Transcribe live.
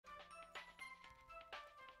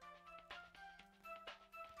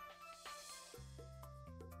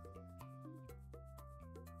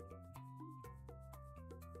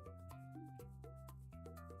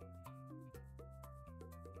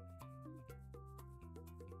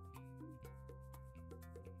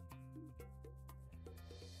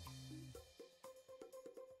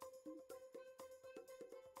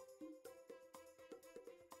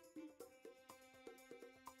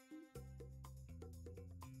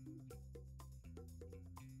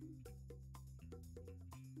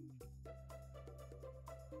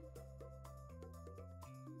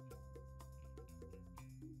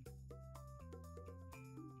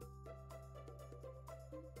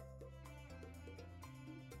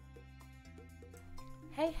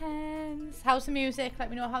Hey hens, how's the music? Let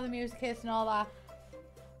me know how the music is and all that.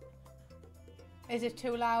 Is it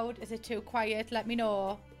too loud? Is it too quiet? Let me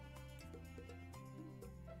know.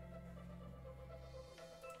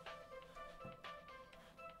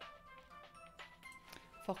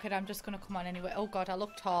 Fuck it, I'm just gonna come on anyway. Oh god, I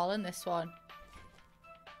look tall in this one.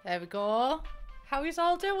 There we go. How is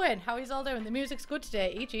all doing? How is all doing? The music's good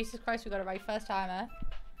today. Jesus Christ, we got it right first time, eh?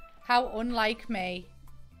 How unlike me.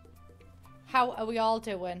 How are we all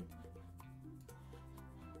doing?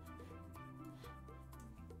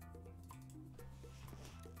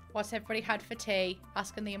 What's everybody had for tea?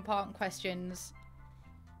 Asking the important questions.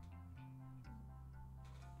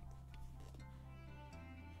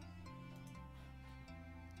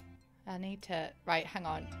 I need to... Right, hang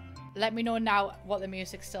on. Let me know now what the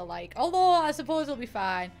music's still like. Although, I suppose it'll be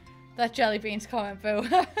fine. That jelly beans comment, boo.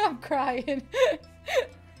 I'm crying.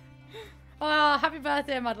 Oh, happy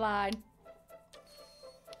birthday, Madeline.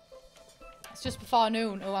 It's just before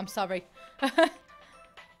noon. Oh, I'm sorry.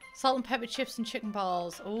 Salt and pepper chips and chicken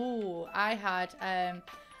balls. Oh, I had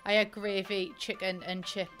gravy, chicken and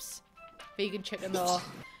chips. Vegan chicken though.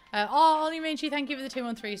 Oh, Ollie Minchie, thank you for the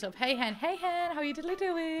 213 sub. Hey hen, how you diddly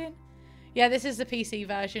doing? Yeah, this is the PC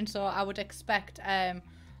version, so I would expect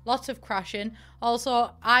lots of crashing.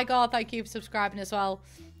 Also, Igor, thank you for subscribing as well.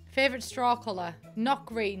 Favorite straw color? Not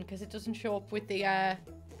green, because it doesn't show up with the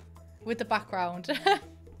background.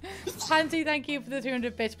 Pansy, thank you for the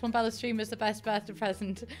 200 bits. Plumbella stream is the best birthday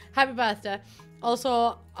present. Happy birthday.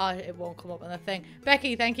 Also, oh, it won't come up on the thing.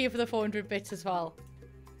 Becky, thank you for the 400 bits as well.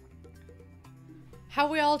 How are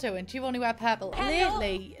we all doing? Do you only wear purple? Hello.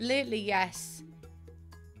 Lately, yes.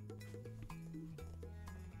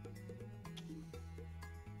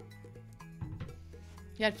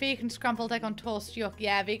 You had vegan scrambled egg on toast. Yuck.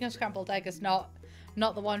 Yeah, vegan scrambled egg is not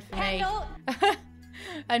the one for me.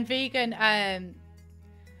 And vegan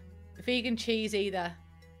cheese either.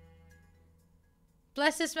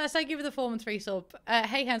 Bless this mess. Thank you for the 413 sub.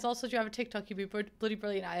 Hey hens, also do you have a TikTok? You'd be bloody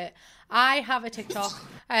brilliant at it. I have a TikTok.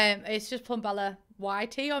 It's just Plumbella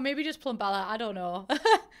YT or maybe just Plumbella. I don't know.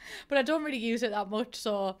 But I don't really use it that much.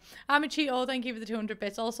 So I'm a Cheeto. Thank you for the 200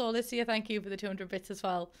 bits. Also, Alicia, thank you for the 200 bits as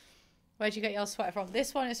well. Where'd you get your sweater from?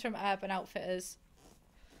 This one is from Urban Outfitters.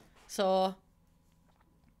 So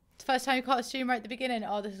it's the first time you caught a stream right at the beginning.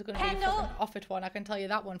 Oh, this is going to be a fucking offered one. I can tell you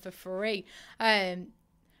that one for free. Terry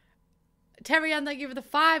Ann, thank you for the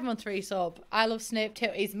 5-month resub. I love Snape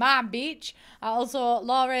too. He's my bitch. Also,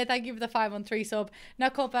 Laura, thank you for the 5-month resub.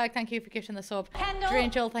 Knuckleberg, thank you for gifting the sub.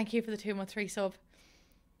 Drangel, thank you for the 2-month resub.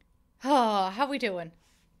 Oh, how we doing?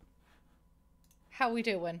 How we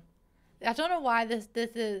doing? I don't know why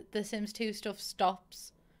the Sims 2 stuff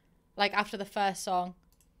stops. Like after the first song.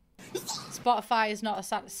 Spotify is not a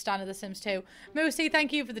stan of The Sims 2. Moosey,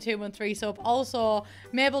 thank you for the 2-month resub. Also,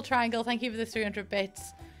 Mabel Triangle, thank you for the 300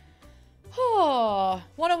 bits. Oh,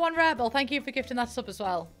 101 Rebel, thank you for gifting that sub as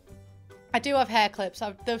well. I do have hair clips.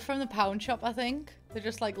 They're from the pound shop, I think. They're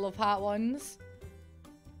just like love heart ones.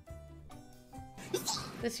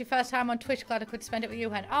 This is your first time on Twitch. Glad I could spend it with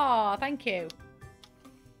you, hen. Oh, thank you.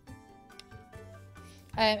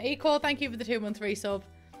 Eco, thank you for the 2-month resub.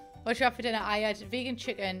 What you have for dinner? I had vegan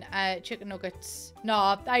chicken, chicken nuggets.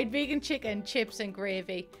 No, I had vegan chicken, chips and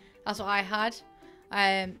gravy. That's what I had.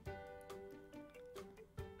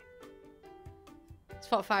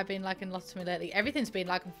 Spotify been lagging lots for me lately. Everything's been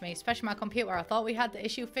lagging for me, especially my computer. I thought we had the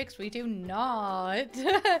issue fixed. We do not.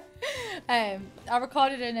 I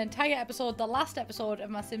recorded an entire episode, the last episode of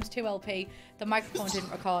my Sims 2 LP. The microphone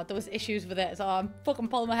didn't record. There was issues with it, so I'm fucking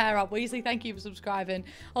pulling my hair out. Weasley, thank you for subscribing.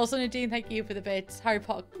 Also, Nadine, thank you for the bits. Harry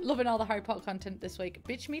Potter, loving all the Harry Potter content this week.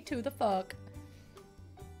 Bitch me to the fuck.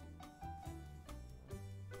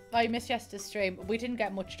 I missed yesterday's stream. We didn't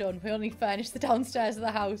get much done. We only furnished the downstairs of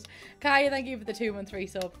the house. Kaya, thank you for the 2-month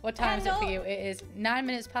resub. What time is it for you? It is 9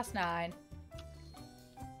 minutes past 9.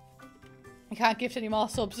 I can't gift any more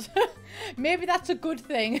subs. Maybe that's a good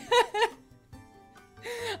thing.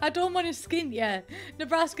 I don't want to skint you.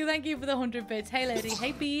 Nebraska, thank you for the 100 bits. Hey lady.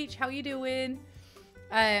 Hey Beach. How you doing?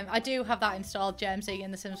 I do have that installed, Jamesy,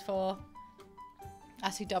 in The Sims 4. I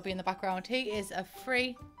see Dobby in the background. He is a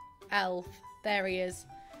free elf. There he is.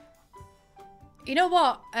 You know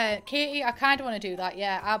what, Katie, I kind of want to do that,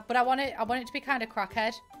 yeah. But I want it to be kind of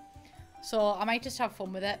crackhead. So I might just have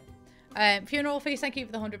fun with it. Funeral Feast, thank you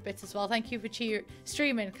for the 100 bits as well. Thank you for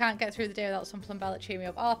streaming. Can't get through the day without some Plumbella cheer me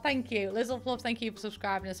up. Oh, thank you. Lizzle Fluff, thank you for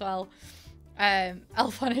subscribing as well.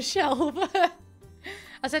 Elf on a Shelf.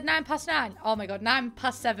 I said 9 past 9. Oh my god, 9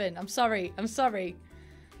 past 7. I'm sorry. I'm sorry.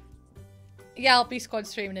 Yeah, I'll be squad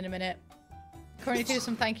streaming in a minute. Currently do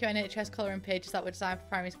some thank you NHS colouring pages that were designed for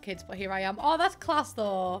primary kids, but here I am. Oh, that's class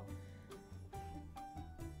though.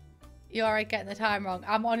 You alright getting the time wrong?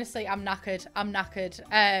 I'm knackered. I'm knackered.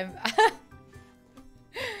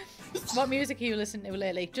 What music are you listening to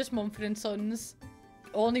lately? Just Mumford & Sons.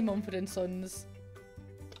 Only Mumford & Sons.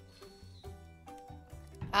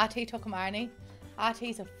 RT took Hermione.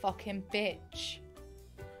 RT's a fucking bitch.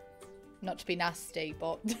 Not to be nasty,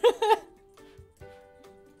 but...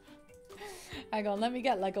 Hang on, let me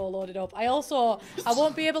get Lego loaded up. I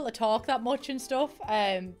won't be able to talk that much and stuff.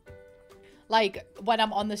 Like, when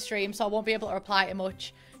I'm on the stream, so I won't be able to reply to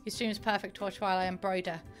much. Your stream's perfect to watch while I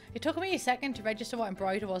embroider. It took me a second to register what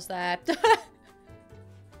embroider was there.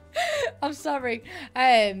 I'm sorry.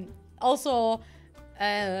 Also,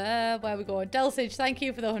 where are we going? Delsage, thank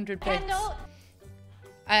you for the 100 bits.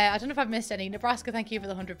 I don't know if I've missed any. Nebraska, thank you for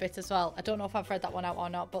the 100 bits as well. I don't know if I've read that one out or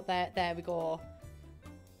not, but there we go.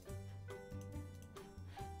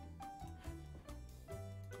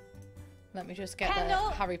 Let me just get the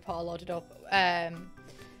Harry Potter loaded up.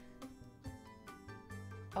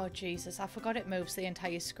 Oh, Jesus. I forgot it moves the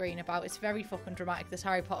entire screen about. It's very fucking dramatic, this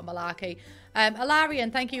Harry Potter malarkey.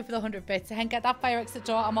 Alarian, thank you for the 100 bits. Hen, get that fire exit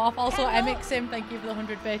door. I'm off. Also, Emixim, thank you for the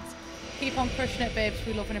 100 bits. Keep on crushing it, babes.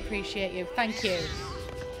 We love and appreciate you. Thank you.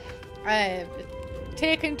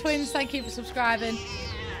 Taken Twins, thank you for subscribing.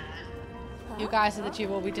 You guys are the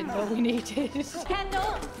duo we didn't know we needed.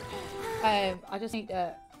 I just need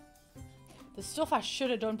to... The stuff I should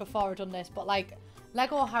have done before I done this, but like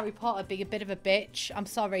Lego Harry Potter being a bit of a bitch. I'm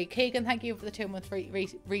sorry. Keegan, thank you for the 2-month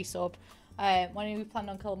resub. When are we planning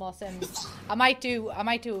on killing more Sims? I might do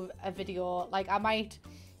a video. Like I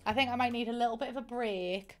think I might need a little bit of a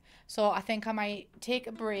break. So I think I might take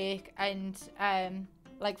a break and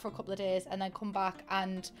like for a couple of days and then come back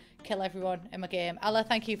and kill everyone in my game. Ella,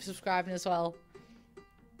 thank you for subscribing as well.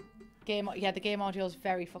 The game audio is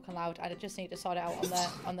very fucking loud. I just need to sort it out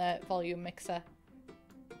on the volume mixer.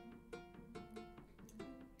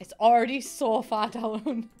 It's already so far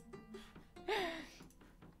down.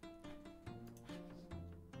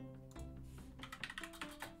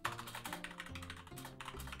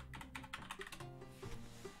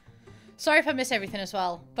 Sorry if I miss everything as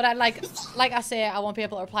well, but I like I say, I won't be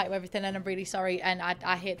able to reply to everything, and I'm really sorry, and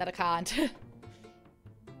I hate that I can't.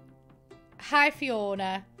 Hi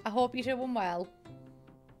Fiona, I hope you're doing well.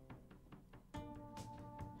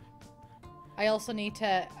 I need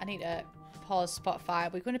to pause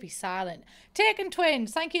Spotify. We're going to be silent. Taken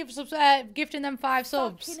Twins, thank you for gifting them 5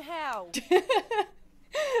 subs. Fucking hell.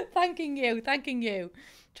 Thanking you.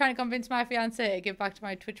 Trying to convince my fiance to give back to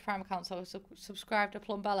my Twitch Prime account so I subscribe to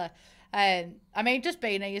Plumbella. I mean, just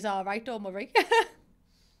being here is alright, don't worry.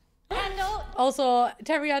 Also,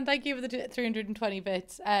 Terry Ann, thank you for the 320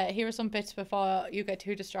 bits. Here are some bits before you get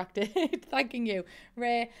too distracted. Thanking you.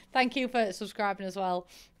 Ray, thank you for subscribing as well.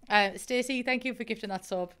 Stacey, thank you for gifting that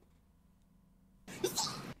sub.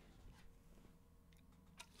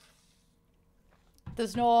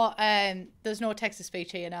 There's no text to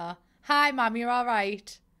speech here now. Hi, Mum, you're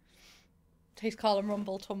alright. Please call him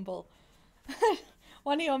Rumble Tumble.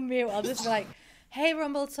 When he unmute, I'll just be like, hey,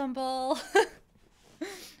 Rumble Tumble.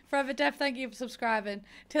 Forever Def, thank you for subscribing.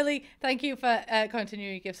 Tilly, thank you for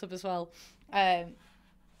continuing your gift sub as well.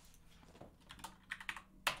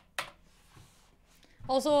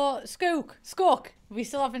 Also, Skook, we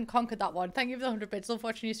still haven't conquered that one. Thank you for the 100 bits. Love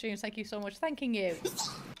watching your streams. Thank you so much. Thanking you.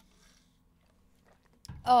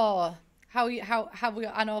 Oh, how we?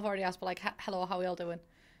 I know I've already asked, but like, hello, how are we all doing?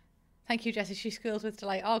 Thank you, Jessie. She schools with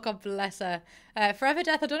delight. Oh, God bless her. Forever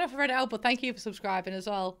Death, I don't know if I read it out, but thank you for subscribing as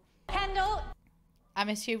well. Kendall. I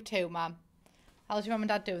miss you too, Mum. How's your mum and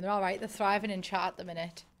dad doing? They're all right. They're thriving in chat at the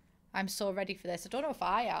minute. I'm so ready for this. I don't know if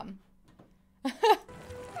I am.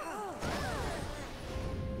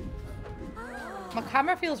 My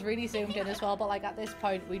camera feels really zoomed in as well, but like at this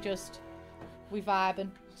point, we vibing.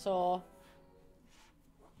 So,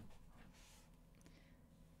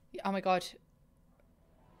 oh my God.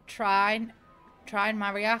 Trine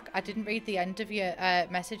Mariak. I didn't read the end of your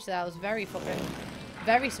message there. I was very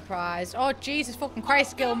surprised. Oh, Jesus fucking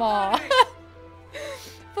Christ, Gilmore.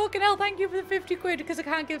 Fucking hell, thank you for the 50 quid because I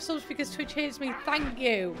can't give subs because Twitch hates me. Thank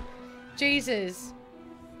you. Jesus.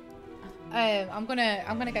 I'm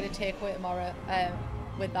gonna get a takeaway tomorrow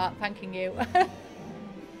with that. Thanking you.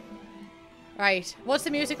 Right. What's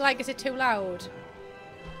the music like? Is it too loud?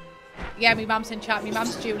 Yeah, my mum's in chat. My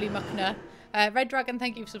mum's Julie McNair. Red Dragon,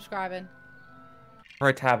 thank you for subscribing.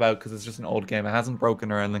 Right, tab out because it's just an old game. It hasn't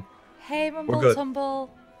broken or anything. Hey, Rumble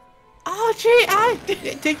Tumble. Oh, gee,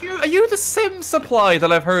 are you the Sim Supply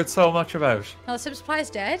that I've heard so much about? No, the Sim Supply is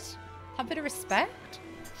dead. Have a bit of respect.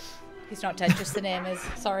 He's not dead, just the name is.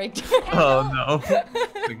 Sorry. Oh no.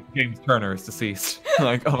 James Turner is deceased.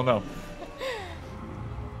 Like, oh no.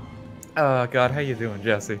 Oh god, how you doing,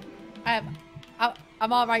 Jesse? I'm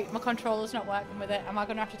alright. My controller's not working with it. Am I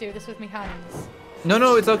gonna have to do this with my hands?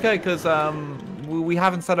 No, it's okay, because we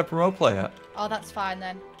haven't set up remote play yet. Oh, that's fine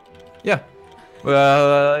then. Yeah.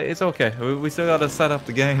 Well, it's okay. We still gotta set up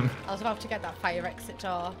the game. I was about to get that fire exit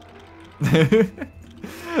door.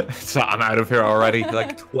 So I'm out of here already.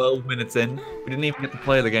 Like 12 minutes in. We didn't even get to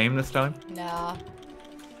play the game this time. Nah.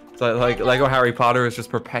 So like Lego Harry Potter is just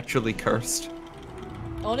perpetually cursed.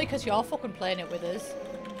 Only because you're fucking playing it with us.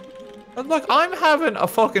 And look, I'm having a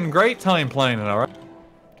fucking great time playing it, alright?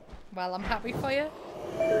 Well, I'm happy for you.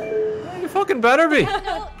 You fucking better be.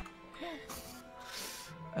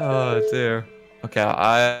 Oh dear. Okay,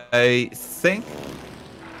 I think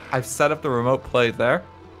I've set up the remote play there.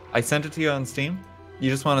 I sent it to you on Steam. You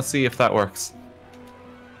just want to see if that works.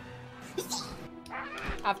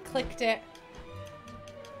 I've clicked it.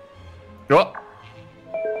 What?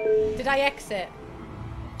 Did I exit?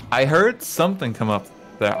 I heard something come up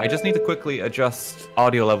there. I just need to quickly adjust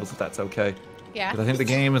audio levels if that's okay. Yeah. Because I think the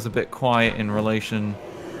game is a bit quiet in relation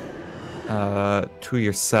to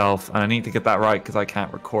yourself. And I need to get that right because I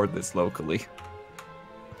can't record this locally.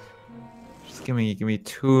 Just give me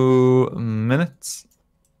 2 minutes.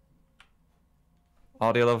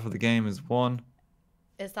 Audio level for the game is 1.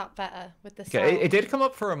 Is that better with the sound? Okay, it did come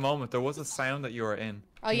up for a moment. There was a sound that you were in.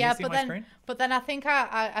 Oh Can yeah, you see my screen? but then I think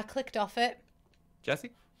I clicked off it. Jesse?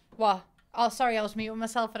 What? Oh, sorry, I was muting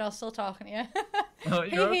myself and I was still talking to you. Oh,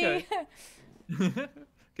 you're okay.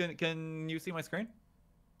 Can you see my screen?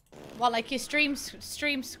 What, like your stream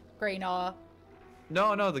screen or?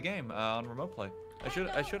 No, the game on remote play. I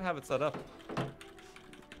should have it set up.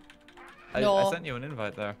 No. I sent you an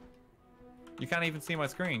invite there. You can't even see my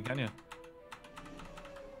screen, can you?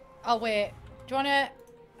 Oh wait, do you wanna?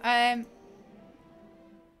 I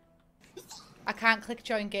can't click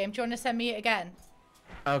join game. Do you wanna send me it again?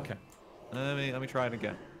 Okay. Let me try it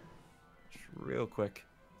again. Just real quick.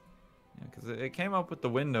 Yeah, because it came up with the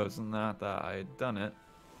windows and that I had done it.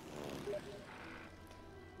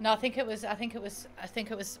 No, I think it was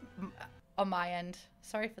on my end.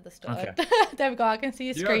 Sorry for the stutter. Okay. There we go. I can see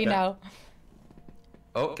your screen okay. now.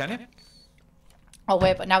 Oh, can you? Oh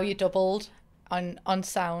wait, but now you doubled on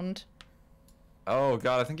sound. Oh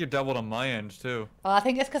god, I think you doubled on my end too. Oh, I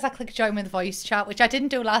think it's because I clicked join with voice chat, which I didn't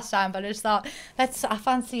do last time, but I just thought I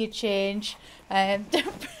fancy a change. Hang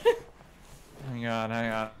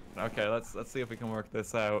on. Okay, let's see if we can work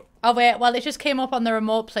this out. Oh wait, well it just came up on the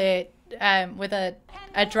remote play with a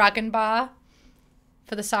dragon bar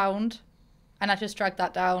for the sound, and I just dragged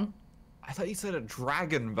that down. I thought you said a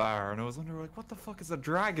dragon bar, and I was wondering like, what the fuck is a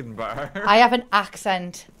dragon bar? I have an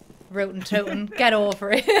accent. Rootin' tootin', get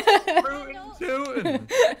over it. Rootin' tootin'.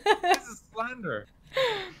 This is slander.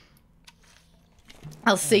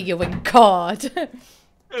 I'll see you in court.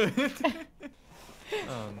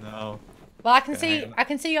 Oh no. Well, I can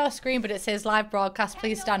see your screen, but it says live broadcast.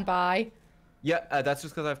 Please stand by. Yeah, that's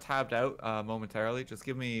just because I've tabbed out momentarily. Just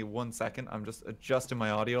give me 1 second. I'm just adjusting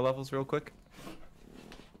my audio levels real quick.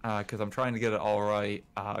 Because I'm trying to get it all right,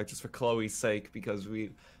 just for Chloe's sake, because we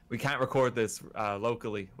can't record this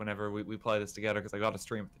locally whenever we play this together, because I got to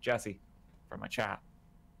stream it to Jesse for my chat.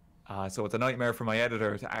 So it's a nightmare for my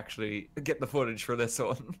editor to actually get the footage for this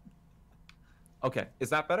one. Okay, is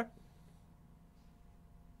that better?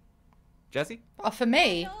 Jesse? Oh, for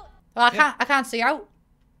me? Well, I can't see out.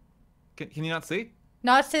 Can you not see?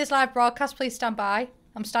 No, it says live broadcast. Please stand by.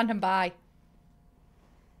 I'm standing by.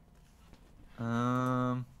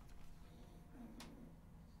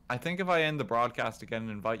 I think if I end the broadcast again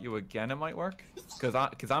and invite you again, it might work. Because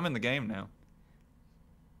I'm in the game now.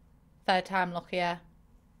 Third time lucky, yeah.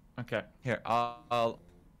 Okay, here. I'll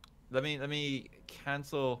let me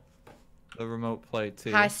cancel the remote play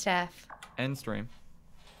too. Hi, Steph. End stream.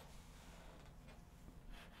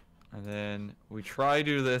 And then we try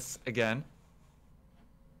do this again.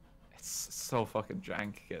 It's so fucking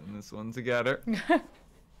jank getting this one together.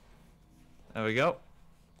 There we go.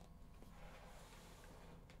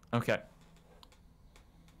 Okay.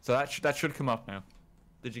 So that should come up now.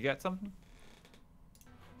 Did you get something?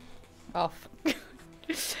 Off.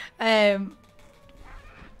 Yes.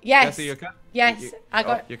 Jesse, Yes, I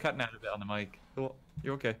got. You're cutting out a bit on the mic. Cool.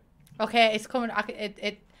 You're okay. Okay, it's coming.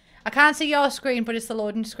 I can't see your screen, but it's the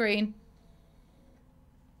loading screen.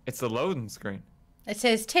 It's the loading screen. It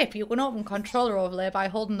says tip. You can open controller overlay by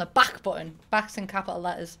holding the back button. Back's in capital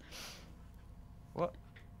letters. What?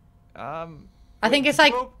 I think it's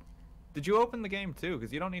like. Did you open the game too?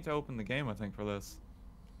 Because you don't need to open the game, I think, for this.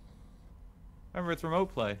 Remember, it's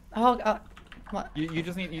remote play. Oh, what? You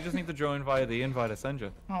just need to join via the invite I send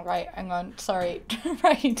you. All right, hang on. Sorry.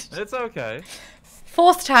 Right. It's okay.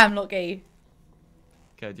 Fourth time, Lucky.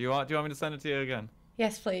 Okay, do you want me to send it to you again?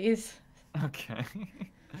 Yes, please. Okay.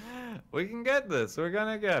 We can get this. We're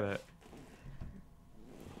gonna get it.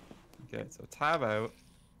 Okay, so tab out.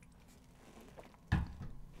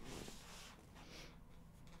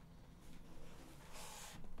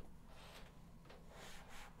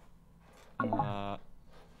 Did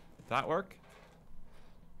that work?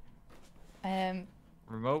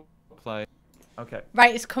 Remote play. Okay.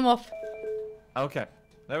 Right, it's come up. Okay.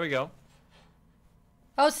 There we go.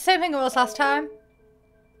 Oh, it's the same thing it was last time.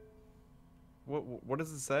 What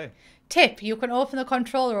does it say? Tip, you can open the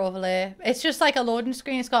controller overlay. It's just like a loading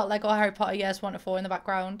screen. It's got like, oh, Harry Potter Years 1 to 4 in the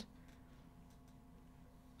background.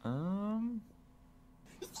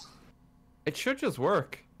 It should just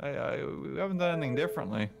work. We haven't done anything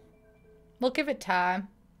differently. We'll give it time.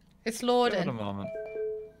 It's Give loading. it a moment.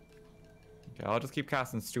 Okay, I'll just keep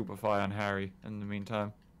casting Stupefy on Harry in the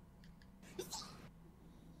meantime.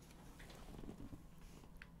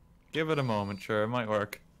 Give it a moment, sure, it might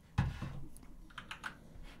work.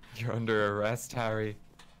 You're under arrest, Harry.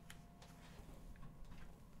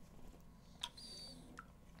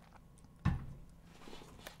 I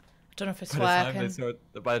don't know if it's By working.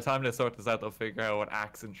 the time they sort this out, they'll figure out what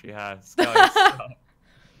accent she has. Guys, stop.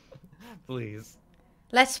 Please.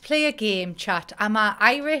 Let's play a game, chat. Am I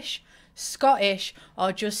Irish, Scottish,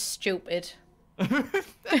 or just stupid?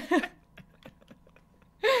 The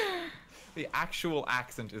actual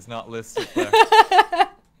accent is not listed there.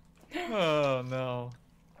 Oh no.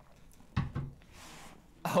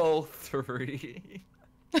 All three.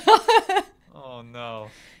 Oh no.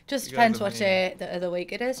 Just You depends guys are what mean. day of the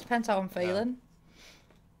week it is. Depends how I'm feeling.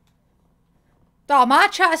 Oh, my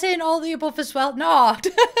chat is in all the above as well. No.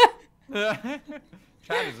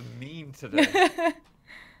 Chat is mean today.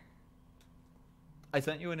 I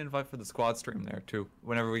sent you an invite for the squad stream there too.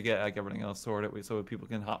 Whenever we get like everything else sorted, so people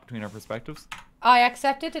can hop between our perspectives. I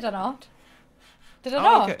accepted, did I not? Did I Oh,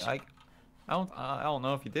 not? okay. I don't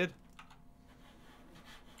know if you did.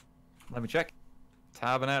 Let me check.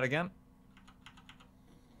 Tabbing out again.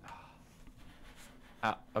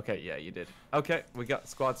 Ah, okay, yeah, you did. Okay, we got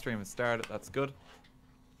squad stream started. That's good.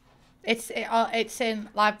 It's in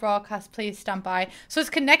live broadcast. Please stand by. So it's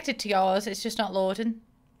connected to yours. It's just not loading.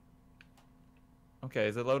 Okay,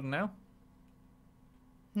 is it loading now?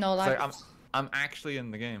 No live. Sorry, I'm actually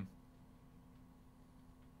in the game.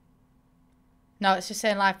 No, it's just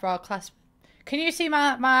saying live broadcast. Can you see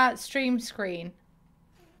my stream screen?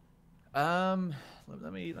 Let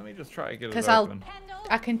me just try to get it Because open.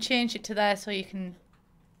 I can change it to there so you can.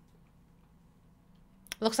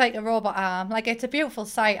 Looks like a robot arm. Like, it's a beautiful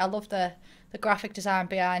sight. I love the graphic design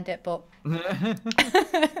behind it, but.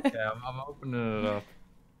 Yeah, I'm opening it up.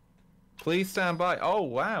 Please stand by. Oh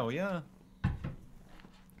wow, yeah.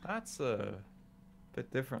 That's a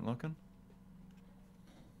bit different looking.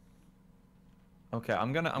 Okay,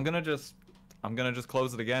 I'm gonna just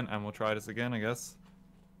close it again and we'll try this again, I guess.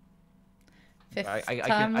 I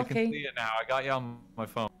can see it now. I got you on my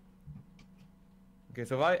phone. Okay,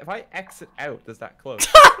 so if I exit out, does that close?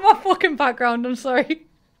 My fucking background, I'm sorry.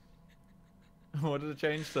 What did it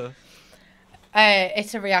change to?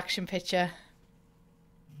 It's a reaction picture.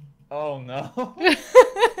 Oh no.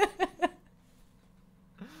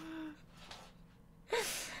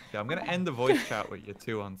 Yeah, I'm gonna end the voice chat with you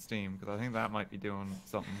too on Steam because I think that might be doing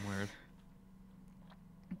something weird.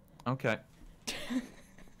 Okay.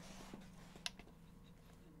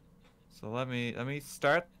 So let me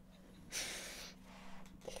start.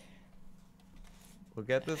 We'll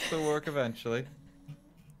get this to work eventually.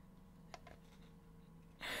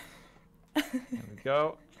 There we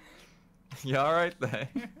go. You alright there?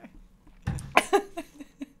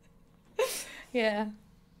 Yeah.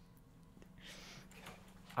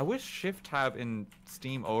 I wish Shift Tab in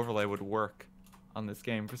Steam Overlay would work on this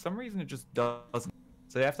game. For some reason, it just doesn't.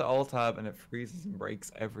 So you have to Alt Tab and it freezes and breaks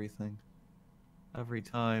everything. Every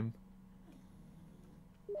time.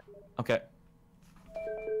 Okay.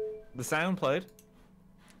 The sound played.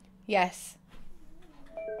 Yes.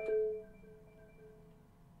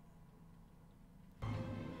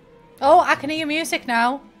 Oh, I can hear music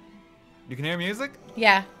now. You can hear music?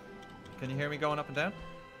 Yeah. Can you hear me going up and down?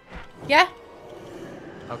 Yeah?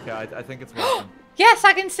 Okay, I think it's working. Yes,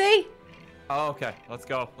 I can see. Oh, okay. Let's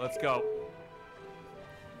go. Let's go.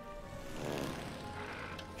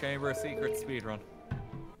 Chamber of Secrets speedrun.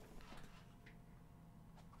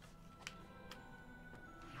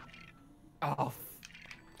 Oh.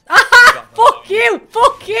 Aha! Fuck you!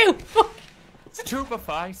 Fuck you! Fuck.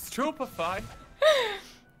 Stupefy! Stupefy!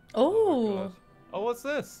 Oh. Oh, what's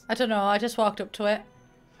this? I don't know. I just walked up to it.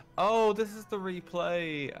 Oh, this is the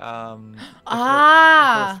replay.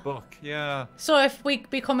 The first book. Yeah. So if we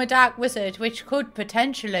become a dark wizard, which could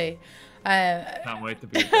potentially. Can't wait to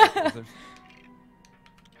be a dark wizard.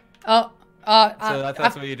 So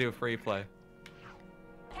that's what you do for replay.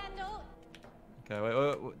 Okay,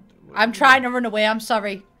 wait. I'm trying to run away. I'm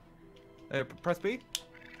sorry. Press B.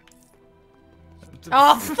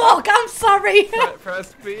 Oh fuck! I'm sorry.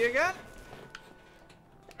 Press B again.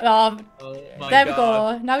 Oh my there we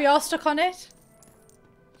God. go. Now you're stuck on it.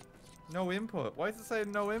 No input. Why does it say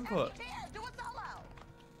no input?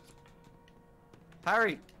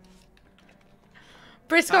 Harry.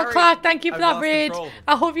 Briscoe Harry, Clark, thank you for I've that lost raid. control.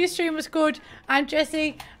 I hope your stream was good. I'm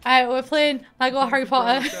Jesse. We're playing Lego Harry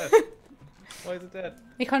Potter. Why is it dead?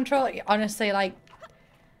 You control it, honestly, like...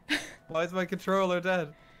 Why is my controller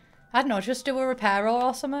dead? I don't know, just do a repair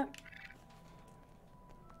or something.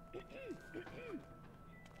 I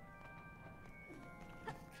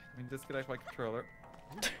mean, disconnect my controller.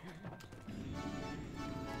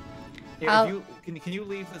 Here, can you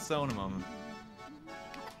leave this zone a moment?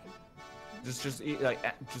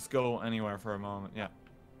 Just go anywhere for a moment. Yeah.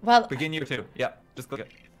 Well. Begin year 2. Yeah. Just click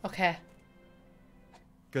it. Okay.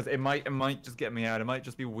 Because it might just get me out. It might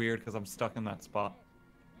just be weird because I'm stuck in that spot.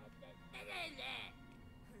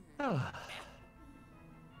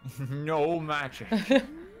 No magic.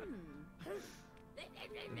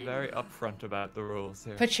 Very upfront about the rules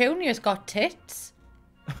here. Petunia's got tits.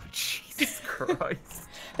 Jesus Christ.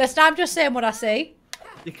 Listen, I'm just saying what I see.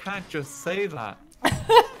 You can't just say that.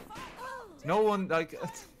 No one, like... You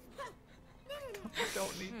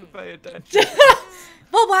don't need to pay attention.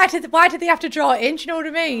 Well, why did they have to draw it in? Do you know what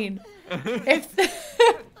I mean?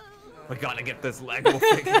 We gotta get this Lego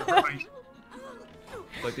figure right.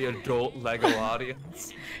 Like the adult Lego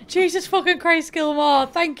audience. Jesus fucking Christ, Gilmore.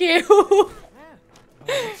 Thank you.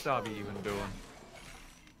 What's Dobby even doing?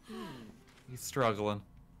 He's struggling.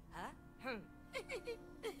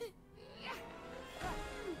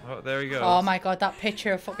 Oh, there he goes. Oh my God, that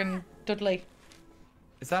picture of fucking Dudley.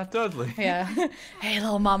 Is that Dudley? Yeah. Hey,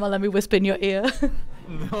 little mama, let me whisper in your ear.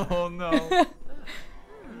 No, no.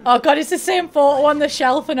 Oh God, it's the same photo on the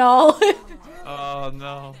shelf and all. Oh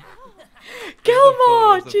no.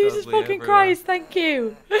 Gilmore! Jesus Dudley fucking everywhere. Christ, thank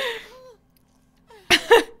you.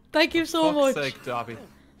 Thank you so much. For fuck's sake, Dobby.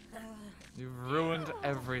 You've ruined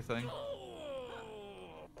everything.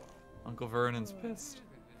 Uncle Vernon's pissed.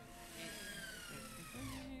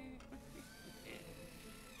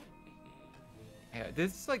 Yeah,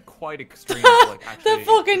 this is like quite extreme. Like actually. The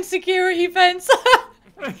fucking security fence.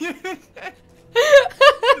 There's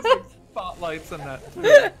like spotlights and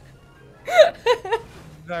that.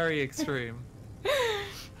 Very extreme.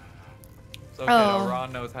 It's okay, Oh.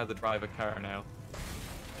 Ron knows how to drive a car now.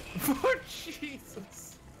 Oh,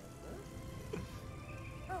 Jesus.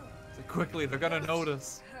 So quickly, they're gonna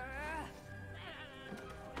notice.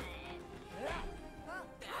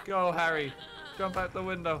 Go, Harry. Jump out the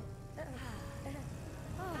window.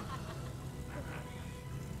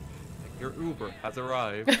 Your Uber has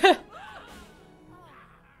arrived.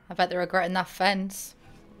 I bet they're regretting that fence.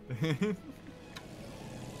 The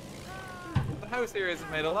house here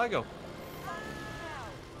isn't made of Lego.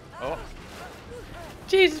 Oh.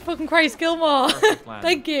 Jesus fucking Christ, Gilmore.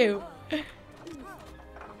 Thank you.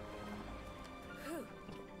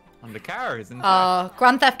 And the car is in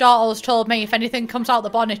Grand Theft Auto's told me if anything comes out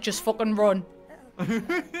the bonnet, just fucking run.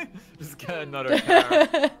 Just get another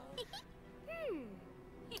car.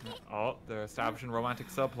 Oh, they're establishing romantic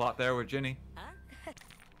subplot there with Ginny.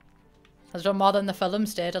 Has done more than the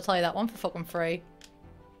films did, I'll tell you that one for fucking free.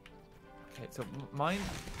 Okay, so mine's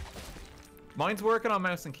working on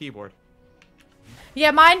mouse and keyboard.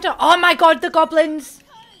 Yeah, mine do. Oh my God, the goblins.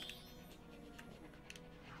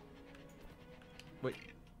 Wait.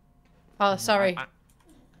 Oh, sorry.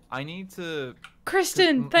 I need to...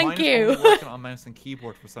 Kristen, thank mine you. is only working on mouse and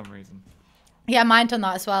keyboard for some reason. Yeah, mine done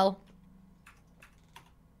that as well.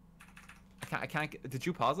 I can't get... Did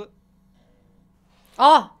you pause it?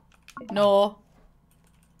 Oh, no.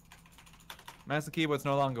 Mouse and keyboard's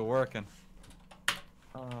no longer working.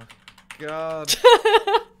 Oh, God.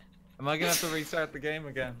 Am I gonna have to restart the game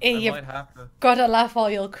again? I might have to. Gotta laugh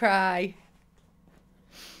or you'll cry.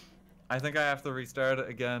 I think I have to restart it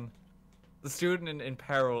again. The student in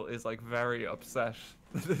peril is like very upset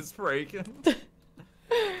that it's breaking.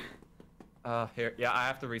 Here. Yeah, I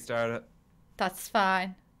have to restart it. That's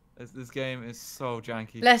fine. This game is so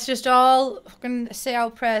janky. Let's just all fucking say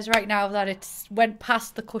our prayers right now that it went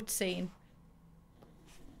past the cutscene.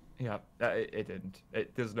 Yeah, it didn't.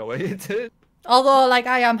 There's no way it did. Although, like,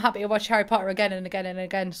 I am happy to watch Harry Potter again and again and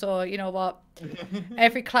again. So, you know what?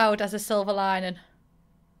 Every cloud has a silver lining.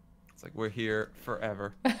 It's like we're here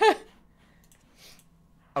forever.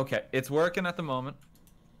 Okay, it's working at the moment.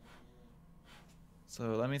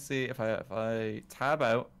 So let me see if I tab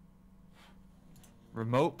out.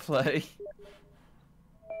 Remote play.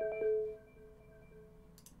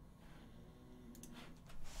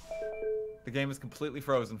 The game is completely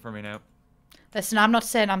frozen for me now. Listen, I'm not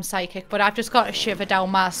saying I'm psychic, but I've just got a shiver down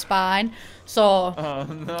my spine. So. Oh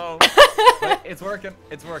no! Wait, it's working.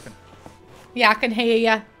 It's working. Yeah, I can hear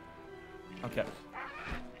you. Okay.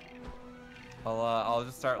 I'll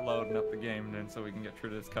just start loading up the game then, so we can get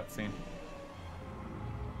through this cutscene.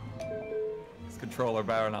 This controller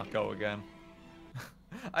better not go again.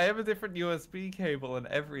 I have a different USB cable and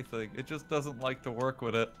everything. It just doesn't like to work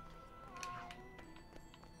with it.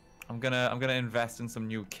 I'm gonna invest in some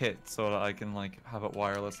new kit so that I can like have it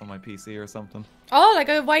wireless on my PC or something. Oh, like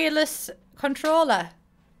a wireless controller.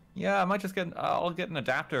 Yeah, I might just I'll get an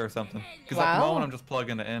adapter or something. Because at Wow. the moment I'm just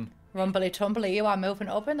plugging it in. Rumbly tumbly, you are moving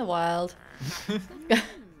up in the world.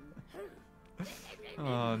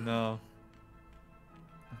 Oh no.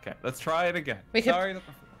 Okay, let's try it again. Sorry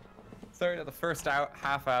that the first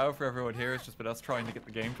half hour for everyone here is just been us trying to get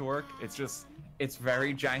the game to work. It's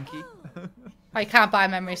very janky. I can't buy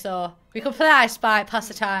memory, so we could play I Spy, pass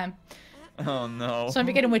the time. Oh no. So I'm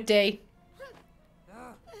beginning with D.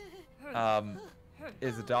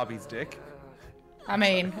 Is it Dobby's dick? I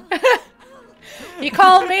mean, you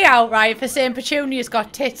call me out, right, for saying Petunia's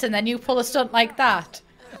got tits and then you pull a stunt like that.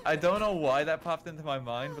 I don't know why that popped into my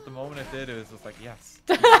mind, but the moment it did, it was just like, yes,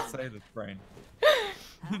 you can say this, brain.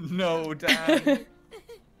 No, Dad.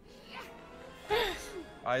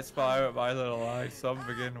 I spy with my little eye, some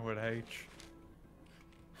begin with H.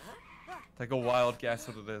 Take a wild guess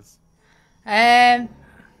what it is.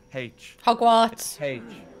 H. Hogwarts. It's H.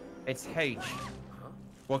 It's H.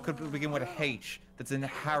 What could begin with a H that's in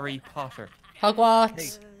Harry Potter?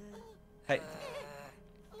 Hogwarts. Hey.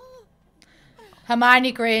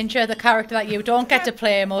 Hermione Granger, the character that you don't get to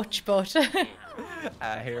play much, but...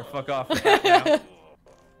 Here, fuck off with that now.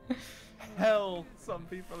 Hell, some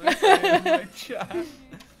people are saying in my chat.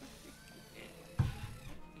 Oh,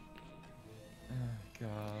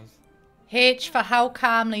 God. H for how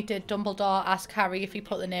calmly did Dumbledore ask Harry if he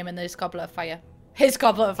put the name in his goblet of fire? His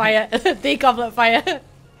goblet of fire. The goblet of fire.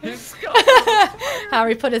 His goblet of fire.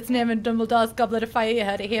 Harry put his name in Dumbledore's goblet of fire. You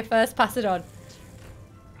heard it here first. Pass it on.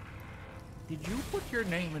 Did you put your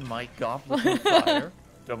name in my goblet of fire?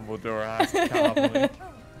 Dumbledore asked calmly.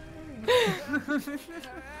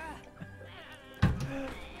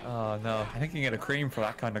 Oh no, I think you can get a cream for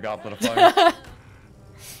that kind of goblet of fire.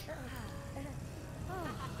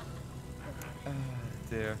 Oh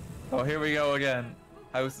dear. Oh, here we go again.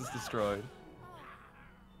 House is destroyed.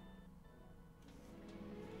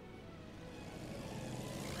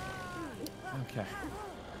 Okay.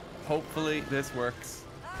 Hopefully this works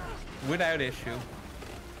without issue.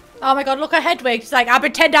 Oh my god, look at Hedwig. She's like, I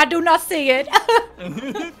pretend I do not see it.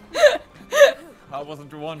 I wasn't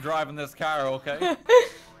the one driving this car, okay?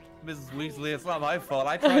 Mrs. Weasley, it's not my fault.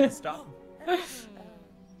 I tried to stop him.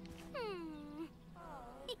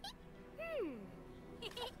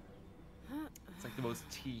 It's like the most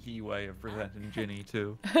tee-hee way of presenting Ginny,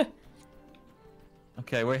 too.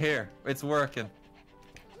 Okay, we're here. It's working.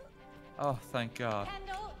 Oh, thank God.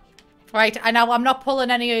 Right, and now I'm not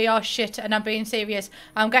pulling any of your shit, and I'm being serious.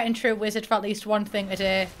 I'm getting through Wizard for at least one thing a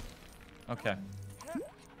day. Okay.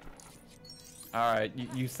 Alright,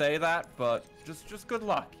 you say that, but just good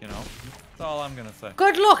luck, you know? That's all I'm gonna say.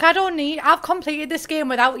 Good luck, I've completed this game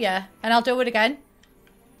without you, and I'll do it again.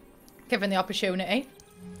 Given the opportunity.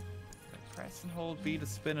 Press and hold B to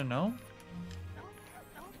spin a gnome?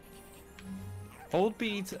 Hold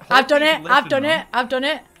B to... I've done it, I've done it, I've done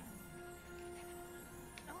it.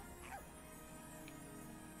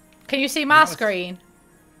 Can you see my screen?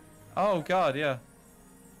 Oh God, yeah.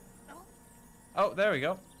 Oh, there we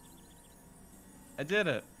go. I did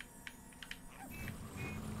it.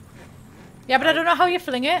 Yeah, but I don't know how you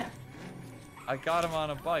fling it. I got him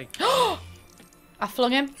on a bike. I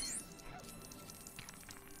flung him.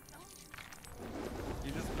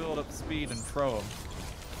 You just build up speed and throw him.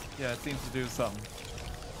 Yeah, it seems to do something.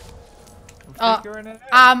 I'm figuring it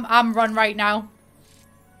out. I'm run right now.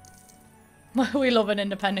 We love an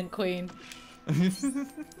independent queen.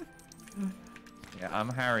 Yeah, I'm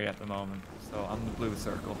Harry at the moment, so I'm the blue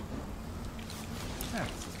circle. Yeah,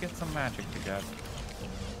 let's get some magic together.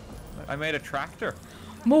 I made a tractor.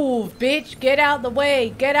 Move, bitch. Get out the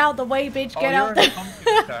way. Get out the way, bitch. Get out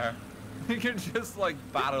the... We can just like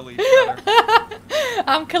battle each other.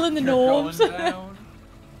 I'm killing the You're gnomes. going down.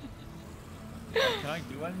 Can I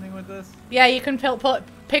do anything with this? Yeah, you can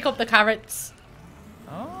pick up the carrots.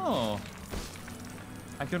 Oh.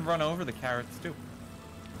 I can run over the carrots too.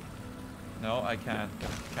 No, I can't.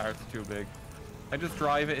 Carrots are too big. I just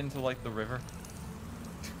drive it into like the river.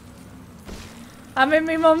 I'm in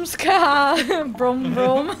my mum's car. Brum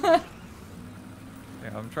brum.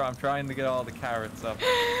 Yeah, I'm trying to get all the carrots up.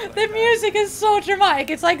 The music is so dramatic.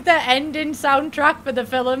 It's like the ending soundtrack for the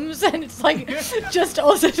films, and it's like just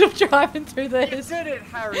us driving through this. You did it,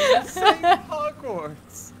 Harry. You saved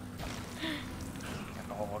Hogwarts.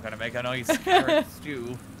 Oh, we're gonna make a nice carrot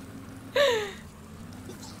stew.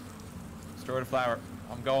 Destroy the flower.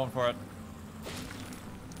 I'm going for it.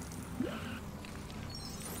 Okay.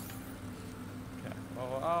 Well,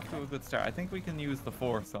 we're off to a good start. I think we can use the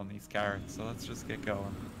force on these carrots, so let's just get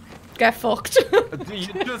going. Get fucked. You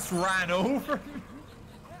just ran over me.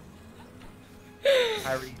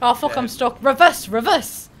 Harry, Oh fuck, I'm stuck. Reverse,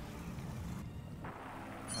 reverse.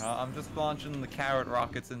 I'm just launching the carrot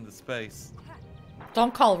rockets into space.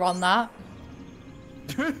 Don't call Ron that.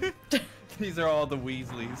 These are all the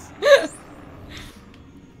Weasleys. This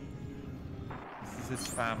is his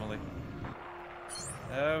family.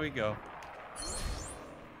 There we go.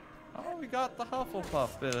 Oh, we got the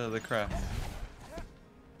Hufflepuff bit of the crest.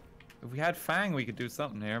 If we had Fang, we could do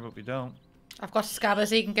something here, but we don't. I've got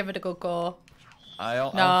Scabbers, he can give it a good go. I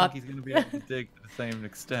don't No. think he's going to be able to dig to the same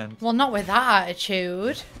extent. Well, not with that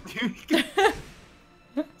attitude.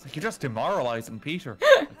 It's like you're just demoralizing Peter.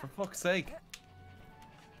 Like, for fuck's sake.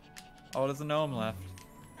 Oh, there's a gnome left.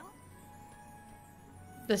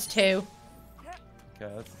 There's two.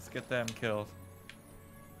 Okay, let's just get them killed.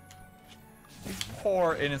 These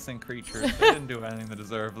poor innocent creatures. They didn't do anything to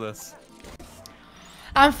deserve this.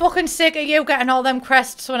 I'm fucking sick of you getting all them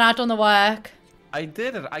crests when I done the work. I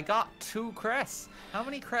did it. I got 2 crests. How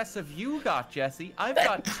many crests have you got, Jesse? I've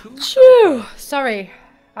got 2. Phew. Sorry.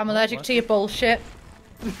 I'm allergic to your bullshit.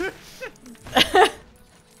 That's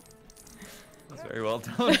very well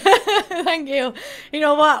done. Thank you. You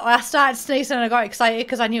know what? I started sneezing and I got excited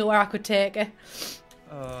because I knew where I could take it.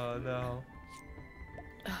 Oh, no.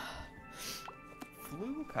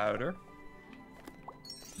 Flu powder?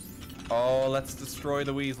 Oh, let's destroy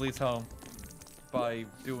the Weasley's home. By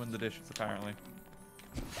doing the dishes, apparently.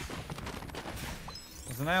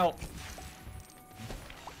 There's an elf.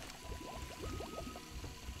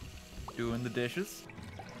 Doing the dishes.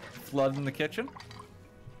 Flooding the kitchen.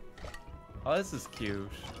 Oh, this is cute.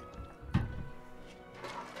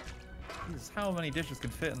 Jesus, how many dishes can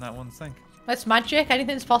fit in that one sink? That's magic.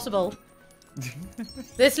 Anything's possible.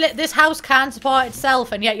 This house can support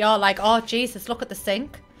itself, and yet you're like, oh Jesus, look at the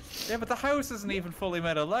sink. Yeah, but the house isn't even fully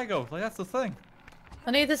made of Lego. Like, that's the thing.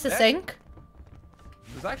 And neither's the Yeah. sink.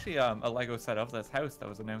 There's actually a Lego set of this house that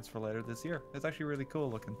was announced for later this year. It's actually really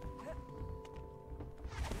cool looking.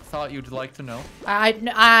 Thought you'd like to know.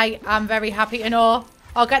 I am very happy to know.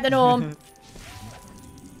 I'll get the gnome.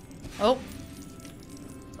 Oh.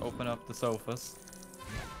 Open up the sofas.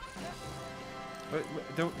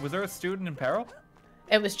 Was there a student in peril?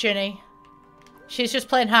 It was Ginny. She's just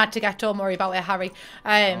playing hard to get. Don't worry about it, Harry.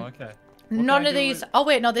 Oh, okay. What None can I of do these. with- Oh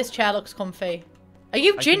wait, no, this chair looks comfy. Are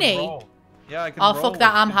you I can Ginny? roll. Yeah, I can Oh roll fuck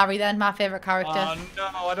that! with I'm it. Harry then. My favorite character. Oh no,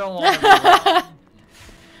 I don't want to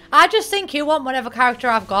I just think you want whatever character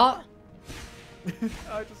I've got. be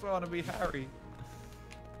I just want to be Harry.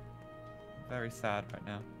 Very sad right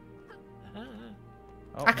now.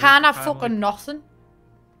 Oh, I can't have here's the fucking nothing.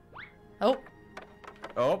 Oh.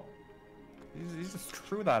 Oh. He just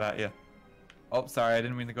threw that at you. Oh, sorry, I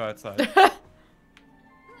didn't mean to go outside.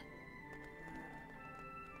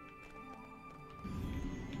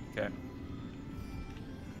 Okay.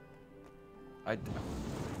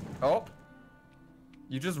 Oh.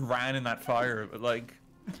 You just ran in that fire, but like...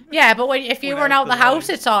 Yeah, but if you Without run out the the house,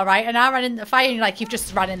 light. it's alright. And I ran in the fire, and you're like, you've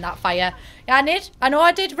just ran in that fire. Yeah, I know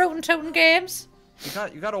I did Rootin' Tootin' games.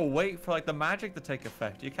 You gotta wait for like the magic to take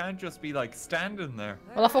effect. You can't just be like standing there.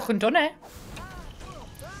 Well, I fucking done it.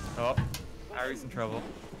 Oh, Harry's in trouble.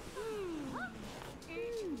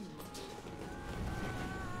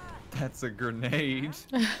 That's a grenade.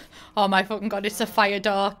 Oh my fucking god, it's a fire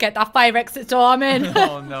door. Get that fire exit door, I'm in.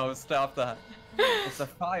 Oh no, stop that. It's a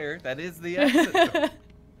fire. That is the exit door.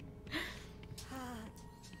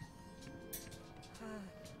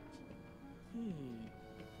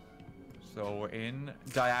 So we're in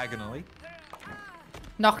diagonally.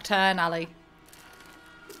 Nocturne alley.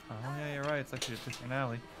 Oh yeah, you're right. It's actually a different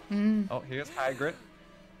alley. Mm. Oh, here's Hagrid.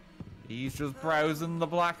 He's just browsing the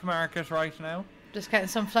black market right now. Just getting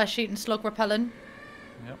some flesh-eating slug repellent.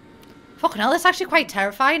 Yep. Fucking hell, that's actually quite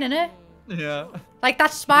terrifying, isn't it? Yeah. Like,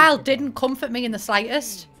 that smile didn't comfort me in the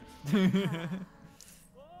slightest.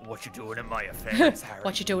 What you doing in my affairs, Harry?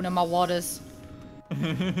 What you doing in my waters?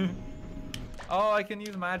 Oh, I can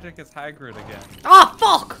use magic as Hagrid again. Oh,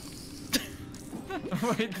 fuck!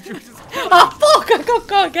 Wait, did you just kill Oh, fuck! I got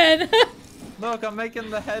caught again. Look, I'm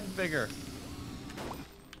making the head bigger.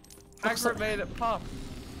 Hagrid made it pop.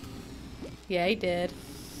 Yeah, he did.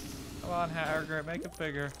 Come on, Hagrid, make it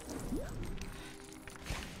bigger.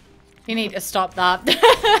 You need to stop that.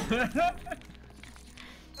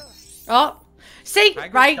 Oh, see,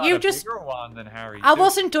 Hagrid's right, got you a just... bigger wand than Harry, I too.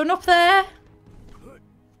 wasn't done up there.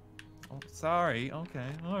 Oh, sorry. Okay,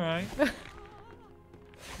 alright. I'm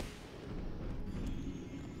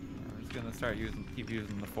just gonna start keep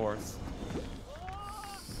using the force.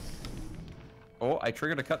 Oh, I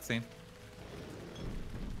triggered a cutscene.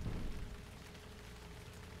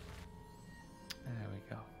 There we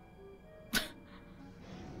go.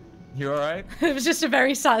 You alright? It was just a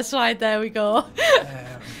very satisfied, there we go.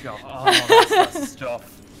 There we go. Oh, that's the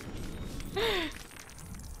stuff. The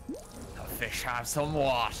fish have some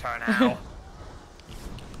water now.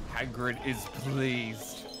 Hagrid is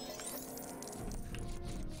pleased.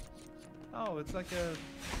 Oh, it's like a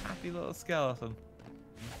happy little skeleton.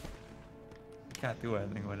 Can't do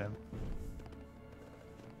anything with him.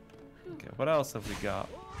 Okay, what else have we got?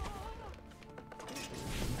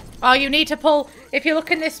 Oh, you need to pull... If you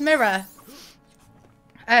look in this mirror...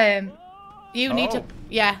 You need to...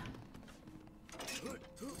 Yeah.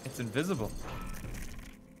 It's invisible.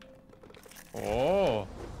 Oh.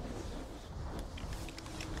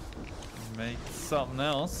 Make something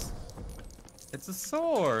else. It's a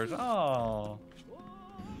sword. Oh.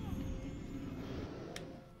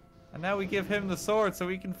 And now we give him the sword so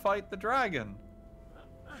he can fight the dragon.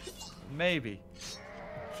 Maybe.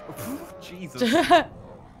 Jesus.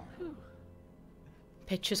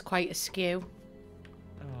 Picture's quite askew.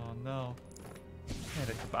 Oh no. Made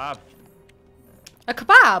a kebab. A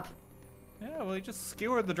kebab? Yeah, well he just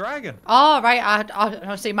skewered the dragon. Oh, right.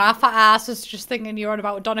 I see. My fat ass was just thinking you're on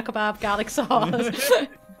about doner kebab garlic sauce.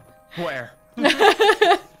 Where?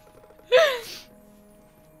 Okay,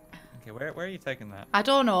 where are you taking that? I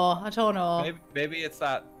don't know. I don't know. Maybe it's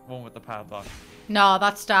that one with the padlock. No,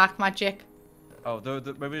 that's dark magic. Oh,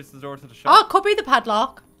 maybe it's the door to the shop. Oh, it could be the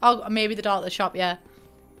padlock. Oh, maybe the door to the shop, yeah.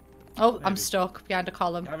 Oh, Maybe. I'm stuck behind a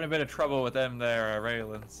column. Having a bit of trouble with them there,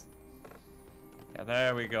 railings. Yeah,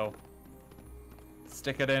 there we go.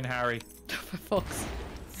 Stick it in, Harry. For fuck's.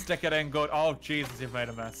 Stick it in good. Oh, Jesus, you've made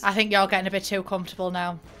a mess. I think you're getting a bit too comfortable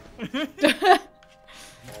now. Oh, no.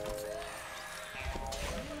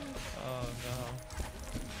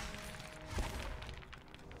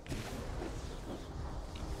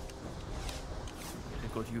 A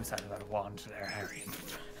good use out of that wand there, Harry.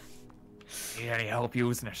 Need any help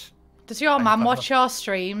using it? Does your mum watch your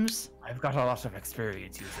streams? I've got a lot of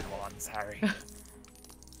experience using wands, Harry.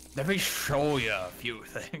 Let me show you a few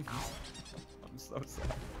things. I'm so sorry.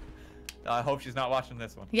 I hope she's not watching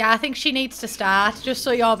this one. Yeah, I think she needs to start, just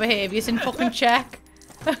so your behaviour's in fucking check.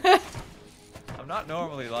 I'm not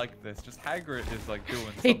normally like this, just Hagrid is like doing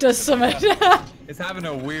something. He does something. It's having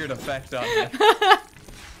a weird effect on me.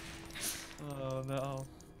 Oh no.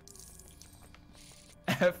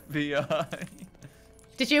 FBI.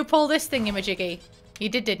 Did you pull this thingamajiggy? You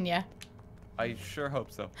did, didn't you? I sure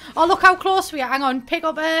hope so. Oh, look how close we are. Hang on, pick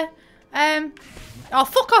up a... Oh,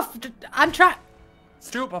 fuck off. I'm trying...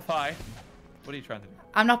 Stupefy. What are you trying to do?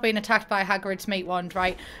 I'm not being attacked by Hagrid's meat wand,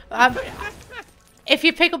 right? If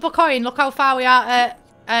you pick up a coin, look how far we are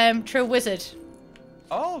at True Wizard.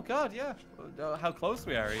 Oh god, yeah. How close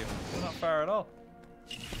we are even. We're not far at all.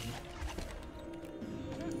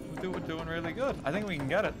 We're doing really good. I think we can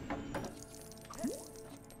get it.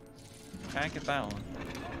 Can't get that one.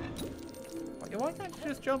 Why can't you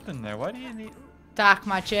just jump in there? Why do you need... Dark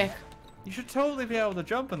magic. You should totally be able to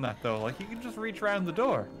jump in that though. Like you can just reach around the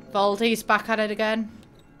door. Baldy's back at it again.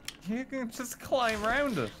 You can just climb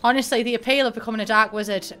around it. Honestly, the appeal of becoming a dark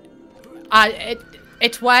wizard,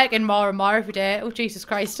 it's working more and more every day. Oh, Jesus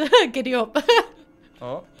Christ. Giddy up.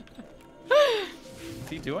 Oh. Does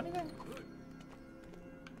he do anything?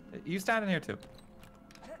 You stand in here too.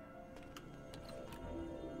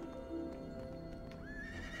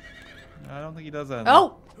 I don't think he does that.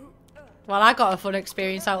 Oh! Well, I got a fun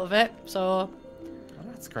experience out of it, so... Oh,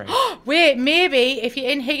 that's great. Wait, maybe if you're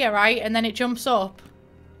in here, right, and then it jumps up,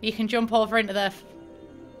 you can jump over into the...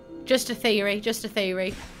 Just a theory, just a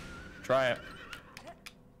theory. Try it.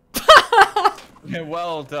 Yeah,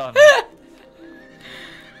 well done.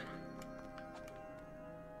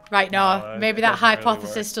 Right, no, maybe that doesn't really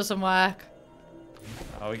hypothesis doesn't work.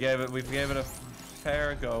 Oh, we gave it a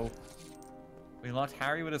fair go. We unlocked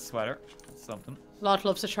Harry with a sweater. That's something. Lord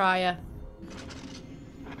loves a trier.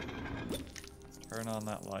 Let's turn on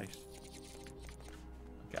that light.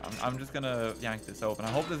 Okay, I'm just gonna yank this open. I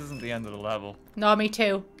hope this isn't the end of the level. No, me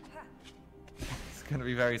too. It's gonna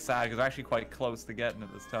be very sad because we're actually quite close to getting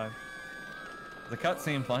it this time. The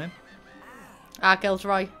cutscene playing. Ah,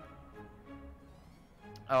 Gilderoy.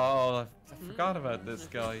 Oh, I forgot about this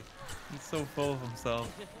guy. He's so full of himself.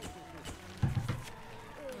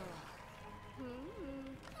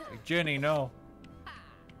 Like, Ginny, no.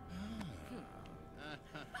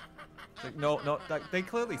 Like, no, like, they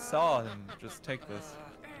clearly saw him just take this.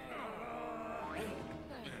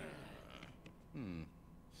 You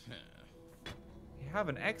have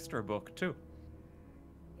an extra book, too.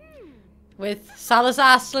 With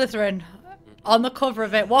Salazar Slytherin on the cover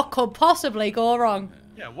of it. What could possibly go wrong?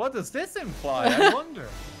 Yeah, what does this imply? I wonder.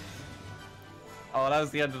 Oh, that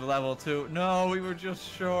was the end of the level, too. No, we were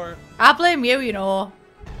just short. I blame you, you know.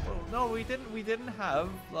 Well, no, we didn't have,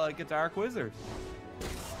 like, a dark wizard.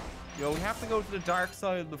 Yo, we have to go to the dark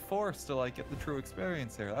side of the force to, like, get the true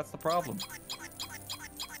experience here. That's the problem.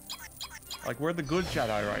 Like, we're the good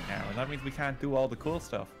Jedi right now, and that means we can't do all the cool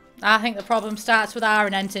stuff. I think the problem starts with R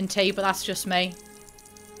and ends in T, but that's just me.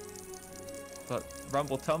 But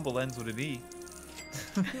Rumble Tumble ends with an E.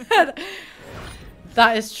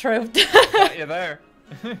 That is true. Got you there.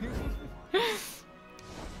 Okay,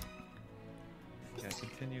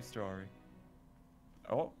 continue story.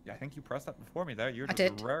 Oh, I think you pressed that before me there. You're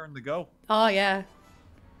just raring to go. Oh, yeah.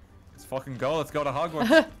 Let's fucking go. Let's go to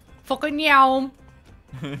Hogwarts. Fucking yum.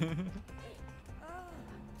 It's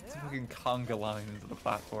a fucking conga line into the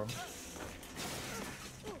platform.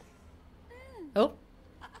 Oh.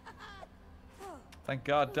 Thank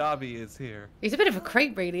God Dobby is here. He's a bit of a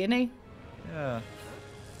creep, really, isn't he? Yeah.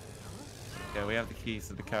 Okay, we have the keys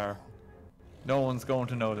to the car. No one's going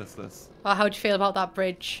to notice this. Well, how'd you feel about that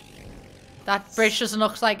bridge? That bridge doesn't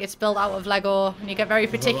look like it's built out of Lego, and you get very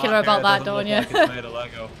particular about that, don't you? Like it's made of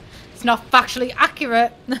Lego. It's not factually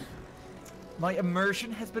accurate. My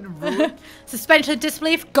immersion has been ruined. Suspension of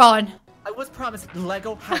disbelief gone. I was promised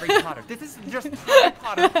Lego Harry Potter. This isn't just Harry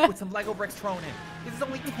Potter with some Lego bricks thrown in. This is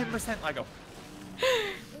only 10% Lego.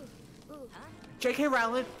 J.K.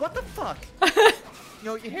 Rowling, what the fuck? You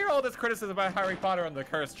know, you hear all this criticism about Harry Potter and the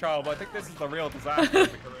Cursed Child, but I think this is the real disaster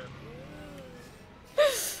of the career.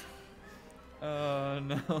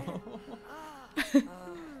 No.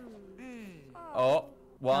 Oh,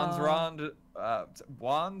 Wands Rond.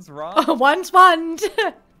 Wands Rond? Oh, Wands Wand.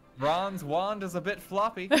 Ron's wand is a bit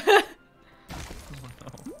floppy. Oh, no.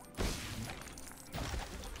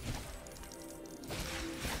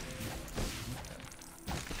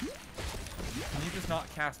 Can you just not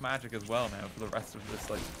cast magic as well now for the rest of this,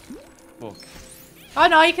 like, book? Oh,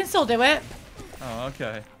 no, you can still do it. Oh,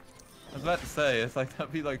 okay. I was about to say, it's like,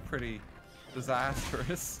 that'd be, like, pretty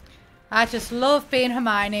disastrous. I just love being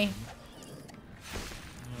Hermione.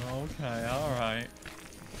 Okay, alright.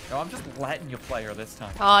 No, I'm just letting you play her this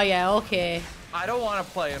time. Oh, yeah, okay. I don't want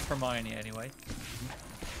to play as Hermione anyway.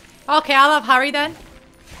 Okay, I'll have Harry then.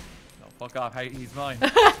 No, fuck off. Hey, he's mine.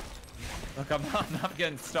 Look, I'm not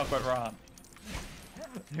getting stuck with Ron.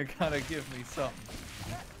 You gotta give me something.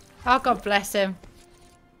 Oh, God bless him.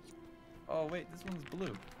 Oh, wait, this one's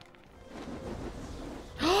blue.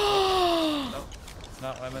 No, it's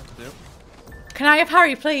not what I meant to do. Can I have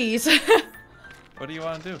Harry, please? What do you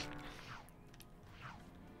want to do?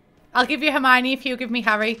 I'll give you Hermione if you give me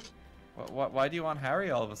Harry. Why do you want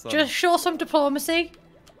Harry all of a sudden? Just show some diplomacy.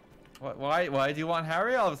 Why do you want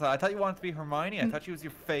Harry all of a sudden? I thought you wanted to be Hermione. I thought she was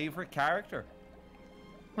your favorite character.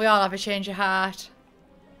 We all have a change of heart.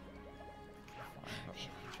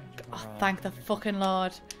 Oh, thank the fucking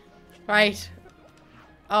Lord. Right.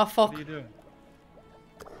 Oh, fuck. What are you doing?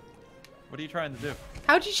 What are you trying to do?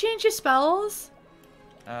 How do you change your spells?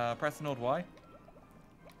 Press and hold Y.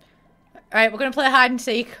 Alright, we're gonna play hide and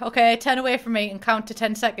seek. Okay, turn away from me and count to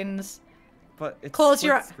 10 seconds. But it's close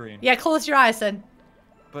your screen. Yeah, close your eyes then.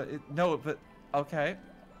 But okay.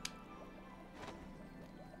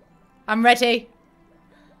 I'm ready.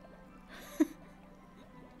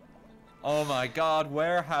 Oh my God,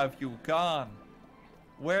 where have you gone?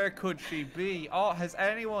 Where could she be? Oh, has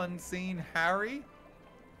anyone seen Harry?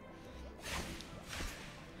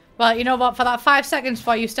 Well, you know what? For that 5 seconds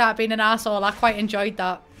before you start being an asshole, I quite enjoyed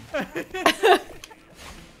that. I'm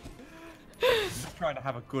just trying to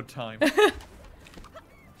have a good time. Oh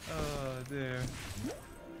dear.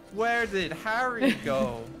 Where did Harry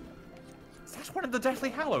go? Is that one of the Deathly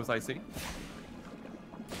Hallows I see?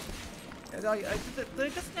 They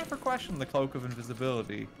just never questioned the Cloak of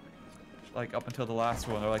Invisibility. like up until the last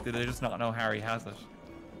one, or like did they just not know Harry has it?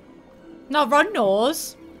 No, Ron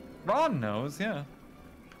knows. Ron knows, yeah.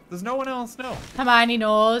 Does no one else know? Hermione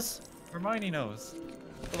knows. Hermione knows.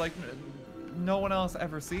 But like, no one else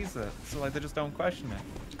ever sees it, so like they just don't question it.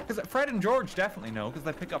 Because Fred and George definitely know, because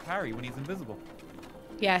they pick up Harry when he's invisible.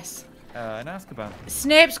 Yes. In Azkaban.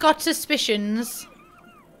 Snape's got suspicions.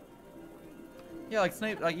 Yeah, like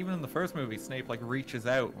Snape, like even in the first movie, Snape like reaches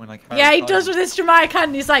out when like Harry Yeah, he does with his dramatic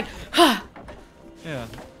hand. He's like, huh. Yeah.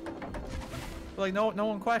 But, like no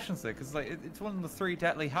one questions it because like it's one of the 3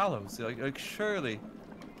 Deathly Hallows. Like surely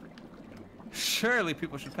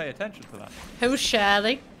people should pay attention to that. Who's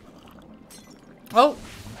Shirley? Oh.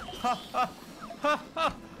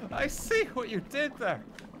 I see what you did there.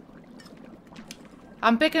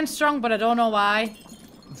 I'm big and strong, but I don't know why.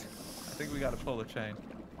 I think we gotta pull the chain.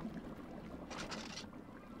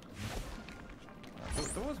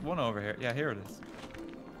 There was one over here. Yeah, here it is.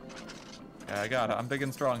 Yeah, I got it. I'm big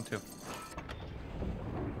and strong too.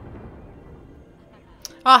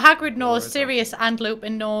 Oh, Hagrid knows. Sirius and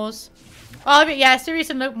Lupin knows. Oh, but yeah, Sirius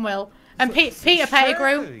and Lupin will. And Peter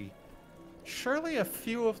Pettigrew. Surely a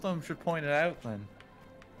few of them should point it out then.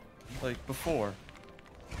 Like, before.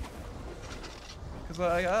 Because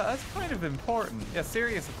that's kind of important. Yeah,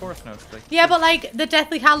 Sirius of course knows. Like, Yeah, but like, the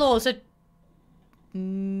Deathly Hallows are...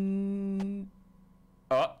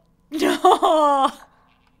 Oh. No!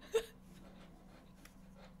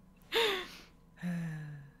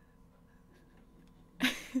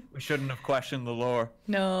 We shouldn't have questioned the lore.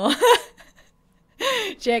 No.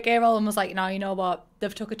 J.K. Rowling was like, no, you know what?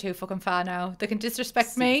 They've took it too fucking far now. They can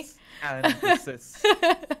disrespect me. And desist.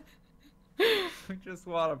 We just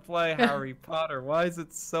want to play Harry Potter. Why is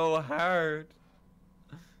it so hard?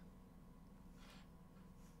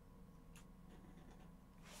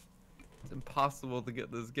 It's impossible to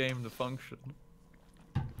get this game to function.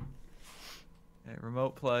 Okay,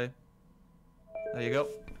 remote play. There you go.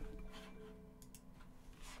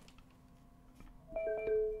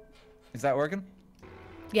 Is that working?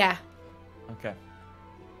 Yeah. Okay.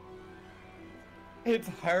 It's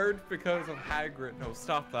hard because of Hagrid. No,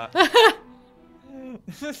 stop that.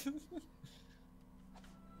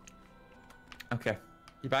 Okay.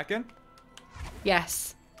 You back in?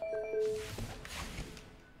 Yes.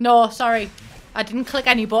 No, sorry. I didn't click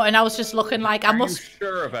any button. I was just looking like I must... Are you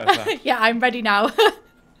sure about that? Yeah, I'm ready now.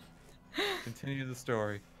 Continue the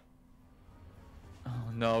story. Oh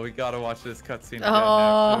no, we gotta watch this cutscene again Oh.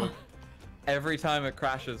 now too. Every time it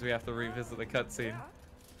crashes, we have to revisit the cutscene.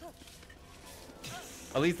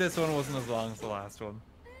 At least this one wasn't as long as the last one.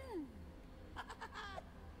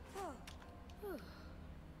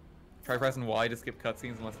 Try pressing Y to skip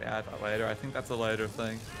cutscenes unless they add that later. I think that's a later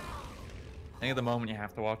thing. I think at the moment you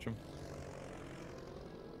have to watch them.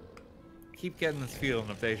 Keep getting this feeling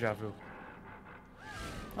of deja vu.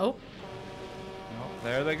 Oh. No,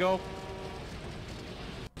 there they go.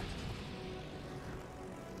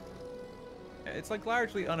 It's like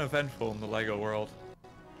largely uneventful in the Lego world.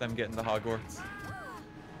 Them getting to Hogwarts.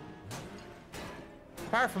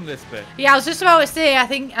 Apart from this bit. Yeah, I was just about to say, I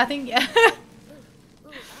think It's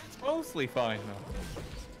mostly fine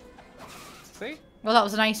though. See? Well, that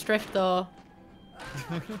was a nice drift though.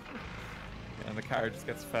 And the car just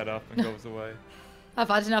gets fed up and goes away. I've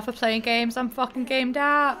had enough of playing games. I'm fucking gamed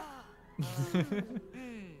out.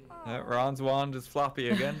 Ron's wand is floppy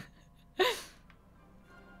again.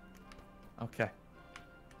 Okay.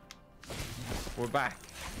 We're back.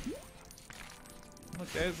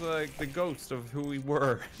 Look, there's like the ghost of who we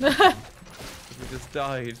were. We just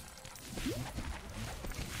died.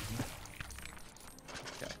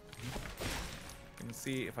 Okay. I'm gonna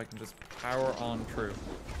see if I can just power on through.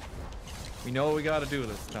 We know what we gotta do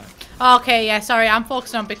this time. Okay, yeah, sorry. I'm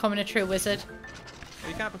focusing on becoming a true wizard.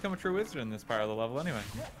 You can't become a true wizard in this part of the level anyway.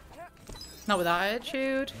 Not with that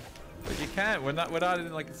attitude. But you can't. We're not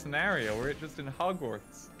in like a scenario. We're just in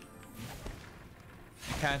Hogwarts.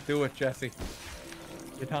 You can't do it, Jesse.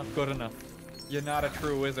 You're not good enough. You're not a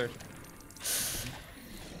true wizard.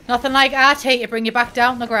 Nothing like Arte to bring you back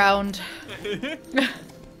down the ground. It's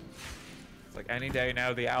like any day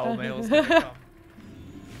now the owl mail's gonna come.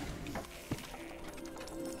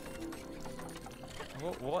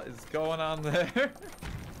 What is going on there? I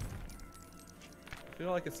feel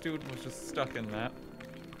like a student was just stuck in that.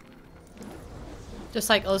 Just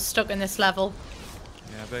like us stuck in this level.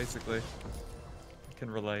 Yeah, basically. I can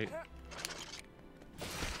relate.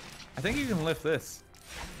 I think you can lift this.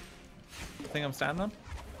 The thing I'm standing on?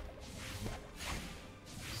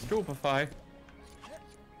 Stupefy.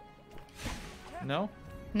 No?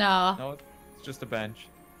 No. No, it's just a bench.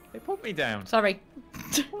 They put me down. Sorry.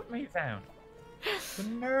 Put me down. The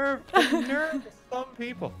nerve of some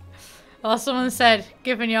people. Well, someone said,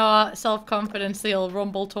 given your self-confidence, they'll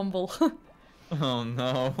rumble tumble. Oh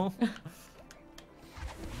no.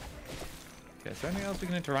 Okay, is there anything else we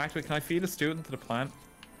can interact with? Can I feed a student to the plant?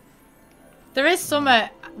 There is summer.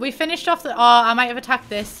 We finished off the... Oh, I might have attacked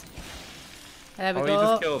this. There we go. Oh, you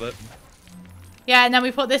just killed it. Yeah, and then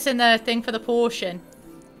we put this in the thing for the potion.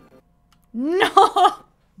 No!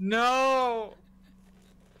 No!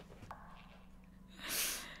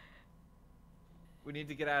 We need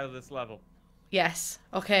to get out of this level. Yes.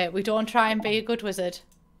 Okay, we don't try and be a good wizard.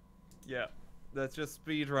 Yeah. Let's just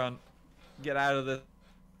speed run. Get out of this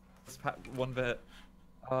one bit.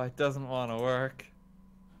 Oh, it doesn't want to work.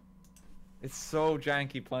 It's so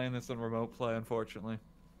janky playing this on remote play, unfortunately.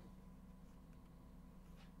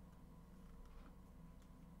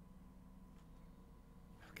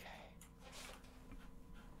 Okay.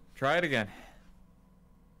 Try it again.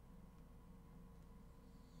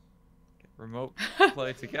 Get remote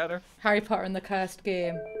play together. Harry Potter and the Cursed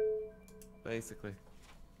Game. Basically.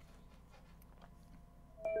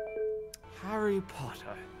 Harry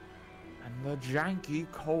Potter and the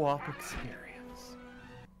janky co-op experience.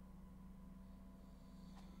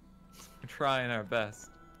 We're trying our best.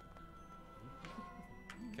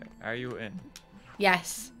 Okay, are you in?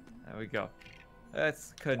 Yes. There we go.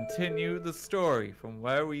 Let's continue the story from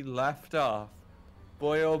where we left off.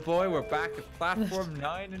 Boy oh boy, we're back at platform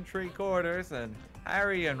 9 3/4 and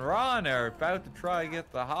Harry and Ron are about to try and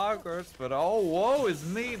get the Hogwarts, but oh woe is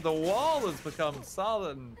me, the wall has become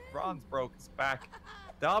solid and Ron's broke his back.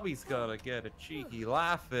 Dobby's gotta get a cheeky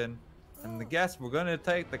laugh in, and I guess we're gonna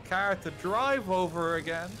take the car to drive over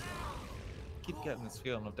again. Keep getting this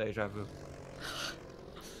feeling of deja vu.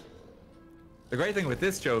 The great thing with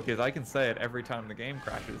this joke is I can say it every time the game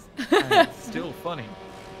crashes, and it's still funny.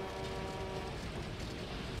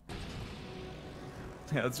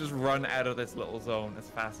 Yeah, let's just run out of this little zone as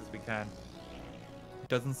fast as we can. It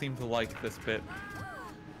doesn't seem to like this bit.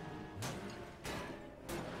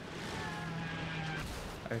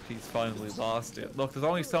 RT's finally lost it. Look, there's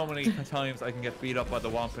only so many times I can get beat up by the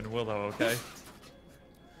Whomping Willow, okay?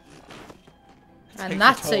 And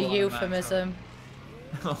that's a euphemism.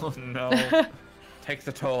 Oh no. Takes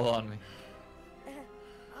the toll on me.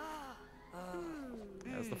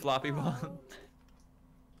 There's the floppy one.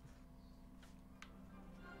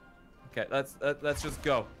 Okay, let's just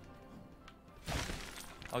go.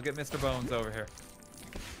 I'll get Mr. Bones over here.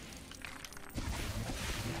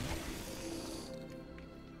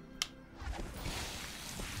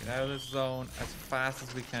 Get out of this zone as fast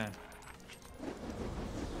as we can.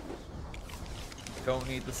 Don't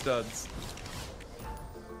need the studs.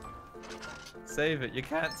 Save it. You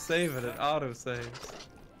can't save it. It auto-saves.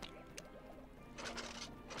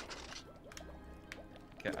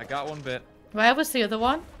 Okay, I got one bit. Where was the other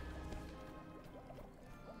one?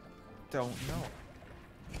 Don't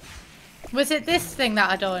know. Was it this thing that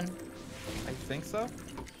I done? I think so.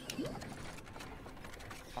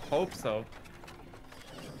 I hope so.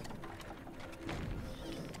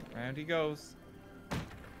 Round he goes.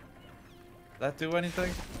 That do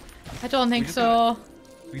anything? I don't think so.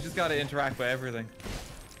 We just gotta interact with everything.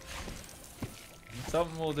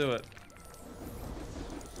 Something will do it.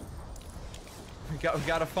 We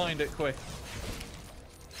gotta find it quick.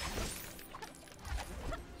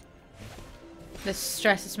 This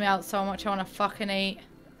stresses me out so much. I want to fucking eat.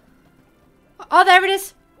 Oh, there it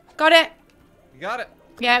is. Got it. You got it.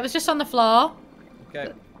 Yeah, it was just on the floor.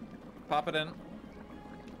 Okay. Pop it in.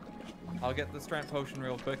 I'll get the strength potion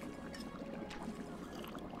real quick.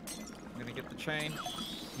 I'm gonna get the chain.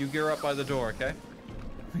 You gear up by the door, okay?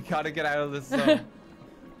 We gotta get out of this zone.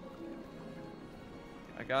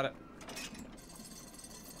 I got it.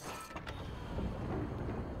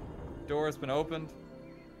 Door has been opened.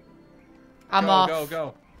 I'm off. Go,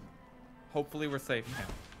 go. Hopefully we're safe now.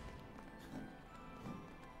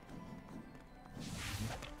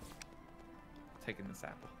 Taking this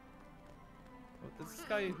apple. Oh, this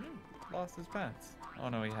guy lost his pants. Oh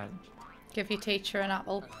no, he hasn't. Give your teacher an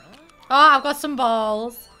apple. Oh, I've got some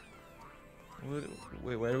balls.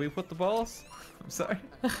 Wait, where do we put the balls? I'm sorry.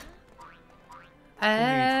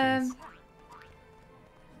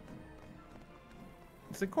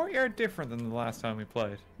 Is the courtyard different than the last time we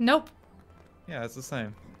played? Nope. Yeah, it's the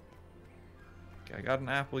same. Okay, I got an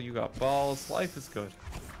apple, you got balls. Life is good.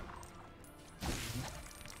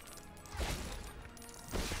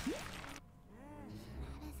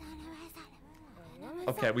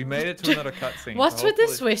 Okay, we made it to another cutscene. What's with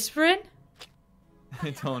this whispering?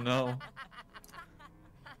 I don't know.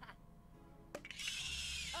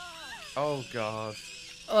 Oh god.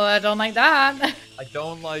 Oh, I don't like that. I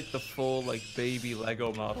don't like the full, like, baby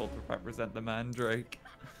Lego model to represent the Mandrake.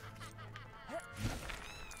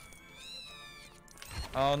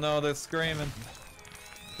 Oh no, they're screaming.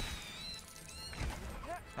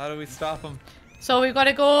 How do we stop them? So we've got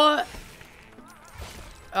to go...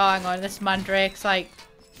 Oh, hang on. This Mandrake's like...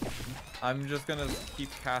 I'm just gonna keep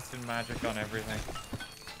casting magic on everything.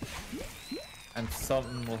 And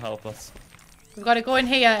something will help us. We've got to go in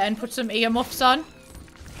here and put some earmuffs on.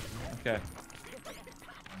 Okay.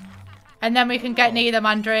 And then we can get near the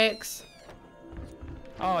Mandrakes.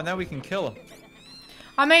 Oh, and now we can kill them.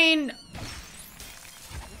 I mean...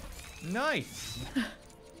 Nice!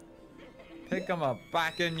 Pick them up.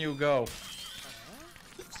 Back in you go.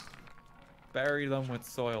 Bury them with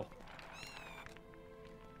soil.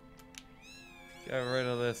 Get rid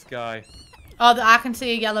of this guy. Oh, I can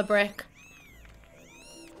see a yellow brick.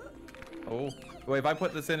 Oh. Wait, if I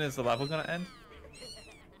put this in, is the level gonna end?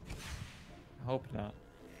 I hope not.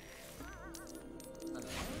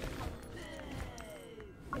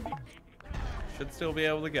 Should still be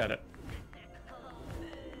able to get it.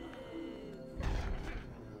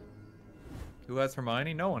 Who has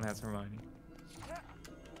Hermione? No one has Hermione.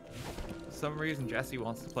 For some reason, Jesse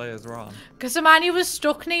wants to play as Ron. Because Hermione was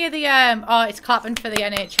stuck near the, Oh, it's clapping for the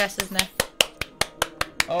NHS, isn't it?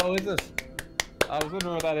 Oh, is it? I was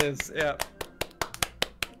wondering what that is. Yeah.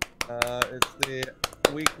 It's the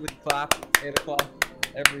weekly clap, 8 o'clock,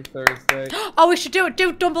 every Thursday. Oh, we should do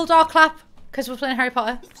Dumbledore clap. Because we're playing Harry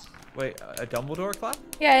Potter. Wait, a Dumbledore clap?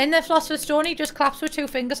 Yeah, in the Philosopher's Stone, he just claps with 2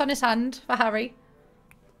 fingers on his hand for Harry.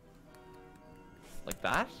 Like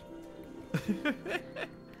that?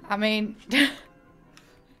 I mean...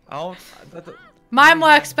 Oh, Mine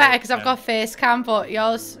works better because I've got face cam, but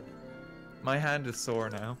yours... My hand is sore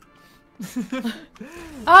now. Oh,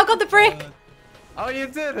 I got the brick! Oh, you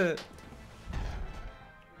did it!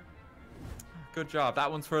 Good job.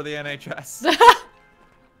 That one's for the NHS.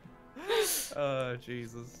 Oh,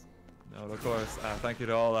 Jesus. No, of course. Thank you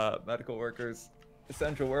to all medical workers,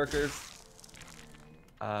 essential workers.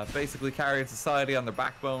 Basically carrying society on their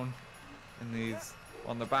backbone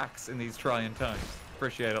on their backs in these trying times.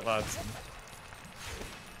 Appreciate it, lads.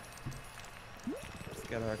 Let's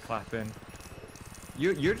get our clap in.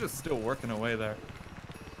 You're just still working away there.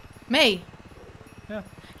 Me? Yeah.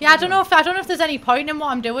 Yeah, I don't know if there's any point in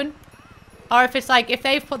what I'm doing. Or if it's like, if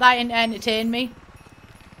they've put that in to entertain me.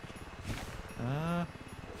 Well,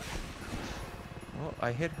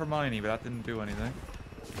 I hit Hermione, but that didn't do anything.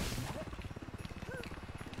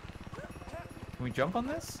 Can we jump on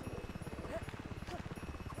this?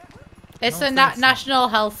 It's the National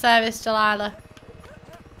Health Service, Delilah.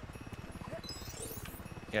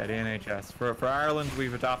 Yeah, the NHS. For Ireland,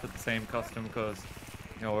 we've adopted the same custom because,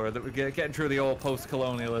 you know, we're getting through the old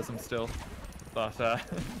post-colonialism still. But,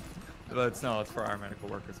 but it's for our medical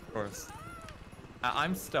workers, of course.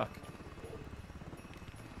 I'm stuck.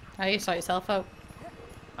 Oh, you sort yourself out.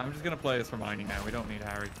 I'm just gonna play as Hermione now. We don't need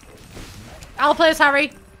Harry. I'll play as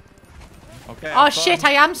Harry. Okay. Oh shit,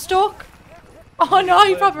 I am stuck. Oh no,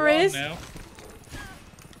 he probably is. Now.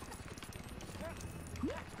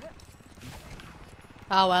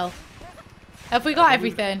 Oh well. Have we got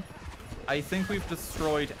everything? I think we've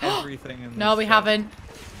destroyed everything in this No, we shop. haven't.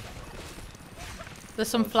 There's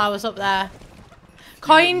some flowers up there.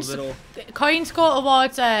 Coins go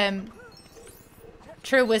towards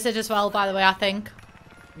True Wizard as well, by the way, I think.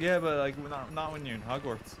 Yeah, but like not when you're in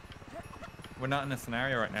Hogwarts. We're not in a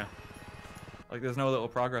scenario right now. Like there's no little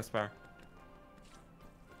progress bar.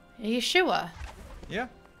 Are you sure? Yeah,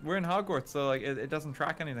 we're in Hogwarts, so like it doesn't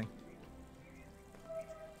track anything.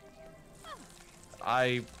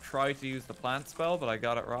 I tried to use the plant spell, but I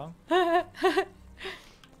got it wrong.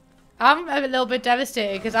 I'm a little bit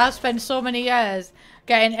devastated because I've spent so many years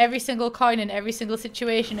getting every single coin in every single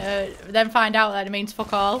situation to then find out that it means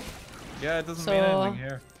fuck all. Yeah, it doesn't mean anything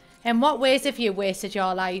here. In what ways have you wasted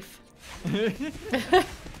your life?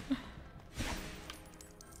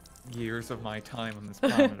 Years of my time on this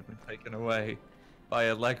planet have been taken away by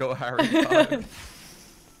a Lego Harry Potter.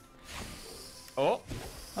 Oh,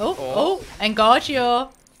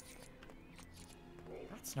 Engorgio.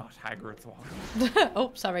 That's not Hagrid's water.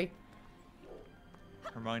 Oh, sorry.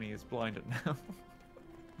 Hermione is blinded now.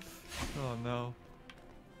 Oh no.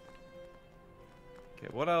 Okay,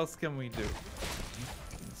 what else can we do?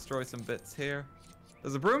 Destroy some bits here.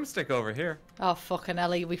 There's a broomstick over here. Oh, fucking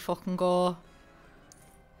Ellie, we fucking go.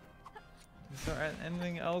 Is there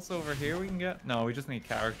anything else over here we can get? No, we just need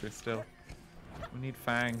characters still. We need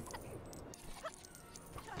Fang.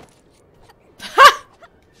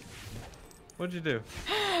 What'd you do?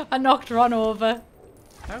 I knocked Ron over.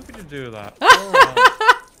 How could you do that?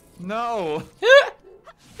 Oh, No!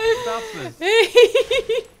 Stop this.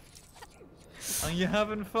 Are you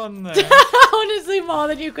having fun there? Honestly, more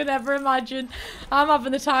than you could ever imagine. I'm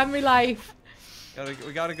having the time of my life.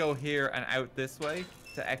 We gotta go here and out this way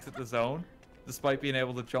to exit the zone, despite being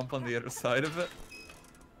able to jump on the other side of it.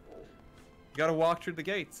 You gotta walk through the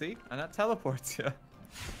gate, see? And that teleports you.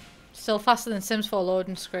 Still faster than Sims 4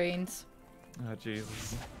 loading screens. Oh,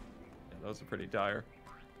 Jesus. Yeah, those are pretty dire.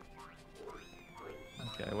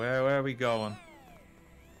 Okay, where are we going?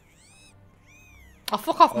 Oh,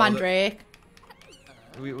 fuck off, Mandrake.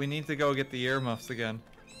 We need to go get the earmuffs again.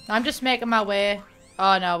 I'm just making my way.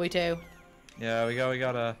 Oh, no, we do. Yeah, we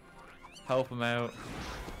gotta help him out.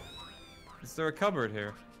 Is there a cupboard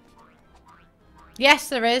here? Yes,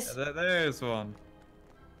 there is. Yeah, there's one.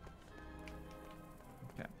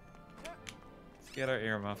 Okay. Let's get our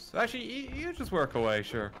earmuffs. Actually, you just work away,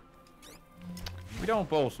 sure. We don't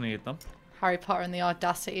both need them. Harry Potter and the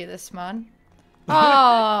audacity of this man.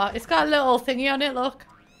 Oh, it's got a little thingy on it, look.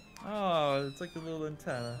 Oh, it's like a little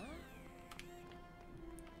antenna.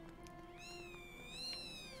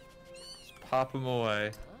 Just pop them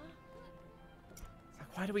away.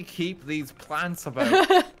 Why do we keep these plants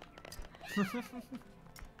about? Oh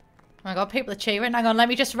my god, people are cheering. Hang on, let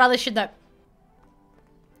me just relish in that.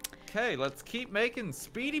 Okay, let's keep making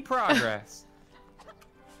speedy progress.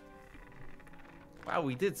 Wow,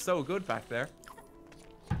 we did so good back there.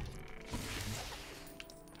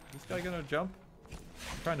 This guy gonna jump?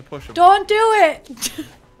 I'm trying to push him. Don't do it!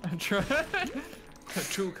 I'm trying.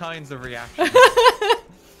 Two kinds of reactions.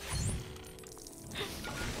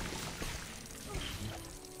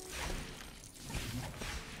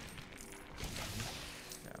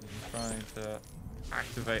 Trying to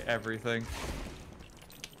activate everything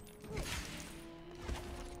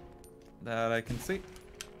that I can see.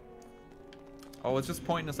 Oh, it's just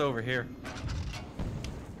pointing us over here.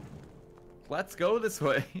 Let's go this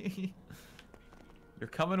way. You're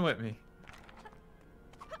coming with me.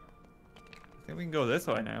 I think we can go this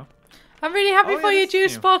way now. I'm really happy for you,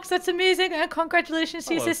 Juice new. Box. That's amazing. And congratulations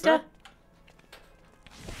to your Hello, sister.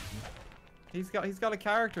 Sir. He's got a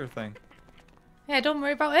character thing. Yeah, don't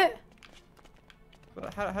worry about it.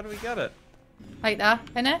 But how do we get it? Like that,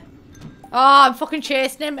 innit? Oh, I'm fucking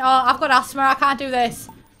chasing him. Oh, I've got asthma. I can't do this.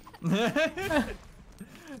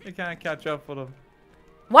 You can't catch up with him.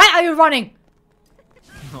 Why are you running?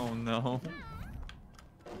 Oh no.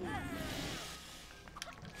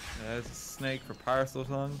 There's a snake for parcel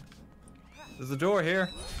tongue. There's a door here.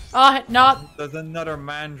 Oh, no. There's another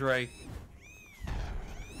mandrake.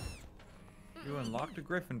 You unlocked a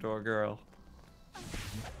Gryffindor, girl.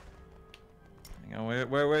 Hang on,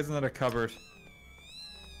 where's another cupboard?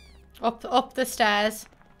 Up the stairs.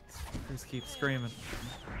 Fuckers keep screaming.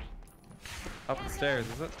 Up the stairs,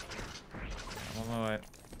 is it? I'm on my way.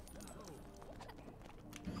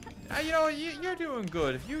 You know, you're doing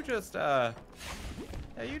good. If you just, yeah,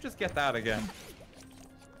 you just get that again.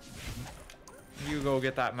 You go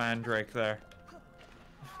get that mandrake there.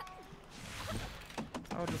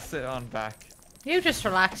 I'll just sit on back. You just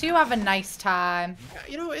relax. You have a nice time.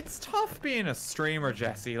 You know, it's tough being a streamer,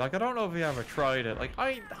 Jesse. Like, I don't know if you ever tried it. Like,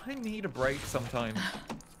 I need a break sometimes.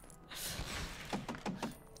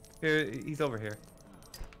 Here, he's over here.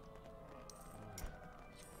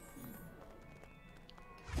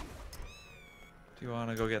 Do you want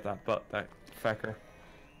to go get that fecker?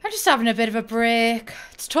 I'm just having a bit of a break.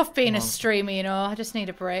 It's tough being a streamer, you know. I just need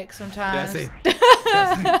a break sometimes. Jesse.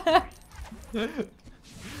 Jesse.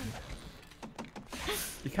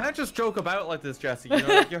 You can't just joke about like this, Jesse. You know,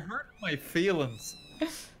 like, you're hurting my feelings.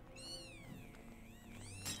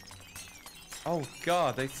 Oh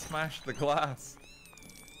god, they smashed the glass.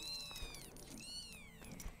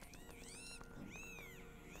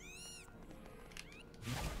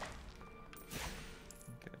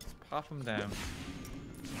 Okay, let's pop them down.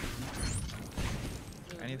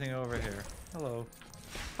 Anything over here? Hello.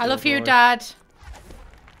 I love you, boy. Dad.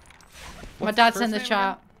 My What's dad's the in the first name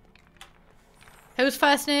chat. again? Whose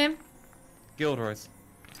first name? Gilderoy's.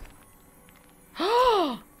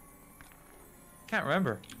 Oh, Can't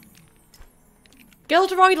remember.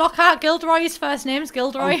 Gilderoy Lockhart. Gilderoy's first name's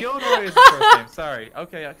Gilderoy. Oh, Gilderoy is his first name. Sorry.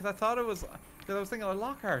 Okay, because I thought it was. Because I was thinking,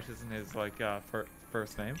 Lockhart isn't his like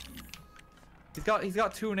first name. He's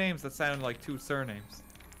got two names that sound like two surnames.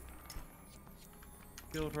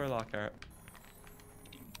 Gilderoy Lockhart.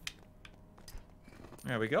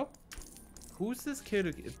 There we go. Who's this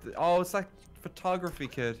kid? Oh, it's that photography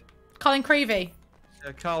kid. Colin Creevy.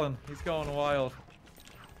 Yeah, Colin. He's going wild.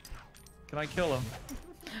 Can I kill him?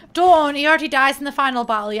 Don't. He already dies in the final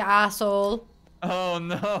battle, you asshole. Oh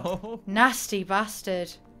no. Nasty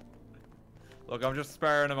bastard. Look, I'm just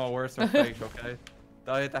sparing him a worse fate, okay?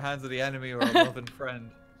 Die at the hands of the enemy or a loving friend.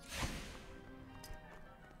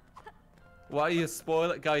 Why you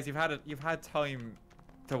spoil it, guys? You've had time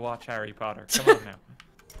to watch Harry Potter. Come on now.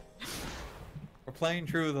 We're playing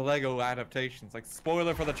through the Lego adaptations. Like,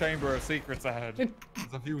 spoiler for the Chamber of Secrets ahead.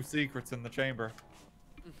 There's a few secrets in the chamber.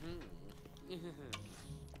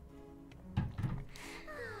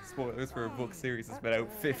 Spoilers for a book series that's been out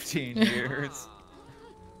 15 years.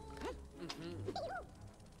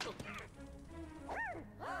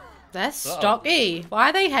 They're stocky. Why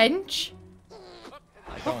are they hench?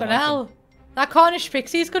 Fucking like hell. them. That Cornish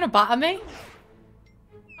pixie's gonna batter me.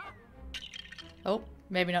 Oh,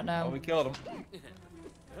 maybe not now. Oh, we killed him.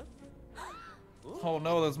 Oh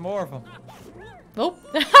no, there's more of them. Oh.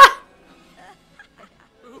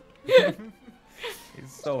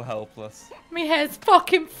 He's so helpless. My head's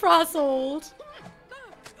fucking frazzled.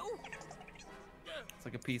 It's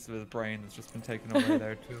like a piece of his brain that's just been taken away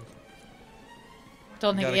there too.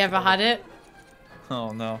 Don't think he ever had it.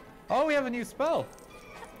 Oh no. Oh, we have a new spell.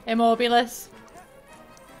 Immobilis.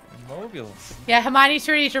 Immobilis. Yeah, Hermione's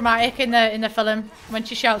really dramatic in the film when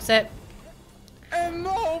she shouts it.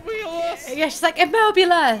 Immobilis. Yeah, she's like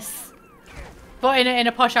Immobilis, but in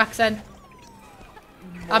a posh accent.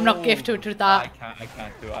 I'm not gifted with that. I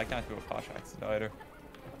can't do it. I can't do a posh accent either.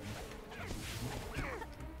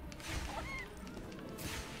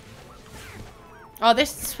 Oh, this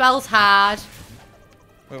spell's hard.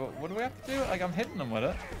 Wait, what do we have to do? Like, I'm hitting him with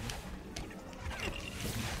it.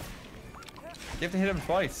 You have to hit him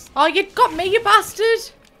twice. Oh, you got me, you bastard!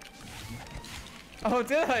 Oh,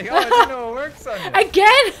 did I? Oh, I didn't know it works on you.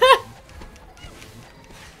 Again?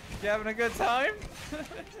 You having a good time?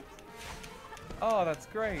 Oh, that's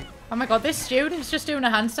great. Oh my god, this student's just doing a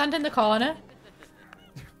handstand in the corner.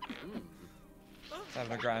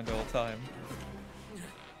 Having a grand old time.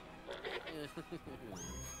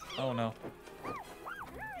 Oh no.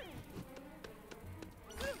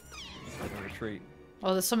 Retreat.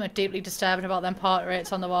 Oh, there's something deeply disturbing about them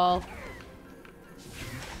portraits on the wall.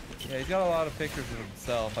 Yeah, he's got a lot of pictures of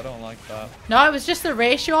himself. I don't like that. No, it was just the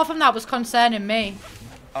ratio of them that was concerning me.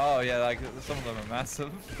 Oh yeah, like some of them are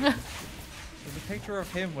massive. There's a picture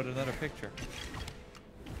of him with another picture.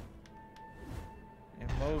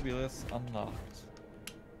 Immobilis unlocked.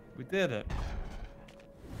 We did it.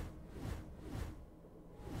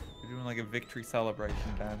 We're doing like a victory celebration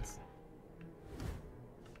dance.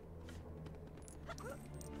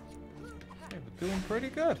 Okay, we're doing pretty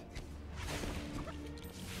good.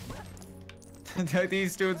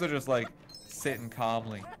 These students are just like sitting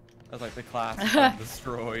calmly as like the class is being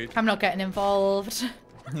destroyed. I'm not getting involved.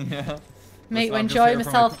 Yeah. Me Listen, to enjoy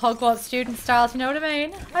myself Hogwarts student style, you know what I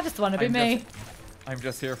mean? I just want to be me. I'm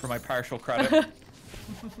just here for my partial credit. Okay,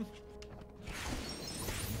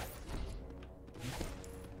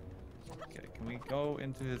 can we go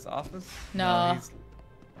into his office? No.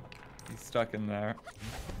 He's stuck in there.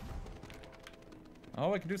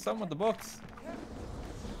 Oh, I can do something with the books.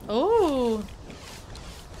 Ooh.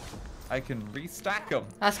 I can restack them.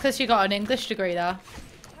 That's because you got an English degree there.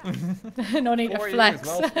 No need to 4 flex. years,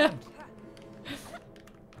 well spent.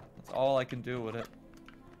 That's all I can do with it.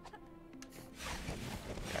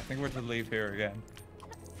 Yeah, I think we're to leave here again.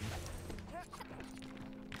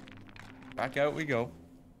 Back out we go.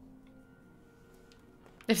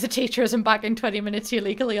 If the teacher isn't back in 20 minutes, you're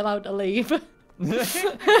legally allowed to leave.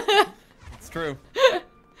 It's true.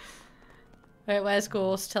 Right, where's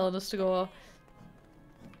Ghost telling us to go?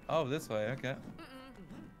 Oh, this way, okay.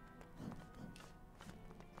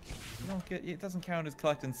 You don't get, it doesn't count as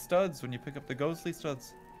collecting studs when you pick up the ghostly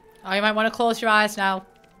studs. Oh, you might want to close your eyes now.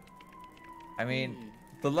 I mean,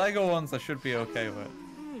 the Lego ones I should be okay with.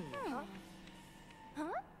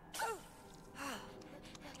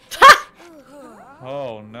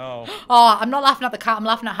 Oh no. Oh, I'm not laughing at the cat, I'm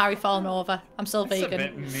laughing at Harry falling over. I'm still That's vegan. a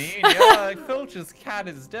bit mean. Yeah, like Filch's cat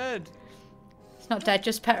is dead. It's not dead,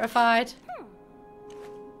 just petrified.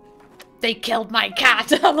 They killed my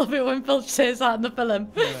cat. I love it when Filch says that in the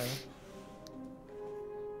film. Yeah.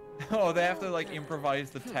 Oh, they have to like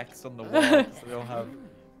improvise the text on the wall so they don't have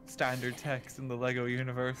standard text in the Lego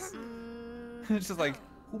universe. It's just like,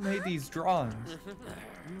 who made these drawings?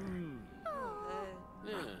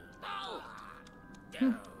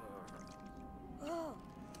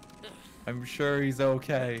 I'm sure he's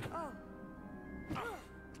okay.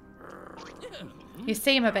 You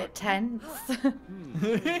seem a bit tense.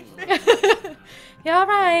 You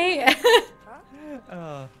alright?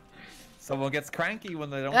 Someone gets cranky when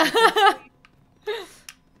they don't get to sleep.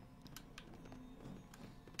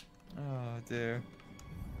 Oh dear.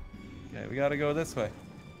 Okay, we gotta go this way.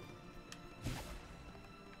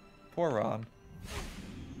 Poor Ron.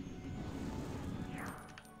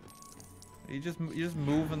 You just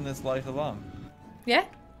moving this light along. Yeah.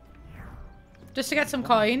 Just to get some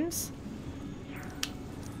coins.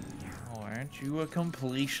 Oh, aren't you a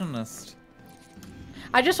completionist?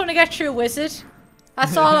 I just want to get true wizard.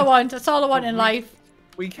 That's all I want. That's all I want in life.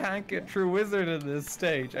 We can't get true wizard in this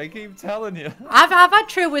stage. I keep telling you. I've had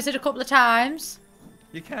true wizard a couple of times.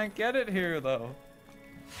 You can't get it here though.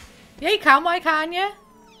 Yeah, you can. Why can't you?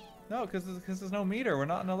 No, because there's no meter. We're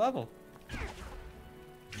not in a level.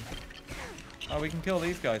 Oh, we can kill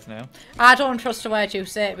these guys now. I don't trust a word you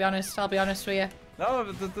say, to be honest. I'll be honest with you. No,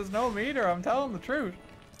 there's no meter. I'm telling the truth.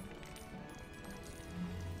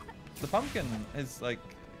 The pumpkin is like...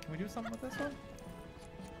 Can we do something with this one?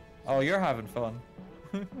 Oh, you're having fun.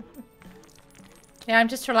 Yeah, I'm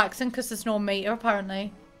just relaxing because there's no meter,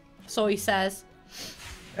 apparently. So he says.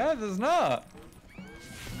 Yeah, there's not.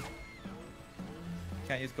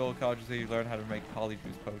 Can't use gold cards until you learn how to make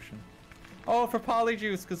polyjuice potion. Oh, for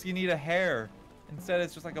polyjuice, because you need a hair. Instead,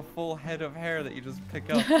 it's just like a full head of hair that you just pick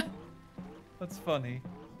up. That's funny.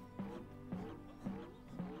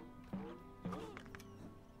 I'm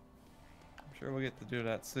sure we'll get to do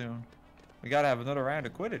that soon. We gotta have another round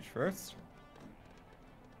of Quidditch first.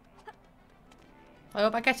 I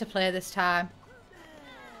hope I get to play this time.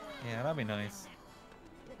 Yeah, that'd be nice.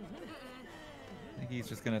 I think he's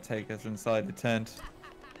just gonna take us inside the tent.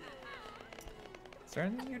 Is there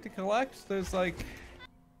anything here to collect? There's like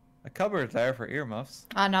a cupboard there for earmuffs.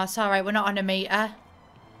 Oh no, it's alright, we're not on a meter.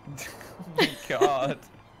 Oh my god.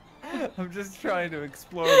 I'm just trying to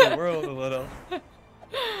explore the world a little.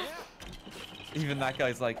 Even that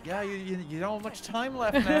guy's like, yeah, you don't have much time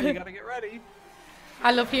left now, you gotta get ready.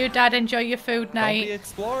 I love you, Dad. Enjoy your food night. Don't be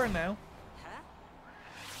exploring now.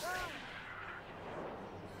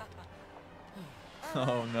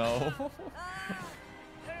 Oh no.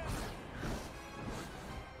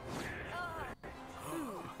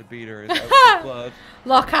 The beater is out of blood.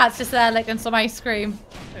 Lockhart's just there licking some ice cream.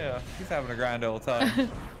 Yeah, he's having a grand old time.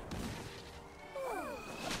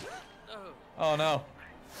 Oh no.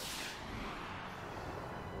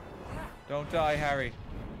 Don't die, Harry.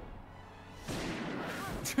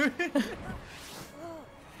 This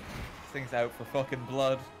thing's out for fucking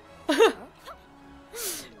blood.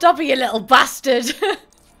 Dobby, you little bastard.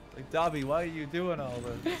 Like, Dobby, why are you doing all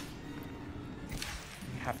this? You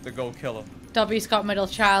have to go kill him. Dobby's got middle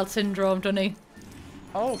child syndrome, doesn't he?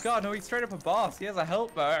 Oh god, no, he's straight up a boss. He has a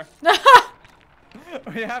health bar.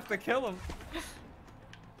 We have to kill him.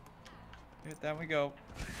 Here, down we go.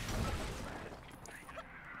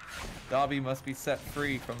 Dobby must be set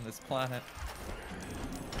free from this planet.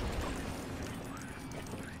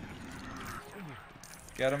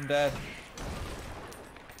 Get him dead.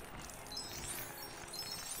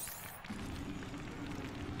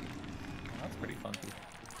 That's pretty funky.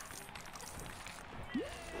 Okay,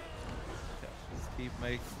 just keep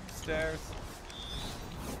making stairs.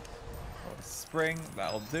 Oh, a spring,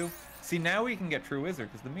 that'll do. See, now we can get True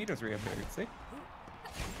Wizard because the meter's reappeared, see?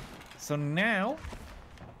 So now,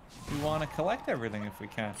 we want to collect everything if we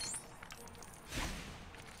can.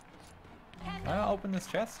 Can I open this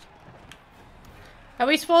chest? Are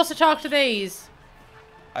we supposed to talk to these?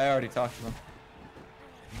 I already talked to them.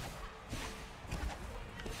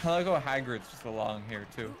 I like how Hagrid's just along here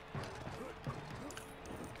too.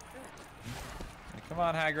 Hey, come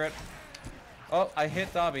on, Hagrid. Oh, I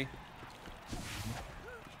hit Dobby.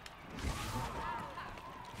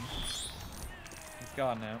 He's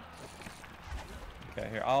gone now. Okay,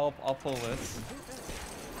 here, I'll pull this.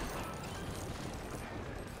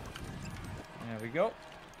 There we go.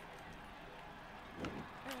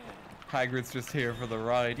 Hagrid's just here for the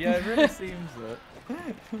ride. Yeah, it really seems it.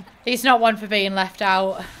 He's not one for being left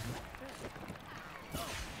out.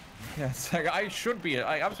 Yeah, it's like, I should be.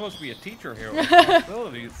 I'm supposed to be a teacher here with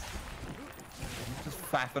responsibilities. Just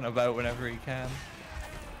faffing about whenever he can.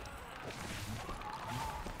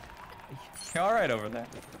 You all right over there?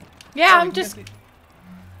 Yeah, Oh, I'm just...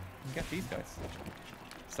 Get these guys.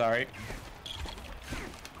 Sorry.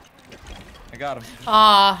 I got him.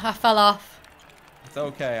 Ah, I fell off. It's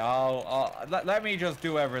okay. Let me just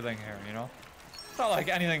do everything here, you know? It's not like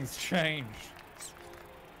anything's changed.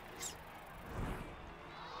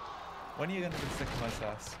 When are you gonna get sick of my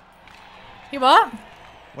sass? You what?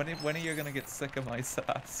 When are you gonna get sick of my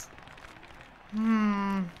sass?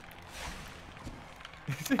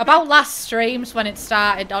 About last streams when it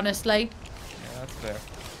started, honestly. Yeah, that's fair.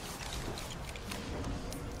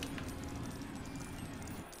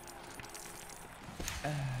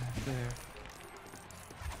 There.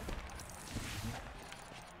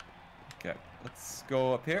 Okay, let's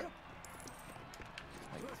go up here.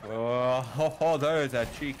 Oh, there's a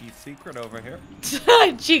cheeky secret over here.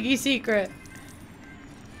 Cheeky secret.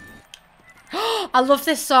 I love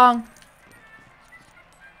this song.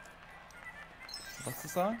 What's the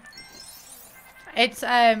song? It's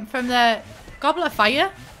from the Goblet of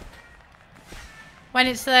Fire. When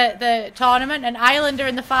it's the tournament and Ireland are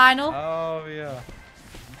in the final. Oh yeah.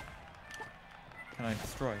 Can I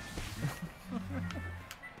destroy?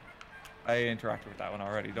 I interacted with that one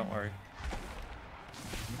already, don't worry.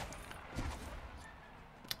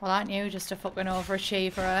 Well, aren't you just a fucking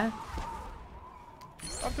overachiever, eh?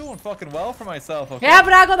 I'm doing fucking well for myself, okay? Yeah,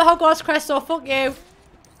 but I got the Hogwarts crest, so fuck you.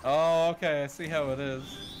 Oh, okay, I see how it is.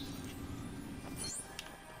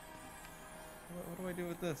 What do I do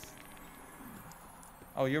with this?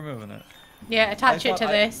 Oh, you're moving it. Yeah, attach it to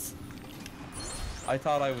this. I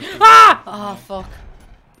thought I was... Ah! Oh, fuck.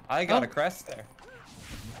 I got a crest there.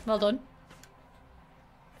 Well done.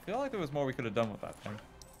 I feel like there was more we could have done with that thing.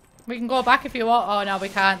 We can go back if you want. Oh, no, we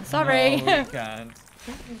can't. Sorry. No, we can't.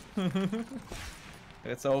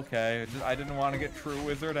 It's okay. I didn't want to get true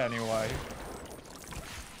wizard anyway.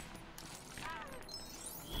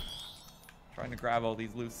 Trying to grab all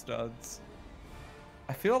these loose studs.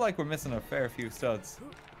 I feel like we're missing a fair few studs.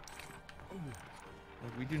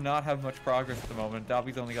 Like, we do not have much progress at the moment.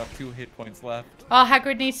 Dobby's only got 2 hit points left. Oh,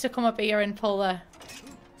 Hagrid needs to come up here and pull the...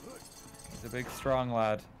 He's a big, strong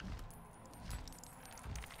lad.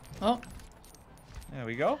 Oh. There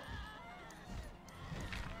we go.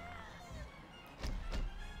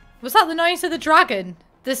 Was that the noise of the dragon?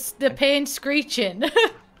 The pain screeching?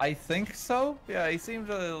 I think so. Yeah, he seemed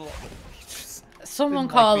a little... Someone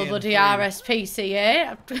call the bloody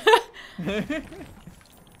RSPCA. He's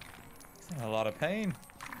in a lot of pain.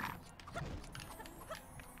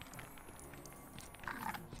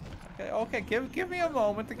 Okay, give me a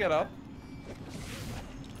moment to get up.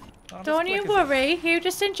 Don't you worry, you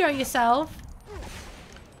just enjoy yourself.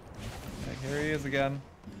 Okay, here he is again.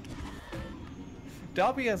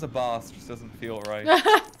 Dobby as a boss just doesn't feel right.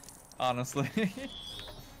 Honestly.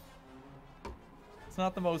 It's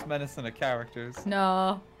not the most menacing of characters.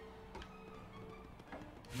 No.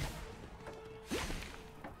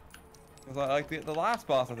 Like the last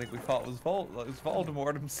boss I think we fought was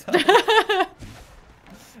Voldemort himself.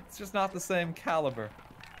 It's just not the same caliber.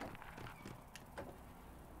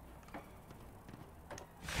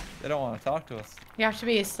 They don't want to talk to us. You have to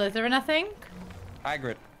be a Slytherin, I think.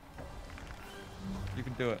 Hagrid. You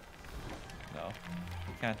can do it. No,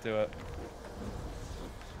 you can't do it.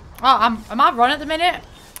 Oh, am I wrong at the minute?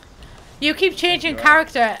 You keep changing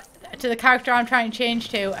character to the character I'm trying to change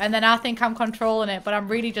to, and then I think I'm controlling it, but I'm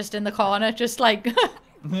really just in the corner, just like...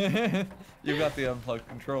 You got the unplugged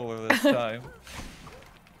controller this time.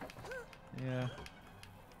 Yeah.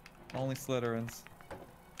 Only Slytherins.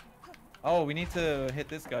 Oh, we need to hit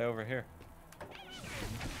this guy over here.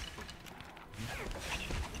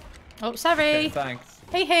 Oh, sorry. Okay, thanks.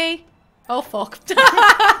 Hey. Oh, fuck.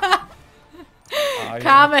 Oh,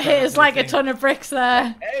 Karma hit us like a ton of bricks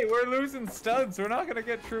there. Hey, we're losing studs. We're not gonna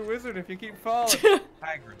get true wizard if you keep falling.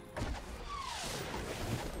 Hagrid.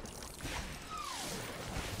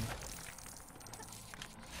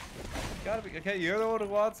 Gotta be okay. You're the one who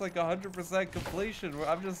wants like 100% completion.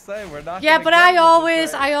 I'm just saying we're not. Yeah, but I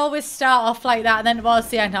always start off like that, and then towards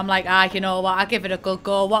the end, I'm like, you know what? I'll give it a good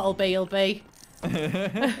go. What'll be, will be.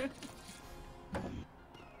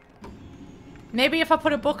 Maybe if I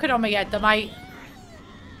put a bucket on my head, they might...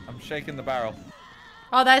 I'm shaking the barrel.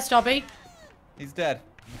 Oh, there's Dobby. He's dead.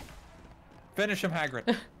 Finish him,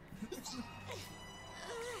 Hagrid.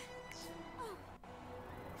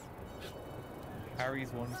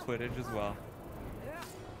 Harry's won Quidditch as well.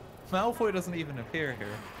 Malfoy doesn't even appear here.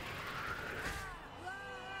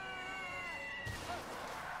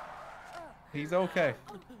 He's okay.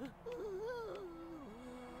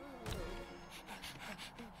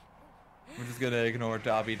 We're just gonna ignore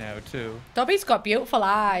Dobby now too. Dobby's got beautiful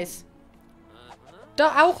eyes.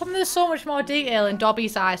 How come there's so much more detail in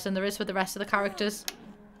Dobby's eyes than there is with the rest of the characters?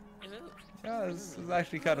 Yeah, this is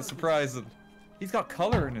actually kind of surprising. He's got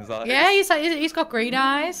color in his eyes. Yeah, he's got green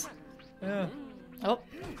eyes. Yeah. Oh.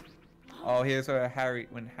 Oh, here's where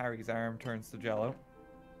when Harry's arm turns to jello.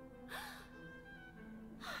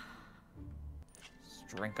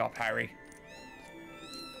 Just drink up, Harry.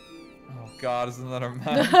 Oh God, isn't that our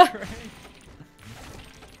man train?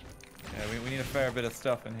 Yeah, we need a fair bit of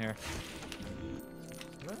stuff in here.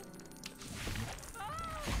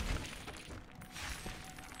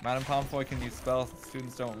 Madam Pomfrey can use spells that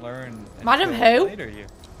students don't learn. Madam who? Later, you.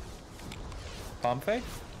 Pomfrey?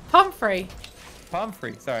 Pomfrey.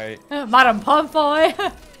 Pomfrey, sorry. Madam Pomfrey.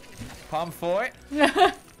 Pomfrey?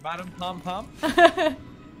 Madam Pom-Pom?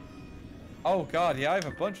 Oh God, yeah, I have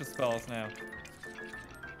a bunch of spells now.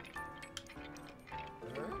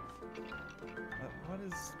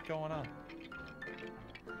 going on?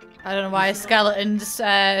 I don't know why a skeleton's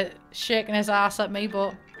shaking his ass at me,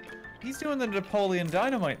 but... He's doing the Napoleon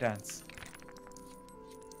Dynamite dance.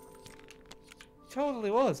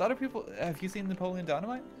 Totally was. Other people... Have you seen Napoleon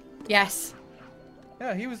Dynamite? Yes.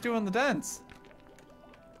 Yeah, he was doing the dance.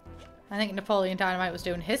 I think Napoleon Dynamite was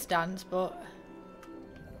doing his dance, but...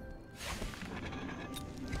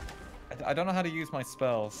 I don't know how to use my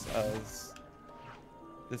spells as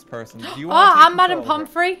this person. Do you Oh, want to take I'm Madam control of her?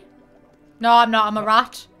 Pomfrey. No, I'm not. I'm a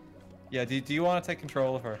rat. Yeah, do you want to take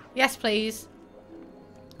control of her? Yes, please.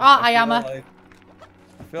 Oh, I am a... I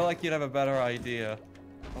feel like you'd have a better idea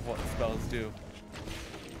of what the spells do.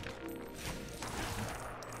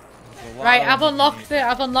 Right, I've unlocked the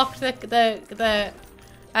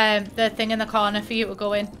thing in the corner for you to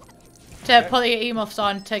go in. To put your earmuffs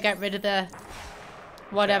on to get rid of the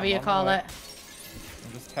whatever you call it.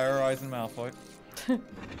 I'm just terrorizing Malfoy.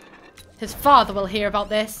 His father will hear about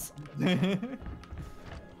this. It's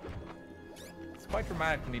quite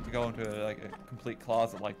dramatic to need to go into like a complete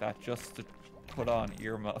closet like that just to put on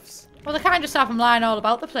earmuffs. Well, they can't just have them lying all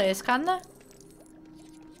about the place, can they?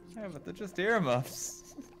 Yeah, but they're just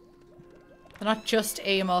earmuffs. They're not just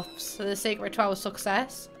earmuffs. They're the secret to our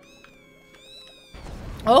success.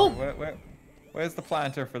 Oh! Where's the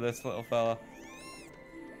planter for this little fella?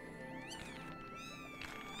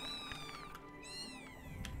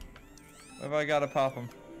 Where have I gotta pop him?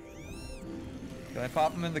 Can I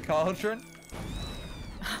pop him in the cauldron?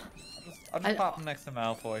 I'll just pop him next to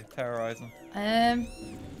Malfoy, terrorize him.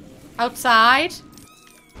 Outside.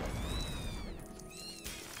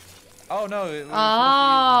 Oh no!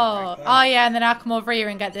 Oh yeah, and then I'll come over here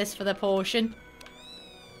and get this for the potion.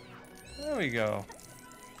 There we go.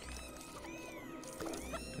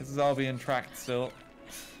 This is all being tracked still.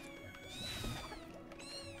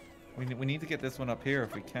 We need to get this one up here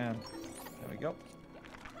if we can. There we go.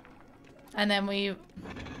 And then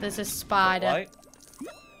there's a spider. Light.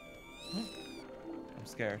 I'm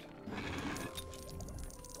scared.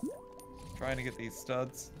 Trying to get these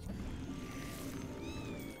studs.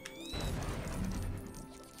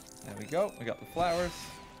 There we go. We got the flowers.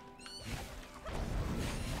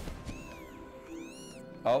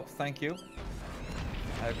 Oh, thank you.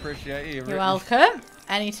 I appreciate you. You're welcome.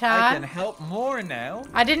 Anytime. I can help more now.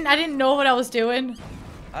 I didn't know what I was doing.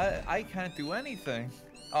 I can't do anything.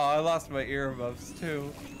 Oh, I lost my earmuffs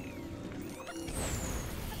too.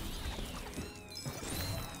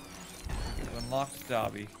 You've unlocked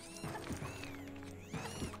Dobby.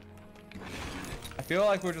 I feel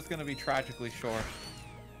like we're just gonna be tragically short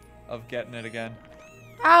of getting it again.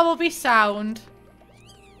 I will be sound.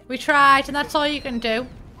 We tried, and that's all you can do.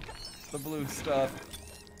 The blue stuff.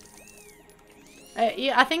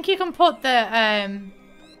 Yeah, I think you can put the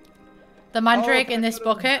mandrake in this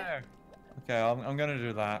bucket. Okay, I'm gonna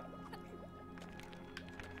do that.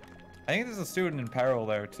 I think there's a student in peril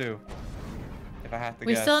there too. If I had to guess.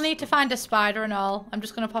 We still need to find a spider and all. I'm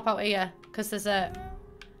just gonna pop out here because there's a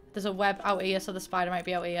web out here, so the spider might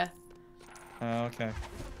be out here. Oh, okay.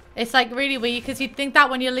 It's like really weird because you'd think that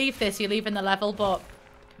when you leave this, you're leaving the level, but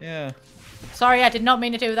yeah. Sorry, I did not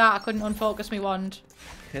mean to do that. I couldn't unfocus my wand.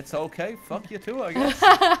 It's okay. Fuck you too, I guess.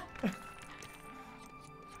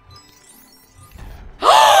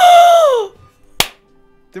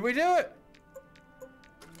 Did we do it?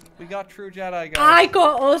 We got true Jedi, guys. I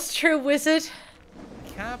got us true wizard.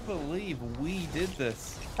 Can't believe we did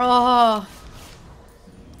this. Oh.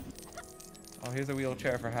 Oh, here's a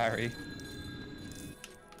wheelchair for Harry.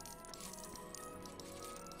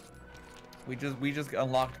 We just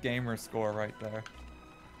unlocked gamer score right there.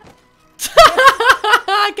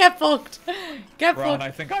 Get fucked. Get Ron, fucked.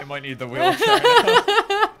 I think I might need the wheelchair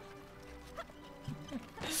now.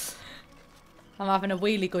 I'm having a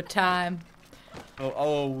really good time.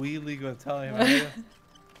 Oh, a really good time, are you?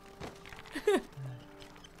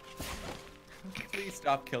 Please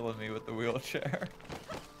stop killing me with the wheelchair.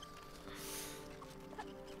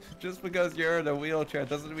 Just because you're in a wheelchair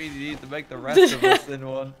doesn't mean you need to make the rest of us in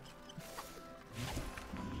one.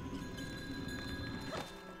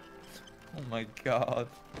 Oh my god.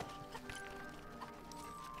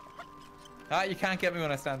 Ah, you can't get me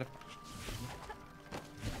when I stand up.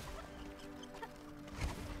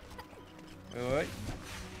 Wait.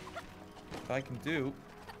 What I can do...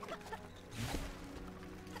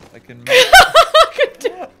 I can make...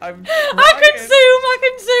 I can zoom!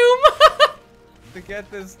 to get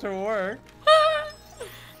this to work.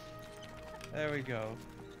 There we go.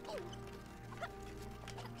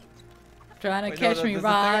 Trying to catch me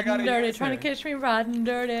riding dirty, trying to catch me riding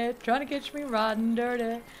dirty, trying to catch me riding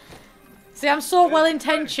dirty. See, I'm so well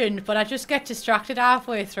intentioned, but I just get distracted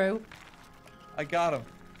halfway through. I got him.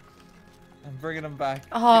 I'm bringing him back.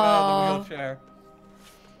 Oh. Get out of the wheelchair.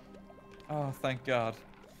 Oh, thank God.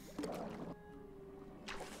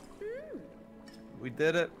 We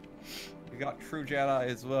did it. We got True Jedi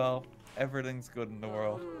as well. Everything's good in the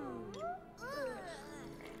world.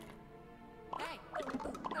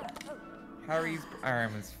 Harry's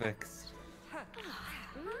arm is fixed.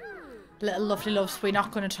 Little lovely loves, we're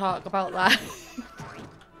not going to talk about that.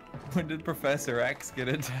 When did Professor X get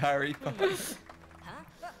into Harry Potter?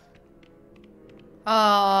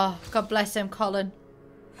 Oh, God bless him, Colin.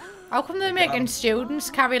 How come they're making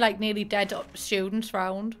students carry like nearly dead up students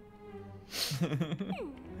round?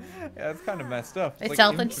 Yeah, it's kind of messed up. It's like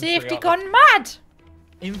health and safety gone mad.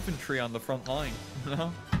 Infantry on the front line, you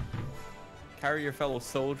know? Carry your fellow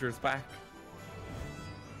soldiers back.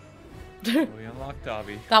 We unlocked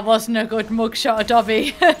Dobby. That wasn't a good mugshot of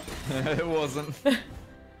Dobby. It wasn't.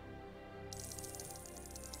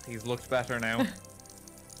 He's looked better now.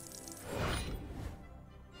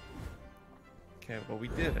 Okay, well, we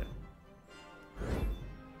did it.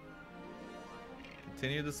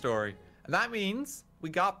 Continue the story. And that means we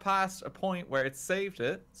got past a point where it saved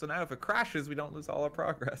it. So now if it crashes, we don't lose all our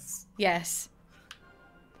progress. Yes.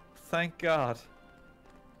 Thank God.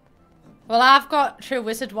 Well, I've got True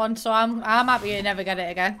Wizard 1, so I'm happy to never get it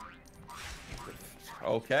again.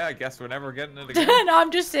 Okay, I guess we're never getting it again. No,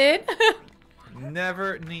 I'm just saying.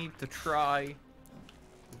 Never need to try.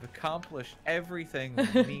 We've accomplished everything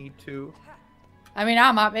we need to. I mean,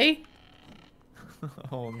 I'm happy.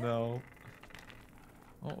 Oh no.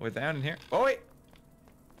 Oh, we're down in here. Oh wait!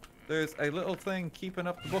 There's a little thing keeping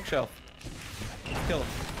up the bookshelf. Let's kill him.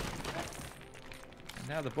 And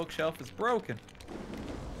now the bookshelf is broken.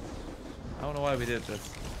 I don't know why we did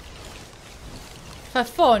this. For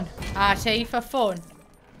fun, RT, for fun.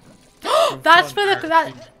 That's for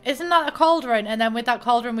the isn't that a cauldron? And then with that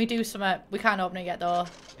cauldron we do something. We can't open it yet though.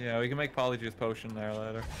 Yeah, we can make Polyjuice potion there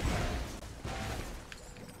later.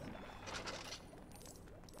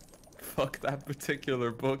 Fuck that particular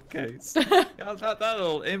bookcase. Yeah, that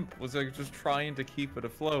little imp was like just trying to keep it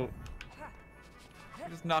afloat. I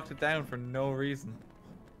just knocked it down for no reason.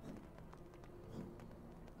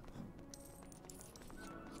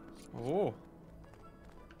 Oh.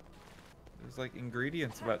 There's like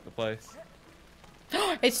ingredients about the place.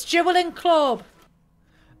 It's Dueling Club.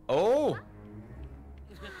 Oh.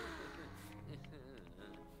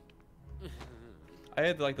 I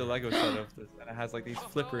had like the Lego set of this, and it has like these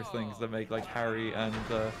flipper things that make like Harry and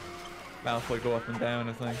Malfoy go up and down,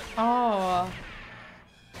 I think. Oh.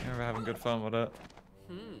 We're having good fun with it.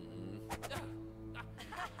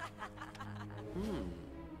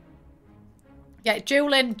 Yeah,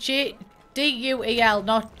 Dueling, D-U-E-L,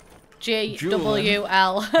 not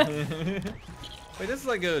G-W-L. Wait, this is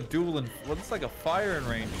like a dueling. Well, this is like a firing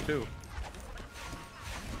range too.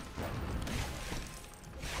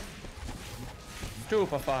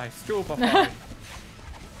 Stupefy, stupefy.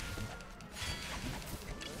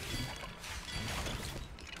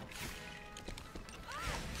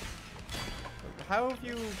 How have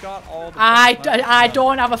you got all the... I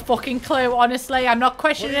don't have a fucking clue, honestly. I'm not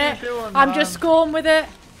questioning it. I'm just going with it.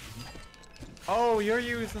 Oh, you're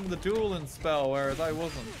using the dueling spell, whereas I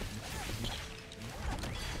wasn't.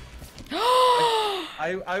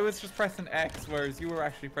 I was just pressing X, whereas you were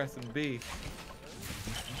actually pressing B.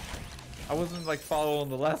 I wasn't like following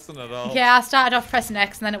the lesson at all. Yeah, I started off pressing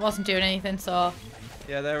X and then it wasn't doing anything, so...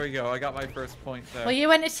 Yeah, there we go. I got my first point there. Will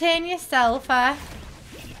you entertain yourself,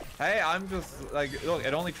 Hey, I'm just like, look,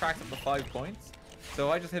 it only tracks up to 5 points. So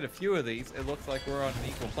if I just hit a few of these, it looks like we're on an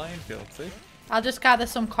equal playing field, see? I'll just gather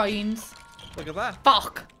some coins. Look at that.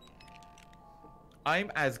 Fuck!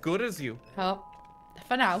 I'm as good as you. Oh,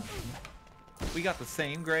 for now. We got the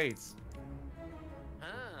same grades.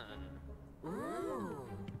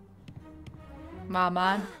 My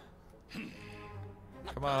man.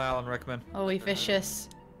 Come on, Alan Rickman. Oh, he vicious.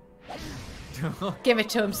 Give it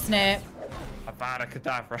to him, Snape. Avada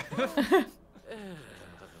Kedavra.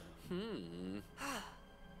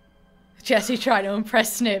 Jesse trying to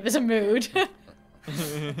impress Snape as a mood.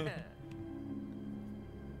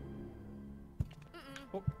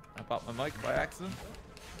 Oh, I popped my mic by accident.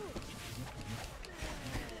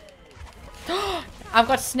 I've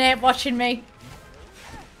got Snape watching me.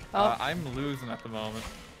 Oh. I'm losing at the moment.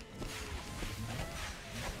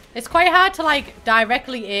 It's quite hard to like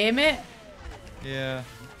directly aim it. Yeah.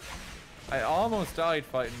 I almost died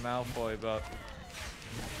fighting Malfoy, but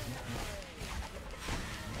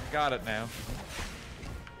I got it now.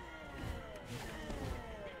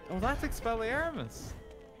 Oh, that's Expelliarmus.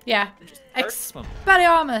 Yeah. Excellent.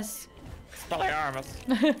 Expelliarmus. Expelliarmus.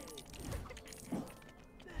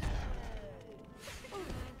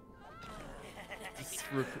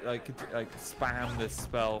 like spam this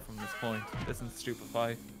spell from this point. Listen,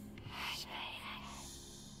 stupefy.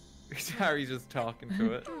 Harry's just talking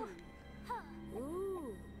to it.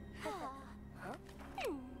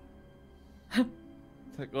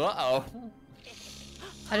 It's like, uh-oh.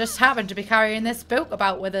 I just happened to be carrying this book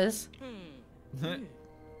about with us. Like,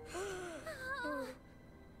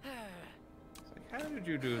 how did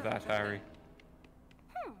you do that, Harry?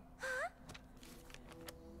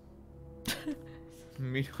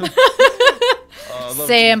 Me. Oh,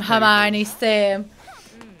 Same, Hermione, same.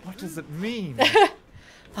 What does it mean?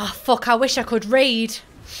 Oh, fuck, I wish I could read.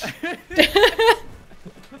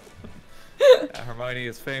 Hermione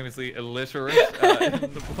is famously illiterate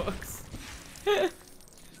in the books.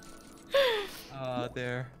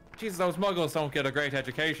 There. Jesus, those muggles don't get a great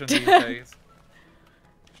education these days.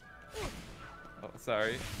 Oh,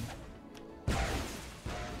 sorry.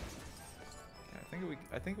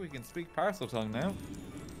 I think we can speak parcel tongue now.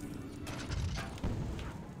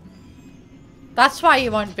 That's why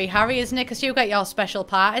you want to be Harry, isn't it? Because you get your special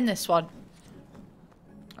part in this one.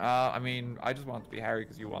 I mean, I just want to be Harry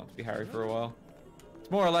because you want to be Harry for a while. It's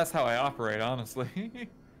more or less how I operate, honestly.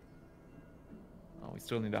 Oh, we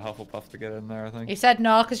still need a Hufflepuff to get in there, I think. He said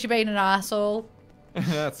no because you're being an asshole.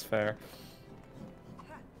 That's fair.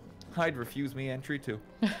 I'd refuse me entry too.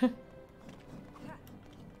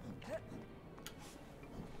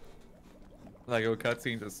 Lego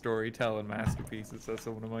cutscenes are storytelling masterpieces, says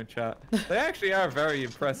someone in my chat. They actually are very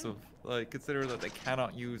impressive. Like, consider that they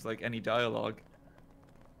cannot use like any dialogue.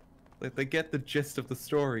 Like, they get the gist of the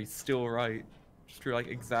story still right, just through like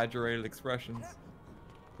exaggerated expressions.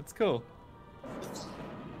 It's cool.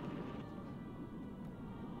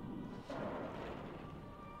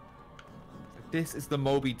 This is the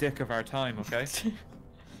Moby Dick of our time, okay?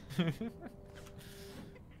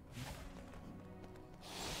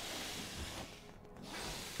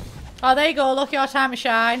 Oh, there you go. Look, your time to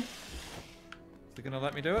shine. Is it gonna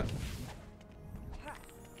let me do it?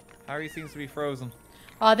 Harry seems to be frozen.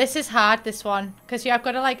 Oh, this is hard, this one. Because you have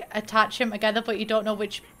got to, like, attach them together, but you don't know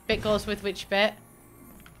which bit goes with which bit.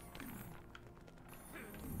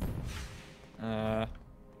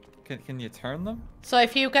 Can you turn them? So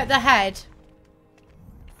if you get the head...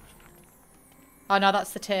 Oh, no,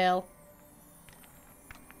 that's the tail.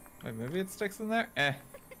 Wait, maybe it sticks in there? Eh.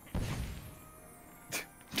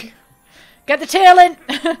 Get the tail in!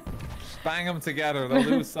 Bang them together, they'll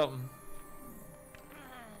lose something.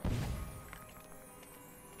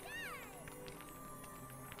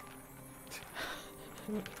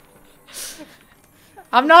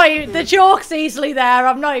 I'm not even... The joke's easily there.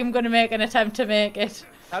 I'm not even going to make an attempt to make it.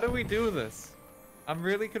 How do we do this? I'm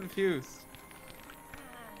really confused.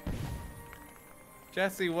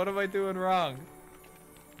 Jesse, what am I doing wrong?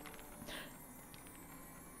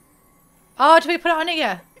 Oh, do we put it on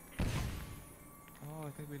here? Oh, I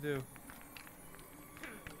think we do.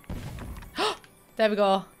 There we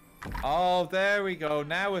go. Oh, there we go.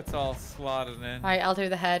 Now it's all slotted in. Alright, I'll do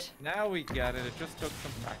the head. Now we get it. It just took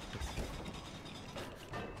some practice.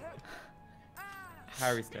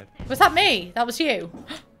 Harry's dead. Was that me? That was you?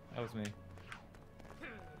 That was me.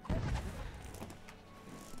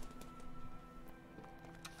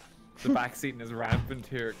 The backseating is rampant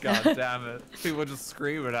here. God damn it. People just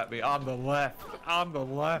screaming at me. On the left. On the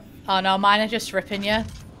left. Oh no, mine are just ripping you.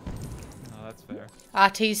 Oh, that's fair.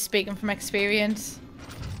 RT's speaking from experience.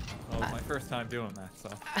 Well, it's my first time doing that, so.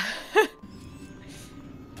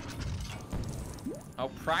 Oh,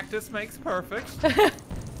 practice makes perfect.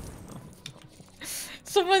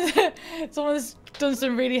 Someone's done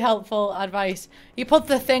some really helpful advice. You put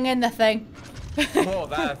the thing in the thing. Oh,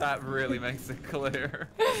 that really makes it clear.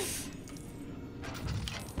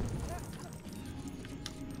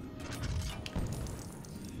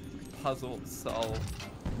 Puzzle solved.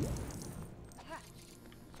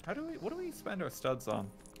 What do we spend our studs on?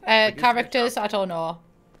 Characters, I don't know.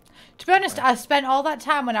 To be honest, I spent all that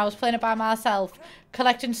time when I was playing it by myself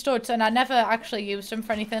collecting studs and I never actually used them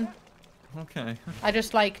for anything. Okay. I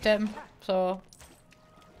just liked them, so...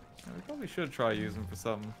 Yeah, we probably should try using them for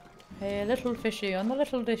something. Hey, little fishy on the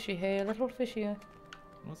little dishy. Hey, little fishy.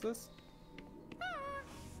 What's this?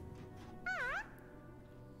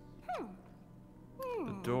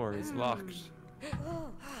 The door is locked.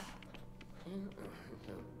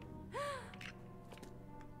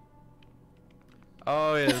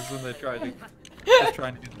 Oh yeah, this is when they tried to just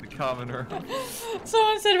trying to get to the common room.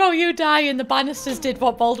 Someone said about you dying, the Bannisters did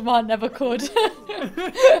what Voldemort never could.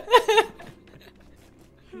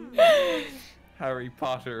 Harry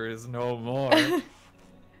Potter is no more. Okay,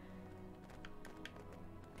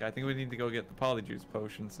 I think we need to go get the Polyjuice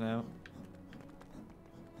potions now.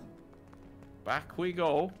 Back we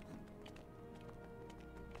go.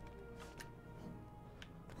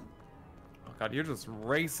 Oh god, you're just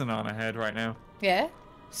racing on ahead right now. Yeah.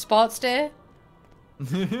 Sports day.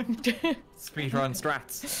 Speedrun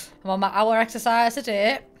strats. I'm on my hour exercise a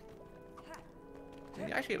day.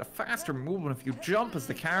 You actually get a faster movement if you jump as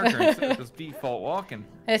the character instead of just default walking.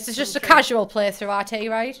 This is just a casual playthrough, RT,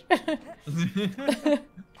 right?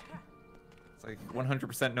 It's like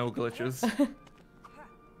 100% no glitches.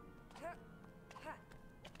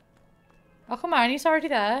 Oh, come on, he's already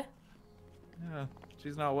there. Yeah,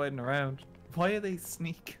 she's not waiting around. Why are they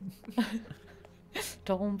sneaking?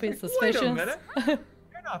 Don't be Wait suspicious. a minute.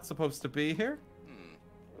 You're not supposed to be here.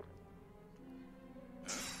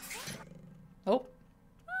 Oh.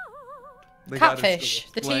 They gotta Catfish,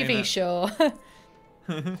 the explain TV it. show.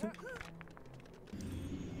 Let's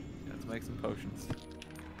make some potions.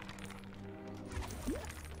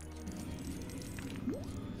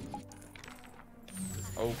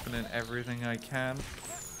 Just opening everything I can.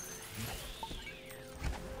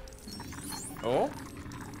 Oh!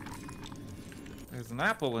 There's an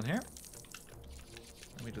apple in here.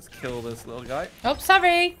 Let me just kill this little guy. Oh,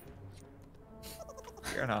 sorry.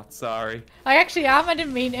 You're not sorry. I actually am, I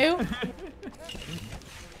didn't mean to.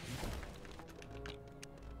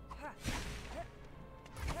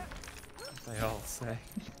 They all say.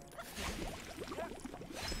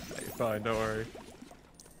 Hey, fine, don't worry.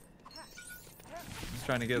 Just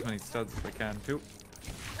trying to get as many studs as I can too.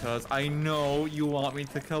 Because I know you want me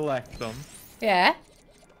to collect them. Yeah.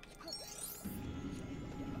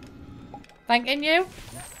 Thanking you.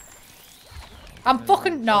 I'm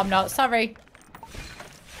fucking... No, I'm not. Sorry.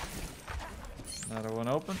 Another one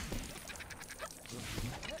open.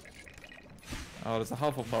 Oh, there's a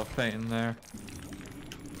Hufflepuff painting there.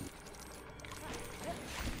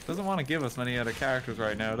 Doesn't want to give us many other characters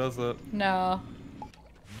right now, does it? No.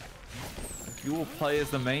 You will play as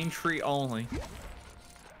the main tree only.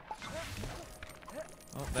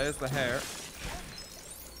 Oh, there's the hair.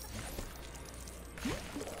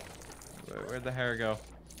 Where'd the hair go?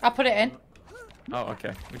 I'll put it in. Oh,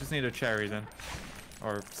 okay. We just need a cherry then.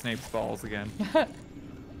 Or Snape's balls again.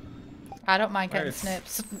 I don't mind getting Where's-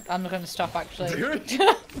 snips. I'm not going to stop, actually.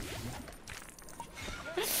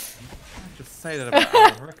 Just say that about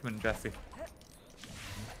Alan Rickman, Jesse.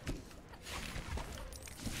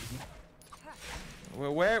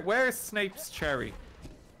 Where's Snape's cherry?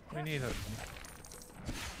 We need it.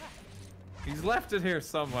 He's left it here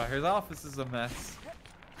somewhere. His office is a mess.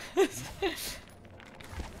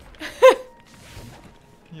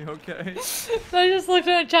 You okay? So I just looked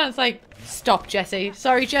at a chance like, stop, Jesse.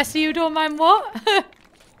 Sorry, Jesse, you don't mind what?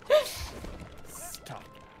 Stop.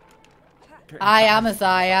 I am as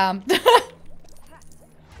I am. I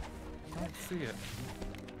don't see it.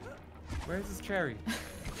 Where's his cherry?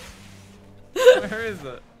 Where is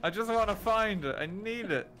it? I just want to find it. I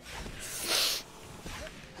need it.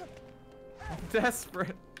 I'm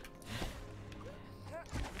desperate.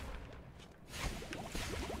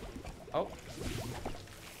 Oh.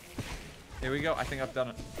 Here we go. I think I've done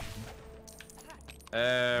it.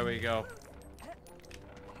 There we go.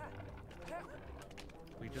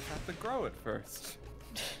 We just have to grow it first.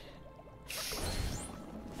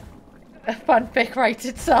 A fanfic writes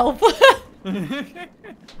itself. Let's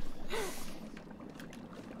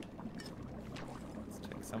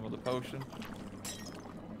take some of the potion.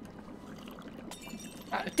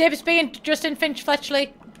 Davis B and Justin Finch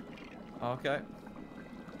Fletchley. Okay.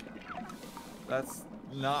 That's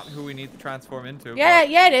not who we need to transform into. Yeah, but-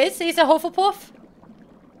 yeah, it is. He's a Hufflepuff.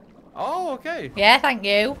 Oh, okay. Yeah, thank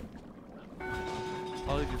you.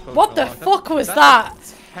 Apologies, folks. What the That's- fuck was that's that?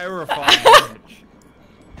 a terrifying image.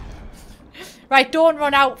 Right, don't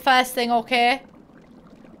run out first thing, okay?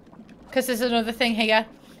 Because there's another thing here.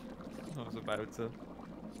 I was about to.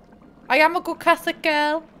 I am a good Catholic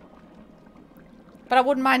girl. But I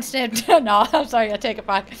wouldn't mind Snape. No, I'm sorry, I take it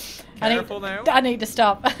back. Careful now. I need to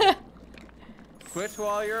stop. Quit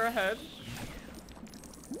while you're ahead.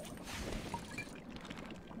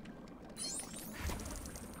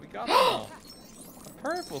 We got them all. A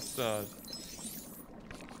purple stud.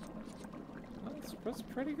 That's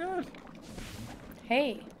pretty good.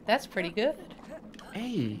 Hey, that's pretty good.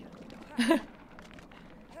 Hey. Okay,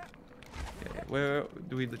 where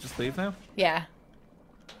do we just leave now? Yeah.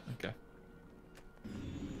 Okay.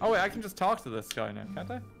 Oh wait, I can just talk to this guy now,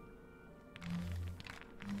 can't I?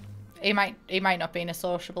 He might not be in a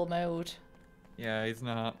sociable mood. Yeah, he's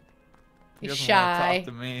not. He He's doesn't want to shy. talk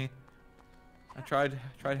to me. I tried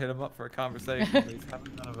to hit him up for a conversation, but he's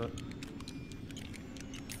having none of it.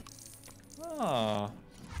 Oh.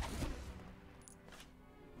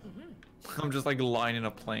 I'm just like lining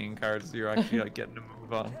up playing cards so you're actually like getting to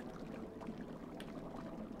move on.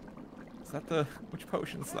 Is that the... which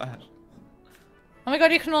potion's that? Oh my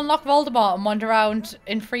god, you can unlock Voldemort and wander around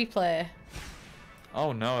in free play.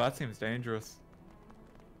 Oh no, that seems dangerous.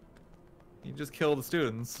 You just kill the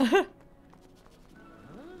students. Okay.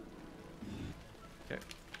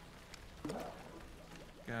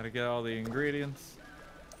 Gotta get all the ingredients.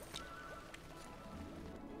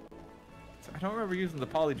 So I don't remember using the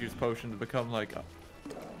Polyjuice potion to become like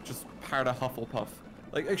just part of Hufflepuff.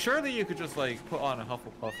 Like surely you could just like put on a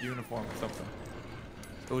Hufflepuff uniform or something.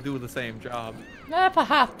 It would do the same job.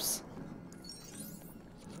 Perhaps.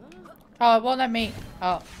 Oh, it won't let me.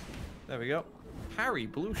 Oh. There we go. Harry,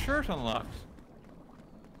 blue shirt unlocked.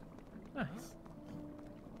 Nice.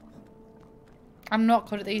 I'm not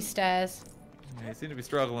good at these stairs. Yeah, you seem to be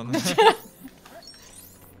struggling. It's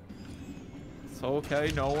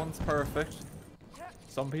okay, no one's perfect.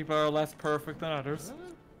 Some people are less perfect than others.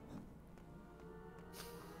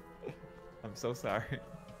 I'm so sorry.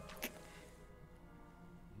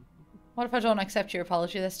 What if I don't accept your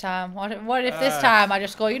apology this time? What if this time I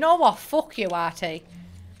just go, you know what, fuck you, Artie?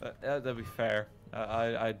 That'd be fair.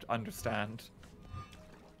 I understand.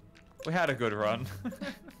 We had a good run.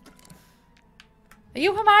 Are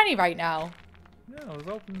you Hermione right now? Yeah, I was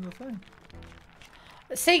opening the thing.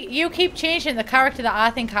 See, you keep changing the character that I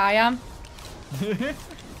think I am.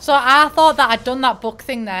 So I thought that I'd done that book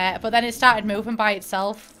thing there, but then it started moving by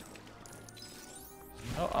itself.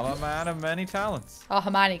 Oh, I'm a man of many talents. Oh,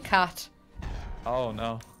 Hermione cat. Oh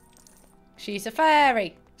no. She's a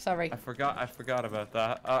fairy. Sorry. I forgot about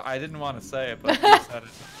that. I didn't want to say it, but you said it.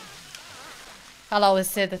 I'll always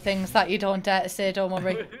say the things that you don't dare to say, don't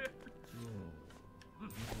worry.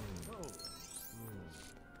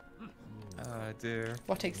 Oh dear.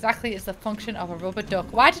 What exactly is the function of a rubber duck?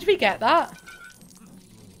 Why did we get that?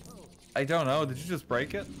 I don't know. Did you just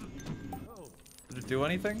break it? Did it do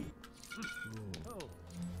anything?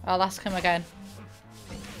 I'll ask him again.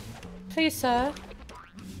 Please, sir.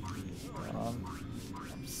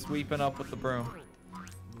 I'm sweeping up with the broom.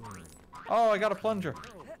 Oh, I got a plunger.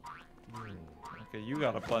 Okay, you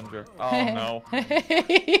got a plunger. Oh no.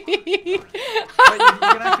 Wait,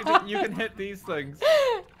 you can hit these things.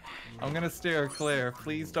 I'm gonna steer clear.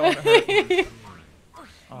 Please don't hurt me.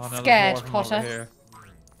 Oh no, Scared, there's more Potter. over here.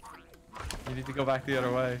 You need to go back the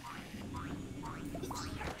other way.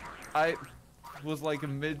 I was like a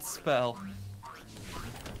mid-spell.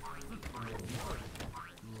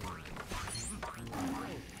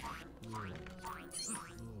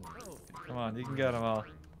 Come on, you can get them all.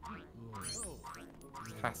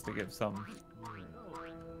 Has to give some.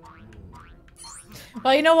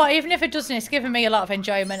 Well, you know what? Even if it doesn't, it's giving me a lot of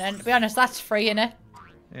enjoyment. And to be honest, that's free, innit?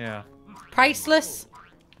 Yeah. Priceless.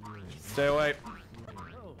 Stay away.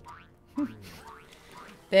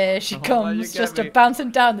 There she comes, just a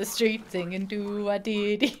bouncing down the street singing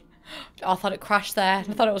do-a-dee-dee. Oh, I thought it crashed there. I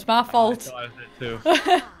thought it was my fault. I thought it too.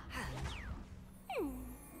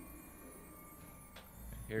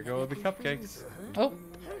 Here go the cupcakes. Oh.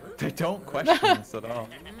 They don't question us at all.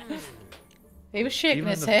 He was shaking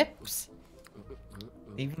his hips.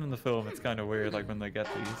 Even in the film, it's kind of weird, like when they get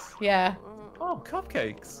these. Yeah. Oh,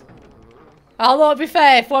 cupcakes. Although, to be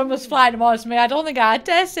fair, if one was flying towards me, I don't think I'd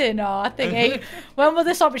dare say no. I think, hey, when will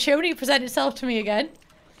this opportunity present itself to me again?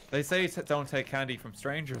 They say don't take candy from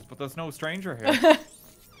strangers, but there's no stranger here.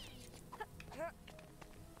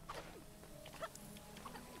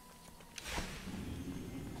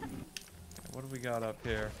 What do we got up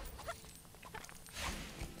here?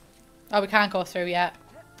 Oh, we can't go through yet.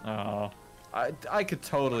 Oh, I could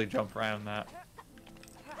totally jump around that.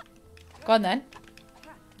 Go on then.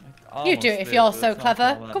 You Almost do it if did, you're but so it's not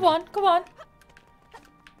clever. gonna let Go me. on, go on.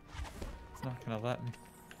 It's not gonna let me.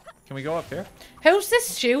 Can we go up here? Who's this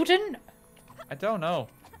student? I don't know.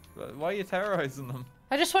 Why are you terrorizing them?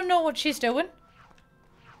 I just want to know what she's doing.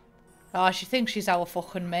 Oh, she thinks she's our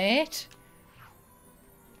fucking mate.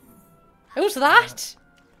 Who's that?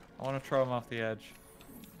 I want to throw him off the edge.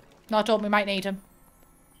 No, I don't. We might need him.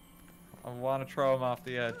 I want to throw him off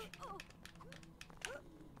the edge.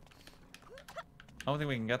 I don't think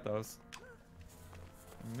we can get those.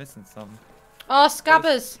 I'm missing something. Oh,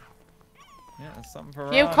 scabbers. Yeah, there's something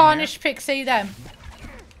for You around Cornish pixie them.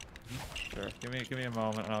 here. Sure, give me a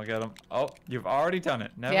moment and I'll get them. Oh, you've already done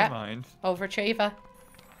it. Never Yeah. mind. Overachiever.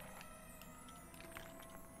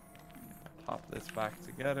 Pop this back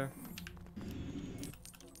together.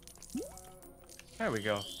 There we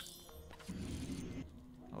go.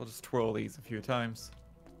 I'll just twirl these a few times.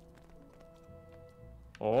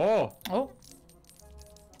 Oh! Oh,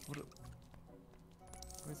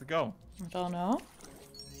 Where's it go? I don't know.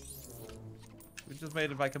 We just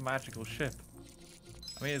made it like a magical ship.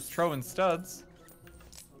 I mean, it's throwing studs.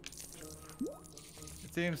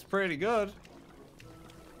 It seems pretty good.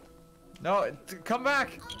 No, come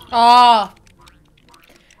back! Ah!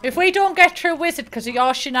 If we don't get through Wizard because of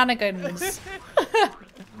your shenanigans.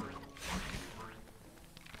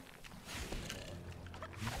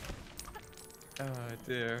 Oh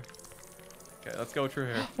dear. Okay, let's go through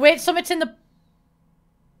here. Wait, something's in the...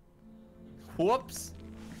 Whoops!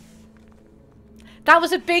 That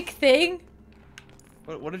was a big thing.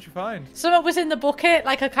 What did you find? Something was in the bucket,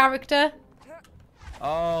 like a character.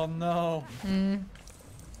 Oh no. Hmm. I'm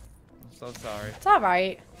so sorry. It's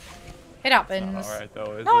alright. It happens. It's not alright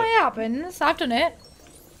though, is No, it? it happens. I've done it.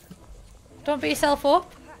 Don't beat yourself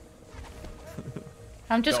up.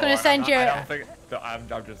 I'm just Don't going to worry, send you... I don't think... No,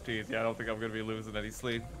 I'm just teasing. I don't think I'm going to be losing any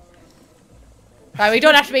sleep. Right, we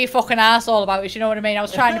don't have to be a fucking arsehole about it, you know what I mean? I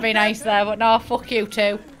was trying to be nice there, but no, fuck you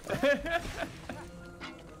too.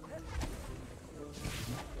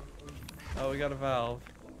 Oh, we got a valve.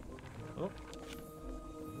 Oh.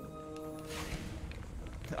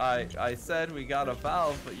 I said we got a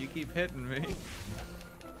valve, but you keep hitting me.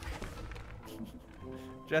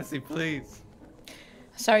 Jesse, please.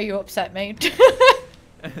 Sorry you upset me.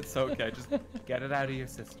 It's okay. Just get it out of your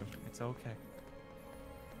system. It's okay.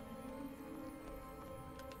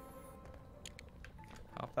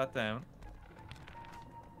 Pop that down.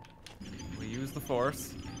 We use the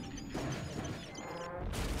force.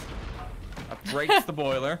 That breaks the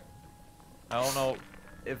boiler. I don't know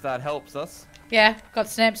if that helps us. Yeah, got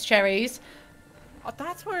Snape's cherries. Oh,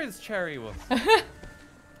 that's where his cherry was.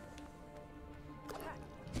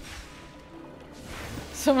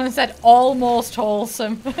 Someone said almost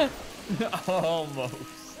wholesome. Almost.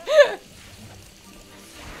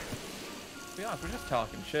 To be honest, we're just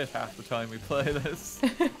talking shit half the time we play this.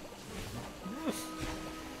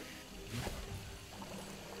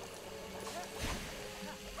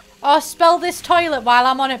 Oh, spell this toilet while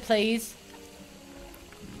I'm on it, please.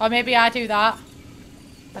 Or maybe I do that.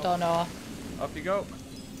 I don't know. Up you go.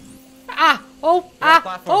 Ah! Oh! You got a Ah!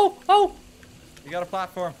 platform. Oh! Oh! You got a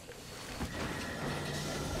platform.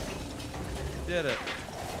 Did it.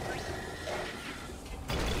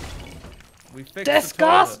 We fixed the toilet.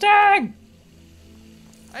 Disgusting!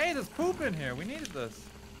 Hey, there's poop in here. We needed this.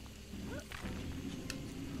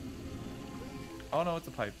 Oh no, it's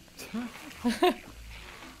a pipe.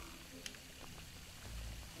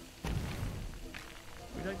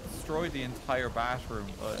 We like destroyed the entire bathroom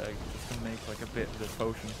just to make like a bit of this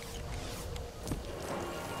potion.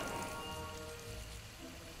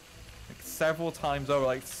 Like several times over,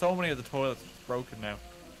 like so many of the toilets are broken now.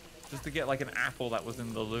 Just to get like an apple that was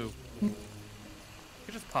in the loo. You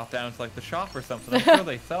could just pop down to like the shop or something. I'm sure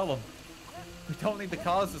they sell them. We don't need to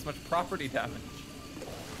cause this much property damage.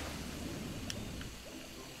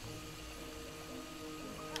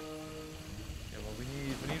 Yeah, well we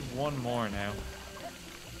need one more now.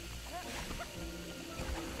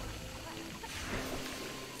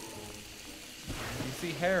 Do you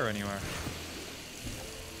see hair anywhere?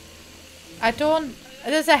 I don't...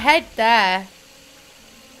 There's a head there.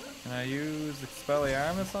 Can I use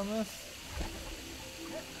Expelliarmus on this?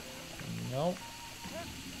 Nope.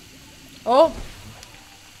 Oh!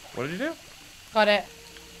 What did you do? Got it.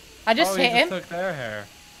 I just hit you him. Just took their hair.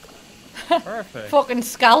 Perfect. Fucking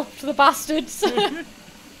scalped the bastards. Okay,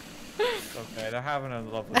 they're having a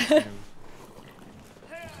lovely snooze.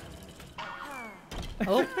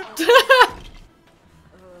 Oh.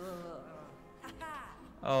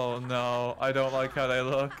 Oh no, I don't like how they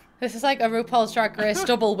look. This is like a RuPaul's Drag Race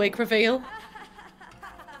double wig reveal.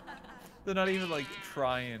 They're not even like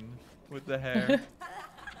trying with the hair.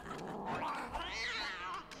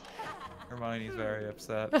 Hermione's very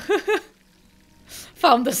upset.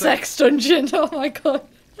 Found the sex dungeon. Oh my god.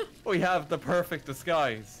 We have the perfect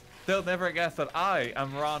disguise. They'll never guess that I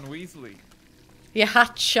am Ron Weasley. You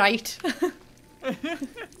hat shite.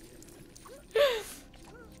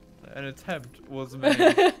 An attempt was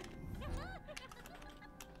made.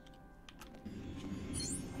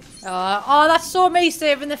 Oh, that's so me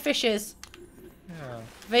saving the fishes. Yeah.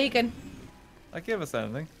 Vegan. Like, give us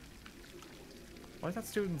anything. Why is that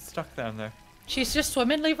student stuck down there? She's just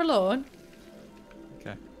swimming, leave her alone.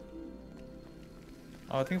 Okay.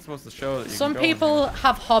 Oh, I think it's supposed to show that you Some can go in people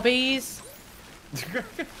have hobbies. here.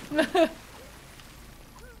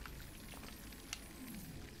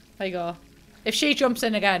 There you go. If she jumps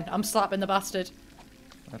in again, I'm slapping the bastard.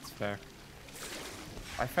 That's fair.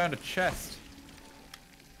 I found a chest.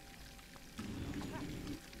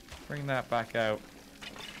 Bring that back out.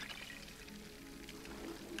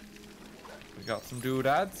 We got some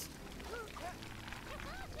doodads.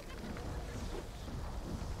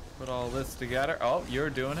 Put all this together. Oh,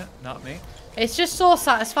 you're doing it, not me. It's just so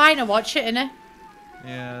satisfying to watch it, innit?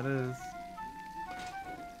 Yeah, it is.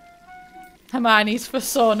 Hermione's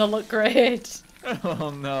persona look great.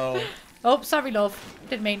 Oh no. Oh, sorry, love.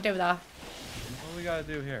 Didn't mean to do that. What do we gotta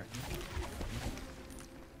do here?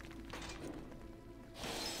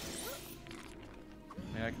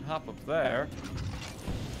 I mean, I can hop up there.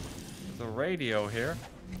 There's a radio here.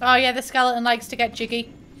 Oh yeah, the skeleton likes to get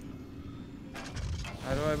jiggy.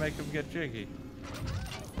 How do I make him get jiggy?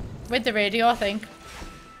 With the radio, I think.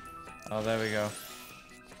 Oh, there we go.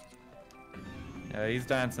 Yeah, he's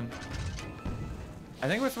dancing. I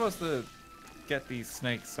think we're supposed to get these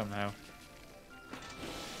snakes somehow.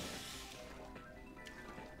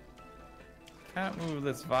 Can't move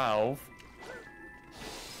this valve.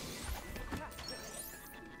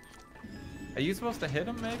 Are you supposed to hit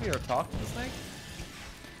him maybe or talk to the snake?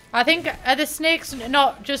 I think the snakes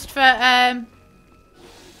not just for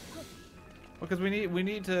Because we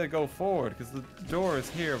need to go forward because the door is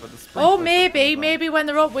here, but the Oh, sprinkler maybe when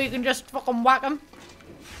they're up we can just fucking whack them.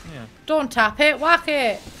 Yeah. Don't tap it, whack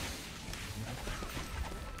it.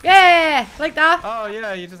 Yeah, like that. Oh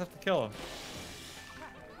yeah, you just have to kill him.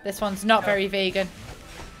 This one's not very vegan.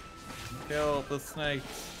 Kill the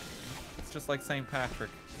snakes. It's just like St.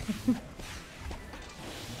 Patrick.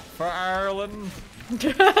 For Ireland.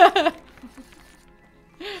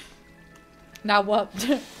 Now what?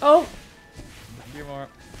 Oh. A few more.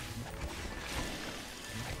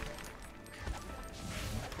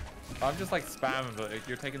 I'm just like spamming, but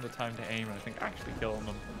you're taking the time to aim and I think actually killing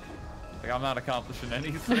them. Like I'm not accomplishing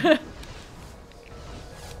anything.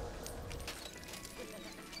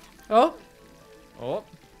 Oh. Oh.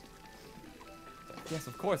 Yes,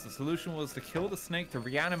 of course. The solution was to kill the snake to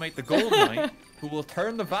reanimate the gold knight, who will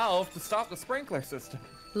turn the valve to stop the sprinkler system.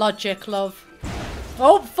 Logic, love.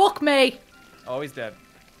 Oh, fuck me. Oh, he's dead.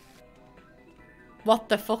 What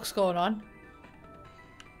the fuck's going on?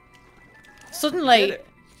 Suddenly,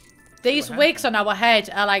 these wigs on our head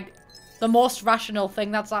are like the most rational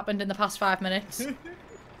thing that's happened in the past 5 minutes.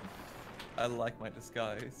 I like my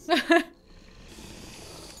disguise.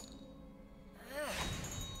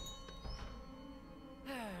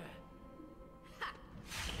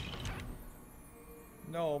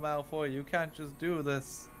 No, Malfoy, you can't just do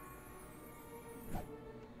this.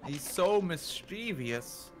 He's so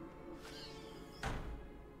mischievous.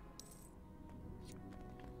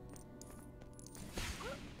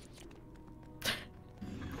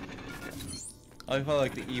 I felt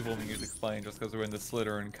like the evil music's playing just because we're in the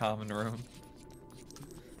Slytherin common room.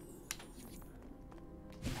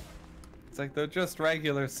 It's like they're just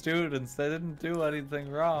regular students. They didn't do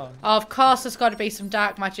anything wrong. Oh, of course there's got to be some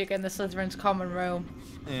dark magic in the Slytherin's common room.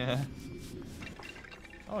 Yeah.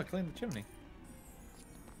 Oh, I cleaned the chimney.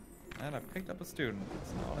 And I picked up a student.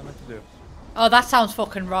 That's not what I meant to do. Oh, that sounds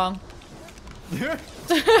fucking wrong. Oh,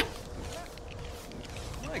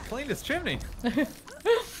 I cleaned his chimney.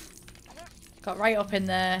 Got right up in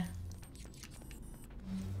there.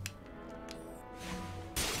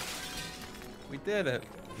 We did it.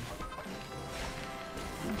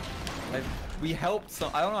 We helped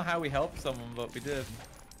some. I don't know how we helped someone, but we did.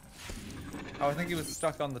 Oh, I think he was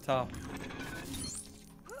stuck on the top.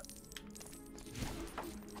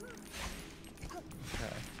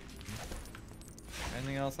 Okay.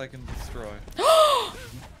 Anything else I can destroy?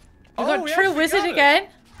 You got True Wizard again?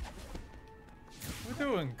 We're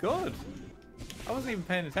doing good. I wasn't even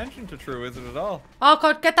paying attention to True Wizard at all. Oh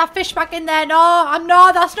god, get that fish back in there. No, I'm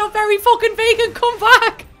not. That's not very fucking vegan. Come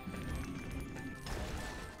back.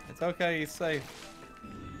 It's okay, he's safe.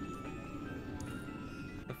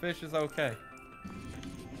 The fish is okay.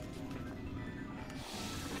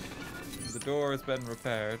 The door has been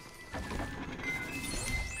repaired.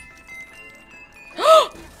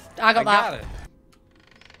 I got that. Got it.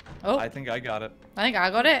 Oh, I think I got it. I think I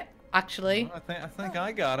got it. Actually. I think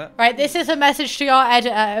I got it. Right, this is a message to your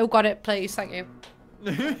editor who got it, please. Thank you.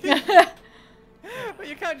 But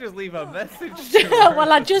you can't just leave a message to her.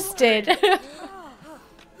 Well, I just did.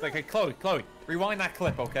 It's like, hey, Chloe, rewind that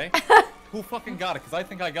clip, okay? Who fucking got it? Because I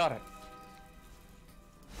think I got it.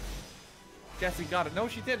 Jessie got it. No,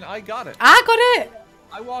 she didn't. I got it. I got it.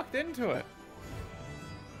 I walked into it.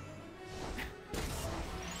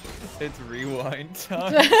 It's rewind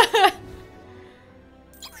time.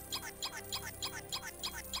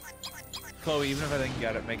 Chloe, even if I didn't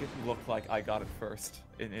get it, make it look like I got it first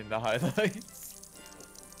in the highlights.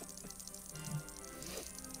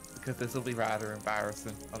 Because this will be rather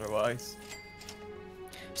embarrassing otherwise.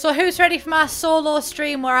 So who's ready for my solo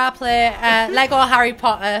stream where I play Lego Harry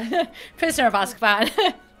Potter, Prisoner of Azkaban?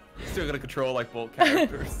 Still gonna control like both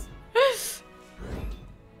characters.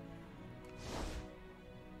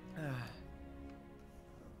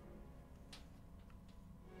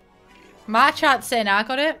 My chat's saying I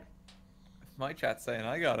got it. My chat's saying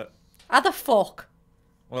I got it. How the fuck?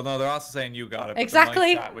 Well, no, they're also saying you got it. But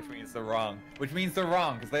Exactly. my chat, which means they're wrong. Which means they're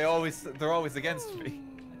wrong because they're always against me.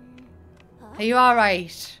 Are you all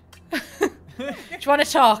right? Do you want to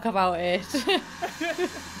talk about it? I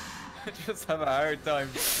just have a hard time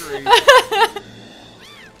screaming.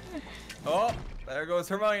 Oh, there goes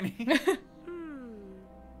Hermione.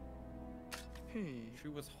 She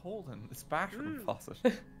was holding this bathroom faucet.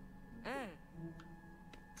 It's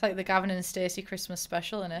like the Gavin and Stacey Christmas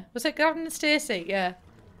special, innit? Was it Gavin and Stacey? Yeah. Have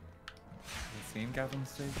you seen Gavin and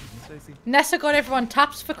Stacey? Nessa got everyone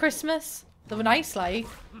taps for Christmas. They were nice, like.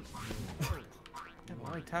 Yeah,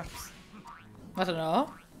 why taps? I don't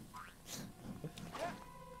know.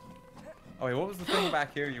 Oh wait, what was the thing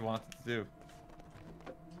back here you wanted to do?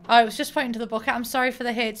 Oh, I was just pointing to the bucket. I'm sorry for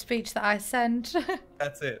the hate speech that I sent.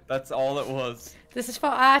 That's it. That's all it was. This is for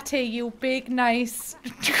RT, you big nice.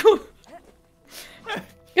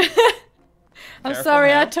 I'm Careful sorry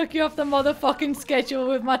now. I took you off the motherfucking schedule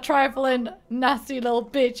with my trifling nasty little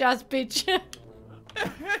bitch-ass bitch.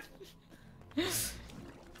 Let's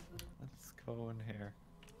go in here.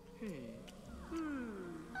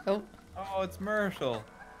 Oh. Oh, it's Myrtle.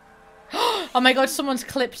 Oh my god, someone's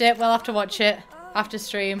clipped it. We'll have to watch it after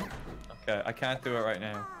stream. Okay, I can't do it right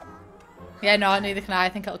now. Yeah, no, neither can I. I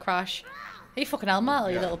think it'll crash. Are you fucking hell,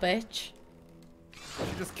 Martel, you little bitch?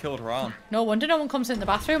 She just killed Ron. No wonder no one comes in the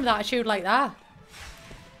bathroom with attitude like that.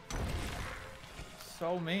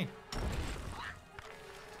 So mean.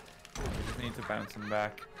 I just need to bounce him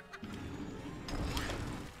back.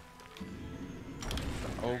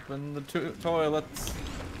 Open the toilets.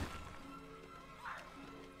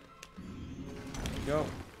 Go.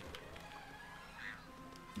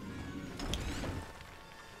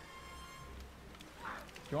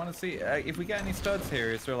 You want to see if we get any studs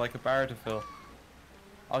here? Is there like a bar to fill?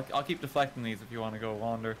 I'll keep deflecting these if you want to go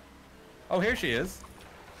wander. Oh, here she is.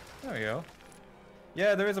 There we go.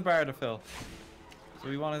 Yeah, there is a bar to fill. So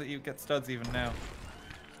we want to get studs even now.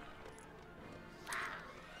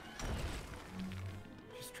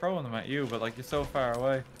 She's throwing them at you, but like you're so far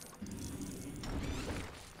away.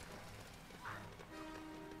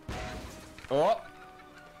 Oh! I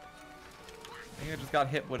think I just got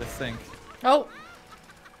hit with a sink. Oh.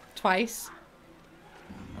 Twice.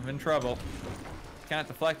 I'm in trouble. Can't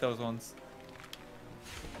deflect those ones.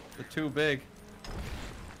 They're too big.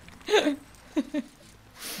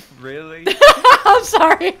 Really? I'm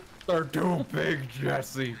sorry. They're too big,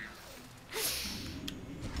 Jesse.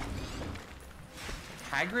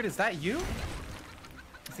 Hagrid, is that you?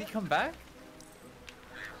 Has he come back?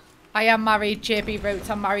 I am married, JB Roots.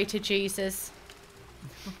 I'm married to Jesus.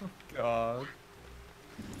 God.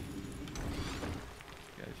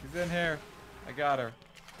 Yeah, she's in here. I got her.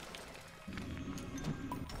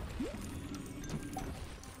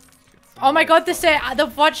 Oh my god,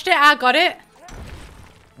 they've watched it. I got it.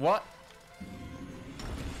 What?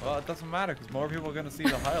 Well, it doesn't matter because more people are going to see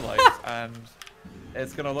the highlights and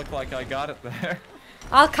it's going to look like I got it there.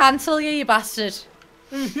 I'll cancel you, you bastard.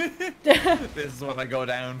 This is what I go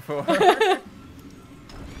down for. I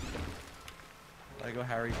go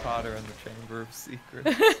Harry Potter and the Chamber of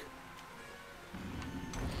Secrets.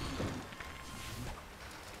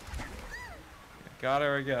 Got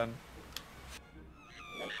her again.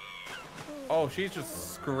 Oh, she's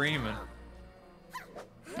just screaming.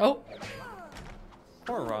 Oh.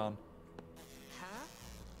 Poor Ron.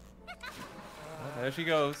 Oh, there she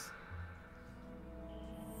goes.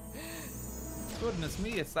 Goodness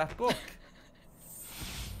me, it's that book.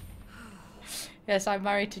 Yes, I'm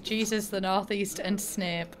married to Jesus, the Northeast, and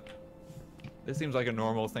Snape. This seems like a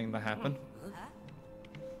normal thing to happen.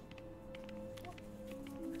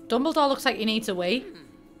 Dumbledore looks like he needs a wee.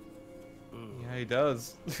 Yeah, he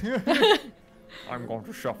does. I'm going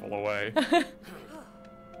to shuffle away.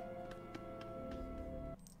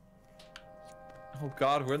 Oh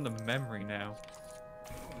god, we're in the memory now.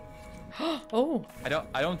 Oh. I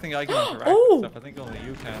don't think I can interact Oh. with stuff. I think only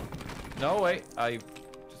you can. No, wait, I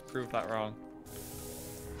just proved that wrong.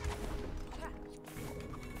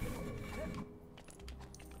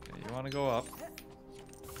 Okay, you want to go up?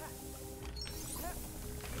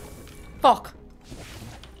 Fuck.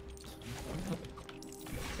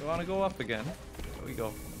 You want to go up again? There we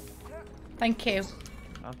go. Thank you.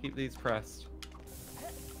 I'll keep these pressed.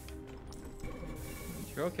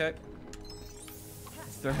 You're okay.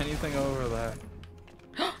 Is there anything over there?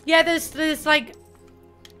 Yeah, there's like...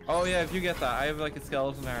 Oh yeah, if you get that. I have like a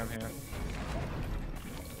skeleton arm here.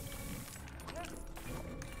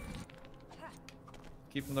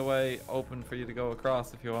 Keeping the way open for you to go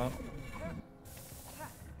across if you want.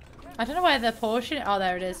 I don't know where the potion... Oh,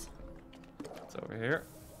 there it is. over here.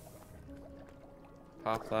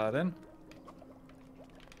 Pop that in.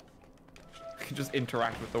 I can just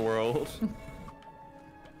interact with the world.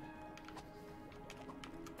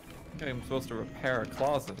 Okay, I'm supposed to repair a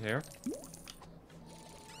closet here.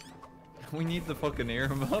 We need the fucking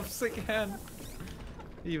earmuffs again.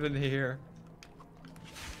 Even here.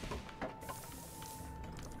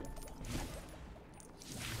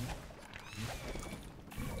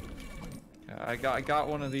 I got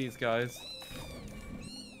one of these guys.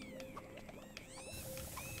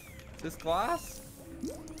 This glass?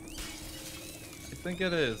 I think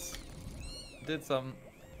it is. Did something.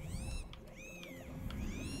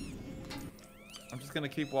 I'm just gonna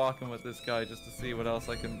keep walking with this guy just to see what else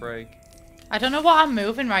I can break. I don't know what I'm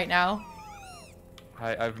moving right now.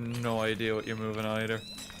 I have no idea what you're moving either.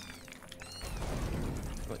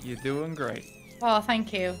 But you're doing great. Oh,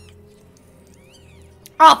 thank you.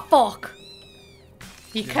 Oh, fuck.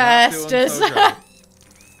 You cursed us. So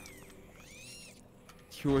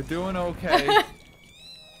you were doing okay.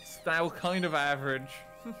 It's now kind of average.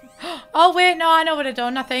 Oh, wait, no, I know what I've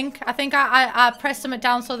done, I think. I pressed something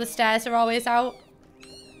down so the stairs are always out.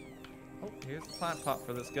 Oh, here's the plant pot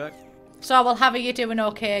for this guy. So I will have you doing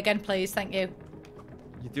okay again, please. Thank you.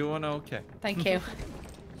 You're doing okay. Thank you.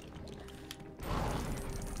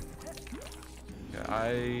 Okay,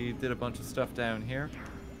 I did a bunch of stuff down here.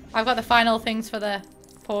 I've got the final things for the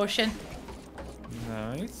potion.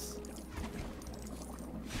 Nice.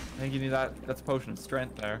 I think you need that. That's a potion of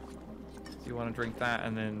strength there. So you want to drink that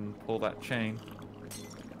and then pull that chain.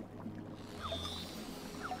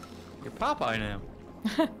 You're Popeye now.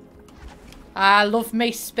 I love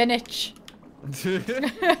me spinach. His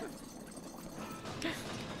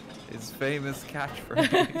famous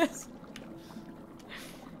catchphrase.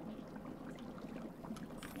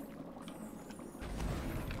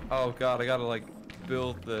 Oh god, I gotta like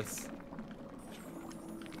build this.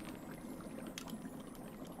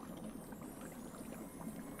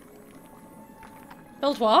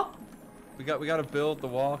 Build what? We gotta build the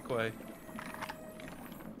walkway.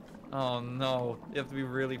 Oh no, you have to be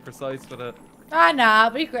really precise with it. Ah, nah,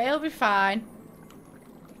 it'll be great. It'll be fine.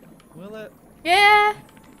 Will it? Yeah.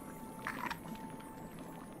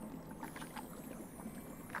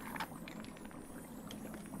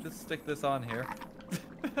 Just stick this on here.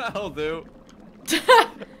 I'll do.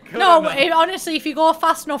 No, honestly, if you go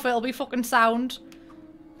fast enough, it'll be fucking sound.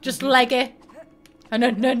 Just leg it. No.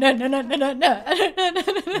 We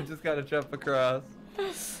just gotta jump across.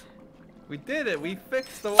 We did it. We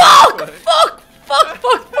fixed the walkway. Fuck!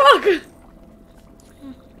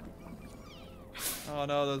 Oh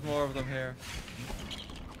no, there's more of them here.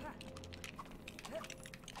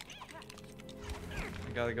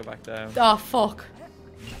 I gotta go back down. Oh, fuck.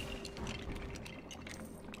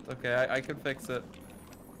 Okay, I can fix it.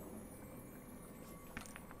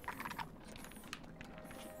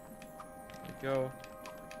 There you go.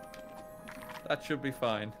 That should be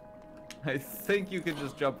fine. I think you can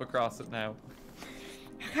just jump across it now.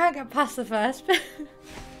 I can't get past the first bit.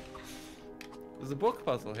 There's a book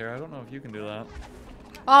puzzle here. I don't know if you can do that.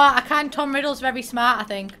 Oh, I can. Tom Riddle's very smart, I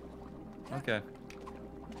think. Okay.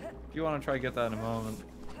 If you want to try to get that in a moment.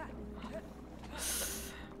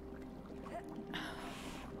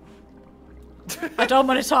 I don't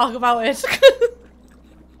want to talk about it.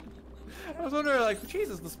 I was wondering, like,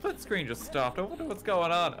 Jesus, the split screen just stopped. I wonder what's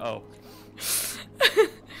going on. Oh.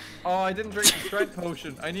 Oh, I didn't drink the strength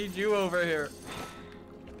potion. I need you over here.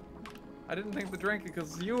 I didn't think to drink it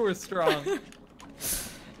because you were strong.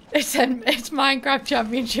 It's Minecraft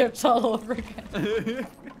Championships all over again.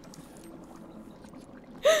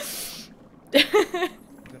 I'm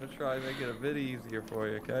gonna try and make it a bit easier for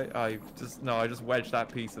you, okay? I just wedged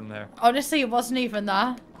that piece in there. Honestly, it wasn't even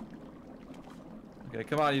that. Okay,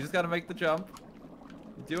 come on, you just gotta make the jump.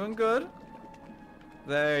 You're doing good.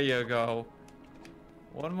 There you go.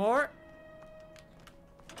 One more.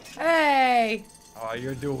 Hey! Oh,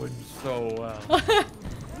 you're doing so well.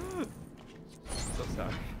 So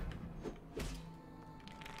sorry.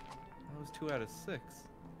 That was 2 out of 6.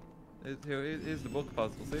 Here's the book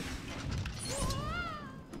puzzle, see?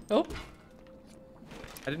 Oh.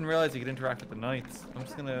 I didn't realize you could interact with the knights. I'm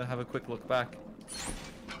just gonna have a quick look back.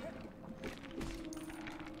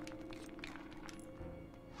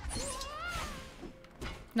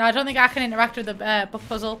 No, I don't think I can interact with the book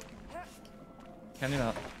puzzle. Can you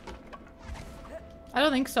not? I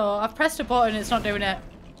don't think so. I've pressed a button and it's not doing it.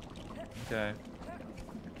 Okay.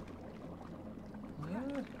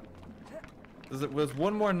 There's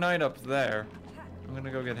one more knight up there. I'm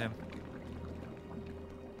gonna go get him.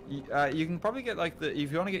 You can probably get like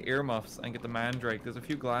if you want to get earmuffs and get the mandrake, there's a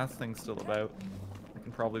few glass things still about. It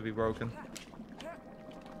can probably be broken.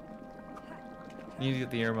 You need to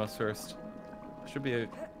get the earmuffs first. Should be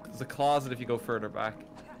there's a closet if you go further back.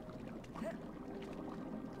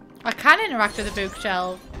 I can interact with the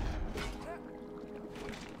bookshelf.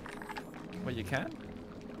 Well, you can?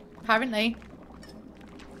 Apparently.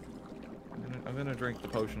 I'm gonna drink the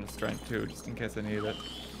potion of strength too, just in case I need it.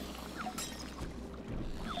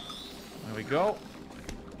 There we go.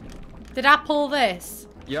 Did I pull this?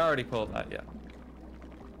 You already pulled that, yeah.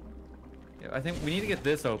 Yeah, I think we need to get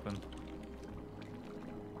this open.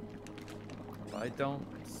 But I don't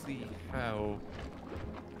see how.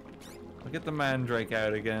 I'll get the mandrake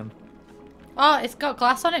out again. Oh, it's got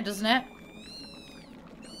glass on it, doesn't it?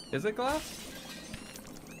 Is it glass?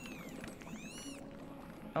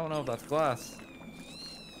 I don't know if that's glass.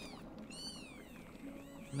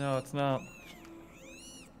 No, it's not.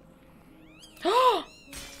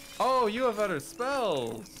 Oh, you have other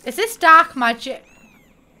spells. Is this dark magic?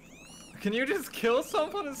 Can you just kill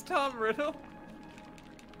someone as Tom Riddle?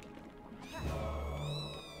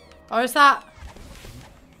 Or is that...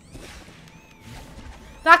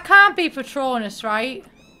 That can't be Patronus, right?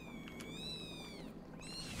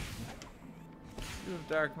 You have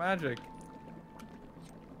dark magic.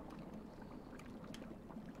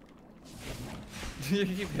 You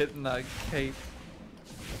keep hitting that cape.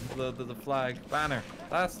 The flag. Banner.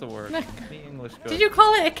 That's the word. The English good. Did you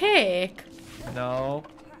call it a cake? No.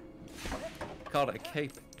 Called it a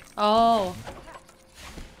cape. Oh.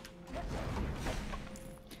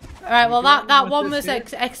 Alright, well that one was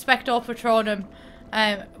Expecto Patronum.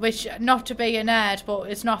 Which, not to be a nerd, but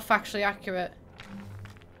it's not factually accurate.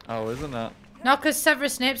 Oh, isn't that? No, because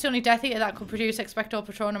Severus Snape's the only Death Eater that could produce Expecto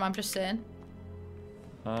Patronum, I'm just saying.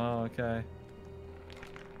 Oh, okay.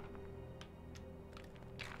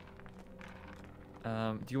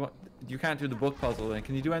 Do you want... You can't do the book puzzle then.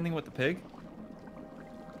 Can you do anything with the pig?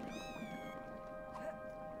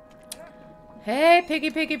 Hey,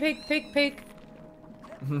 piggy, piggy, pig, pig, pig.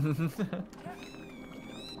 I'm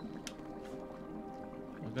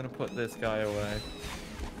gonna put this guy away.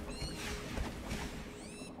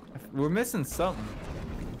 We're missing something.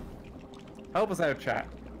 Help us out, chat.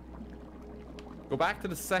 Go back to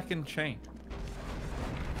the second chain.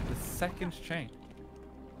 The second chain.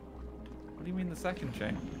 What do you mean the second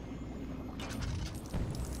chain?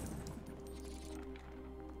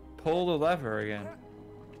 Pull the lever again.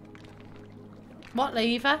 What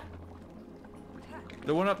lever?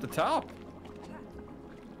 The one up the top.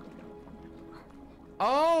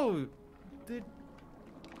 Oh! You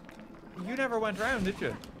never went round, did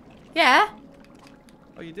you? Yeah.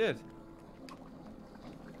 Oh, you did?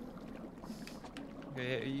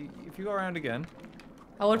 Okay, if you go around again...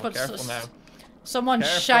 I would put someone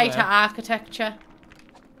shite at architecture.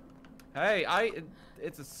 Hey,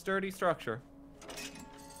 it's a sturdy structure.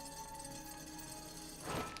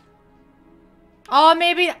 Oh,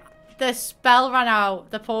 maybe the spell ran out,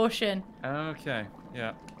 the potion. Okay,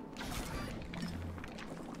 yeah.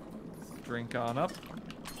 Let's drink on up.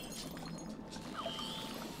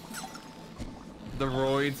 The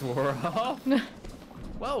roids wore off.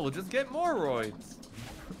 Well, we'll just get more roids.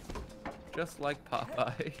 Just like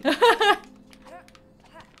Popeye.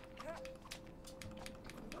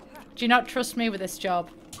 Do you not trust me with this job?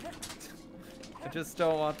 I just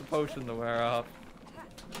don't want the potion to wear off.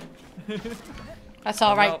 That's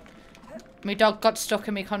alright. My dog got stuck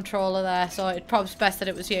in my controller there, so it's probably best that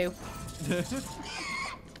it was you.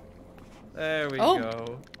 There we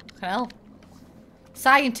go. Hell.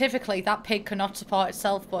 Scientifically, that pig cannot support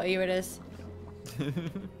itself, but here it is.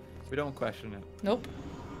 We don't question it. Nope.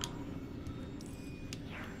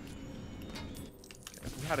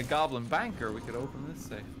 If we had a goblin banker, we could open this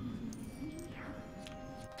safe.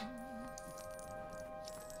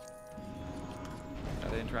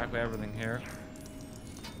 Gotta interact with everything here.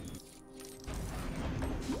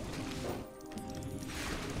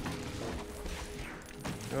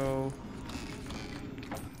 Go.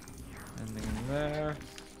 Anything in there?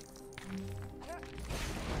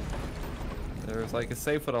 There's like a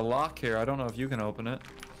safe with a lock here. I don't know if you can open it.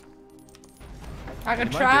 I can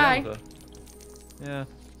You might be try. able to. Yeah,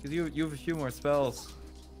 because you have a few more spells.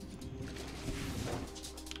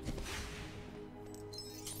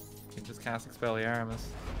 You can just cast Expelliarmus.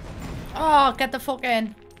 Oh, get the fuck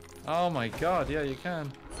in. Oh my god, yeah, you can.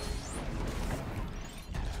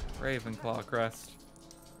 Ravenclaw crest.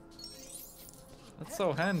 That's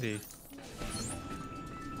so handy.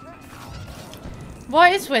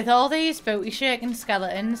 What is with all these booty shaking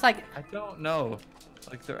skeletons? Like, I don't know.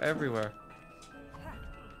 Like, they're everywhere.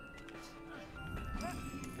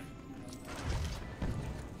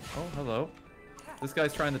 Oh, hello. This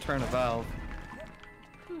guy's trying to turn a valve.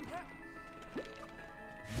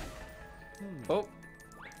 Oh,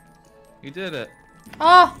 you did it.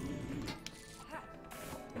 Oh!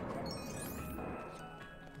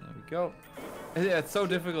 There we go. Yeah, it's so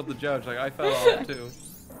difficult to judge. Like, I fell off too.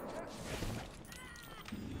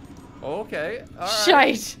 Okay, alright.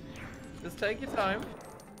 Shite! Just take your time.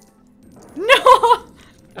 No!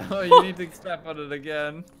 Oh, you need to step on it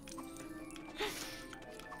again.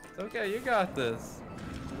 It's okay, you got this.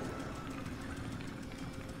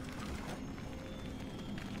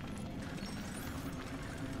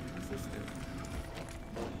 What's this do?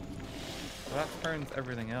 Well, that turns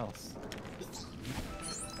everything else.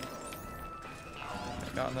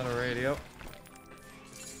 Got another radio.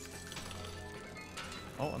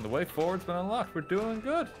 Oh, and the way forward's been unlocked. We're doing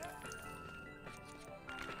good.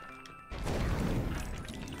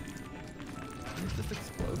 It just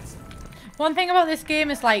explodes. One thing about this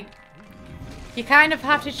game is like, you kind of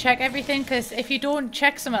have to check everything, because if you don't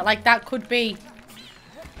check something, like that could be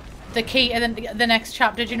the key to the next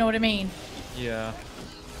chapter, do you know what I mean? Yeah.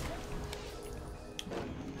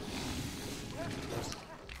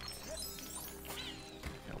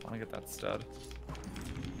 I want to get that stud.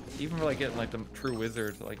 Even for like getting like the true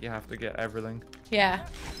wizard, like you have to get everything. Yeah.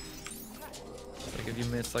 Like if you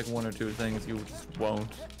miss like one or two things, you just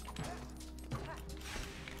won't.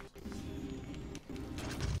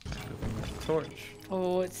 Torch.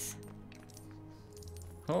 Oh, it's...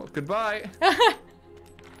 Oh, goodbye.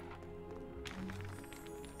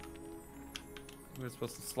 We're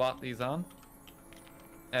supposed to slot these on.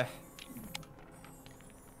 It's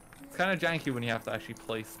kind of janky when you have to actually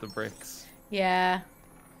place the bricks. Yeah.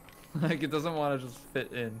 Like, it doesn't want to just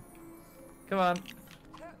fit in. Come on.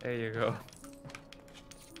 There you go.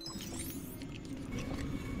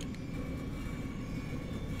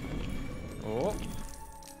 Oh.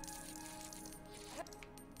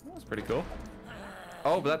 That's pretty cool.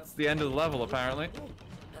 Oh, but that's the end of the level, apparently.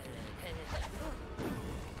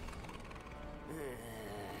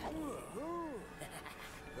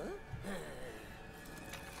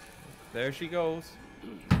 There she goes.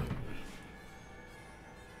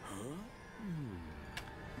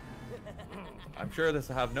 I'm sure this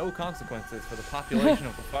will have no consequences for the population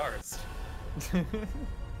of the forest.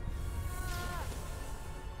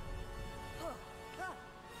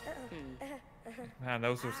 Man,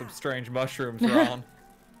 those are some strange mushrooms we're on.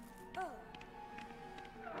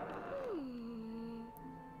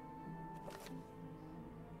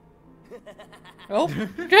 Oh.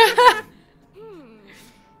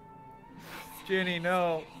 Ginny,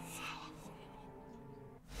 no.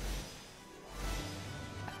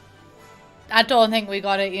 I don't think we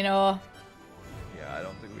got it, you know. Yeah, I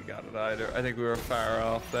don't think we got it either. I think we were far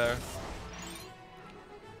off there.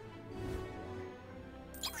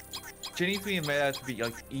 Ginny's being made out to be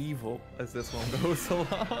like evil as this one goes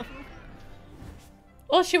along.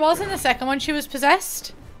 Well, she was in the second one. She was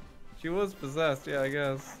possessed. She was possessed, yeah, I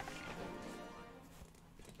guess.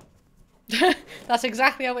 That's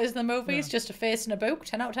exactly how it is in the movies. Yeah. Just a face and a book.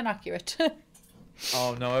 10 out of 10 accurate.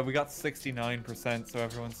 Oh no, we got 69%, so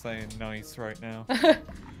everyone's saying nice right now.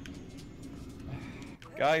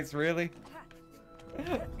 Guys, really?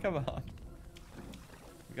 Come on.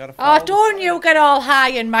 We gotta Oh, follow don't you get all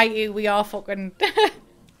high and mighty. We are fucking...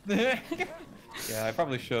 Yeah, I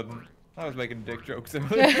probably shouldn't. I was making dick jokes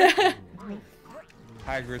earlier.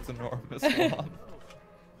 Hagrid's enormous one.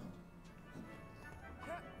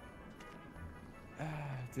 Ah,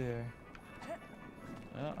 dear.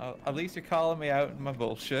 Well, at least you're calling me out in my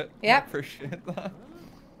bullshit. Yep. I appreciate that.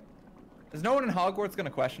 Is no one in Hogwarts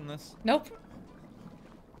gonna question this? Nope.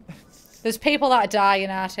 There's people that are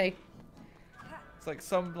dying, Artie. It's like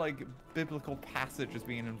some like biblical passage is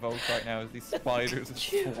being invoked right now as these spiders are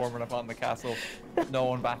swarming up on the castle. No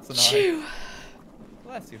one bats an eye.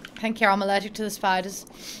 Bless you. Thank you, I'm allergic to the spiders.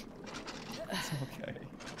 It's okay.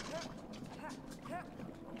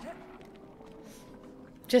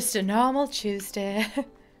 Just a normal Tuesday.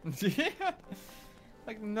 Yeah.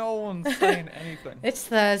 Like no one's saying anything. It's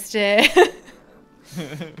Thursday.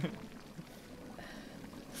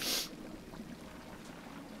 Just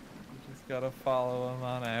gotta follow him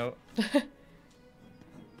on out.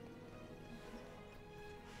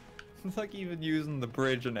 It's like even using the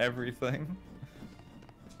bridge and everything.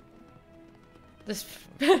 This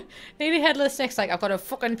nearly headless Nick's like, I've got to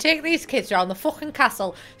fucking take these kids around the fucking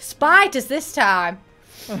castle. Spiders this time.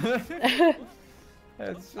 It's just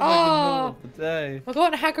like the middle of the day. We're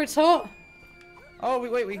going to Hagrid's hut. Oh,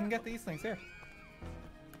 wait, we can get these things here.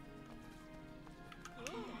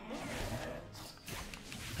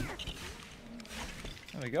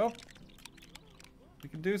 There we go. We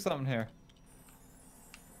can do something here.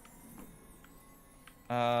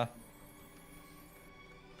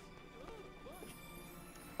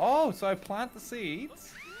 Oh, so I plant the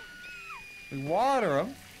seeds. We water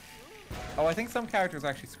them. Oh, I think some characters are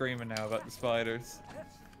actually screaming now about the spiders.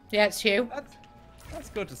 Yeah, it's you. That's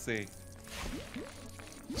good to see.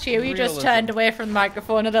 It's you. You just turned away from the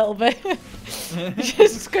microphone a little bit.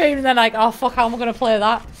 Just screaming. Then like, oh fuck, how am I gonna play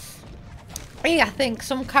that? Yeah, I think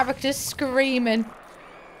some characters screaming.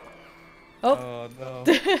 Oh no.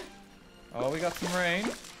 Oh, we got some rain.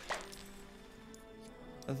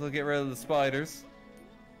 Let's get rid of the spiders.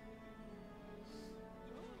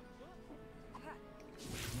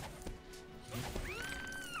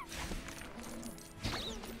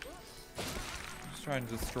 Just trying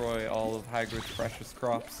to destroy all of Hagrid's precious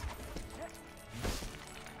crops.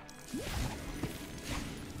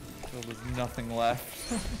 Until there's nothing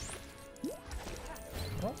left.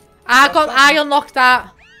 Oh, I unlocked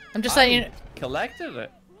that. I'm just saying. Collected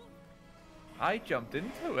it. I jumped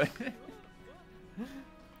into it.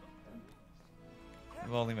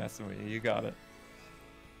 I'm only messing with you. You got it.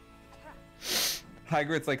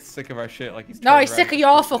 Hagrid's like sick of our shit. Like he's. No, he's sick of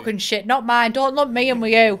your fucking shit, not mine. Don't lump me in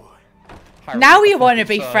with you. Hagrid, now you want to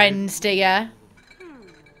be friends, do you?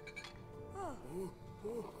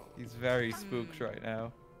 He's very spooked right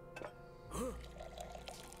now.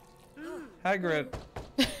 Hagrid.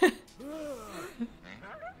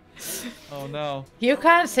 Oh no. You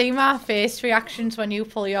can't see my face reactions when you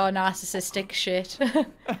pull your narcissistic shit.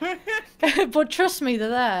 But trust me, they're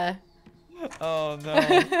there. Oh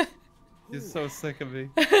no. He's so sick of me.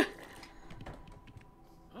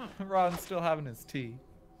 Ron's still having his tea.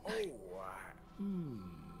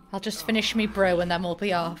 I'll just finish me brew and then we'll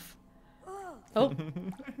be off. Oh.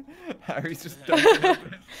 Harry's just dumping up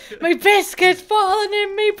his My biscuit's falling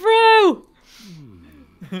in me brew!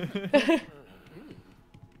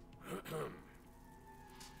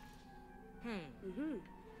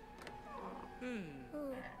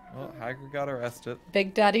 Well, Hagrid got arrested.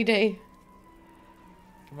 Big Daddy D.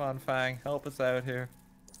 Come on, Fang, help us out here.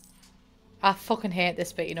 I fucking hate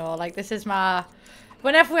this bit, you know, like this is my...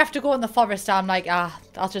 Whenever we have to go in the forest, I'm like,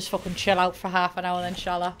 I'll just fucking chill out for half an hour then,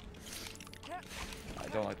 shall I? I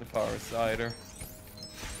don't like the forest either.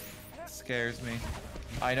 It scares me.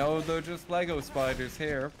 I know they're just Lego spiders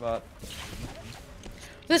here, but...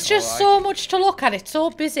 There's just so much to look at, it's so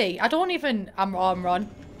busy. I don't even... I'm Ron.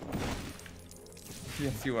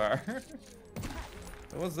 Yes, you are.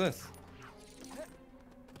 What's this?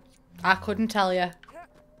 I couldn't tell you.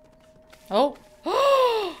 Oh.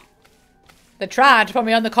 They tried to put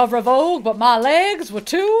me on the cover of Vogue, but my legs were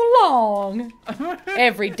too long.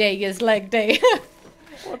 Every day is leg day.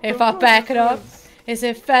 If I back it up, is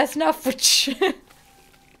it fast enough for Do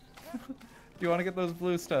you want to get those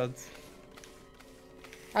blue studs?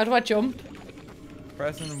 How do I jump?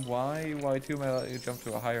 Pressing Y2 may let you jump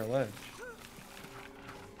to a higher ledge.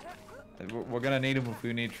 We're gonna need them if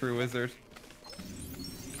we need true wizard.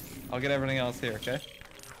 I'll get everything else here, okay?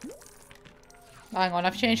 Hang on,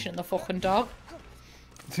 I've changed it in the fucking dog.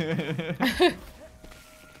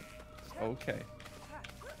 Okay.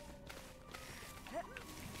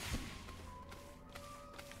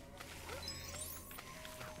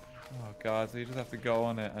 Oh god, so you just have to go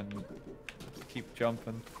on it and just keep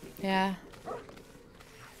jumping. Yeah.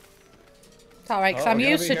 It's alright, because I'm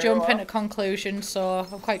used to jumping to conclusions, so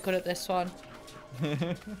I'm quite good at this one.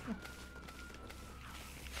 I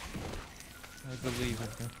believe in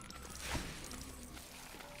you.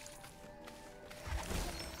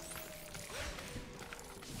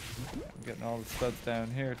 I'm getting all the studs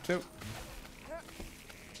down here too.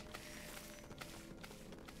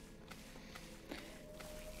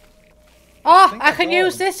 Oh, I can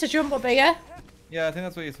use this to jump up here. Yeah, I think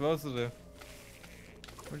that's what you're supposed to do.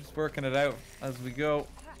 We're just working it out as we go.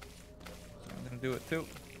 I'm gonna do it too.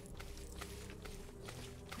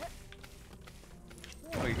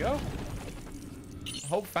 There we go. I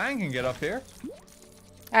hope Fang can get up here.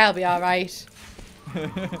 I'll be alright.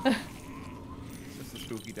 It's just a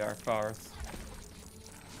spooky dark forest.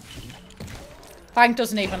 Frank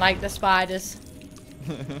doesn't even like the spiders.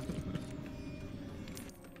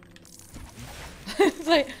 It's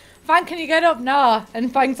like, Frank, can you get up? No.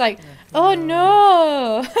 And Frank's like, oh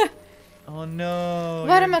no. Oh no.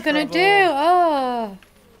 What am I gonna do? Oh.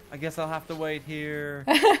 I guess I'll have to wait here.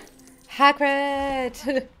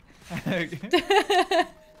 Hagrid.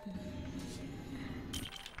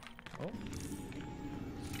 Oh.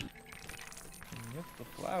 Yep, the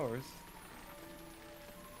flowers.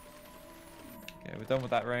 Okay, we're done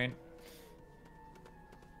with that rain.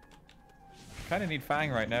 Kind of need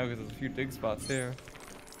Fang right now because there's a few dig spots here.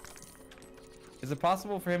 Is it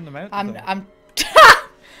possible for him to mount? I'm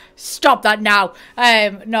Stop that now.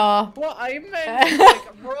 No. Well, I meant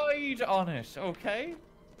like ride on it, okay?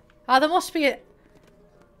 Oh, there must be a...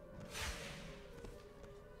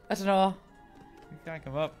 I don't know. He can't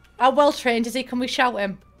come up. How well trained is he? Can we shout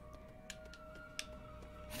him?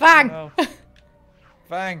 Fang! No.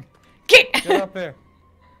 Fang! Get up here.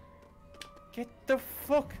 Get the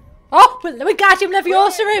fuck. Oh, we got him,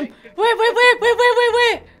 Leviosa him!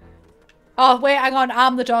 Wait. Oh, wait, hang on.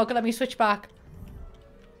 I'm the dog. Let me switch back.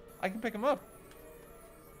 I can pick him up.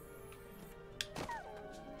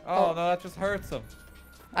 Oh, no, that just hurts him.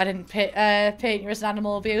 I didn't paint you as an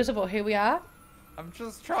animal abuser, but here we are. I'm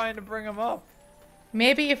just trying to bring him up.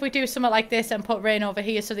 Maybe if we do something like this and put rain over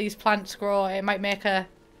here so these plants grow, it might make a...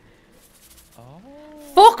 Oh.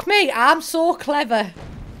 Fuck me! I'm so clever.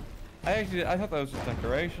 I thought that was just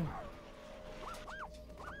decoration.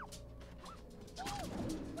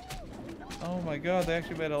 Oh my god, they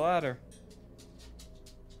actually made a ladder.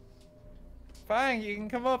 Fang, you can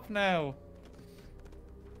come up now.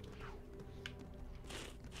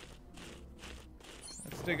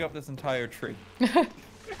 Let's dig up this entire tree.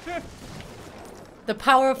 The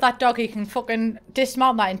power of that dog, he can fucking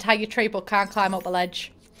dismount that entire tree but can't climb up a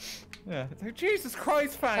ledge. Yeah, it's like, Jesus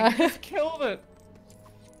Christ, Fang, you just killed it.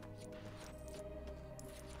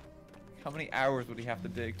 How many hours would he have to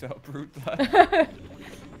dig to uproot that?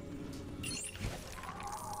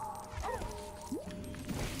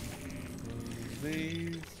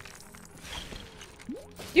 These.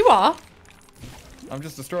 You are? I'm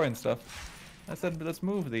just destroying stuff. I said, let's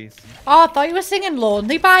move these. Oh, I thought you were singing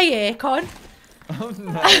Lonely by Akon. Oh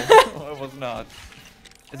no, no, it was not.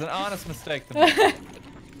 It's an honest mistake to make.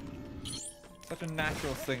 Such a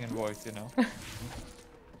natural singing voice, you know.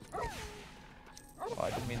 Oh, I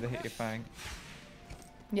didn't mean to hit your Fang.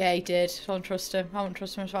 Yeah, he did. Don't trust him. I won't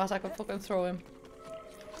trust him as far as I could fucking throw him.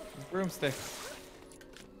 Broomsticks.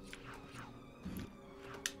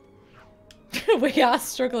 We are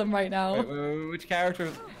struggling right now. Wait, which character?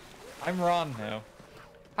 I'm Ron now.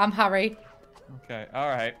 I'm Harry. Okay,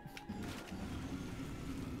 alright.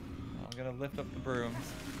 I'm gonna lift up the brooms.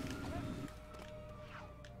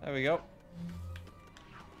 There we go.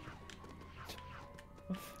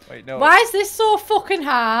 Wait, no. Why is this so fucking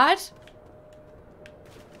hard?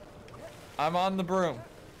 I'm on the broom.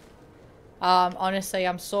 Honestly,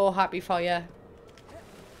 I'm so happy for you.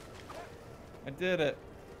 I did it.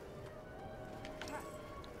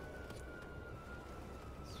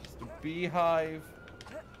 It's just a beehive.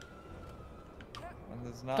 And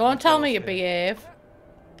there's not Don't much tell else me you here. behave.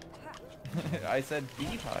 I said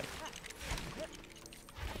beehive.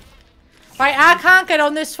 Right, I can't get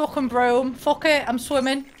on this fucking broom. Fuck it, I'm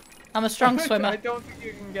swimming. I'm a strong I swimmer. don't think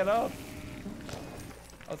you can get up.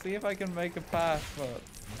 I'll see if I can make a path, but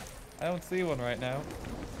I don't see one right now.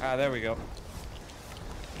 Ah, there we go.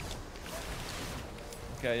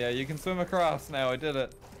 Okay, yeah, you can swim across now. I did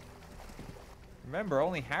it. Remember,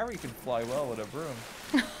 only Harry can fly well with a broom.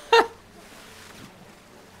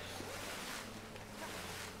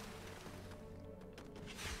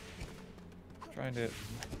 Trying to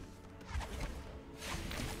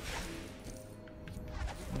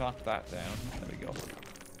knock that down. There we go.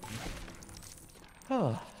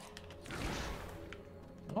 Oh.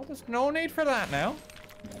 Oh, there's no need for that now.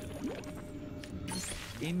 Just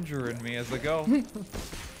injuring me as I go. Okay.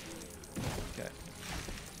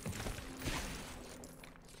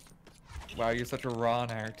 Wow, you're such a Ron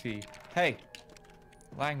RT. Hey!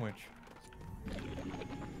 Language.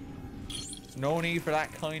 There's no need for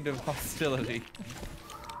that kind of hostility.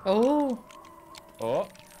 Oh. Oh.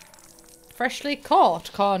 Freshly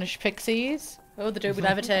caught Cornish pixies. Oh, they do be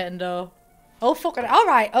levitating though. Oh, fucking.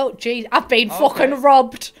 Alright. Oh, jeez. I've been fucking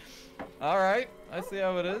robbed. Alright. I see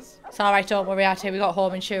how it is. It's alright, don't worry, Artie. We got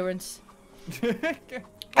home insurance.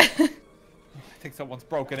 I think someone's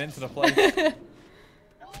broken into the place.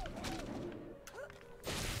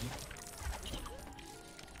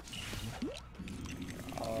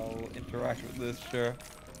 I'll interact with this, sure.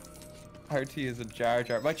 RT is a Jar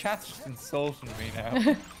Jar. My chat's just insulting me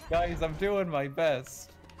now. Guys, I'm doing my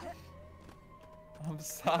best. I'm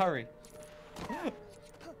sorry.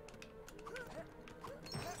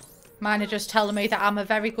 Mine are just telling me that I'm a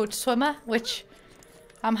very good swimmer, which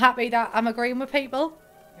I'm happy that I'm agreeing with people.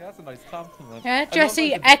 Yeah, that's a nice compliment. Yeah,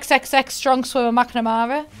 Jessie, XXX strong swimmer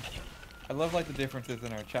McNamara. I love like the differences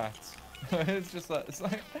in our chats. It's just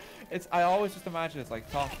like I always just imagine it's like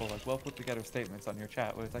thoughtful, like well put together statements on your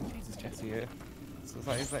chat where it's like, Jesus, Jessie, yeah. So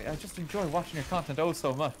it's like I just enjoy watching your content oh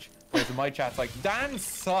so much. Whereas in my chat's like, Dan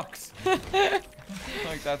sucks.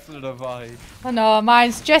 Like that's the vibe. I know,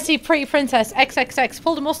 mine's Jessie Pretty Princess XXX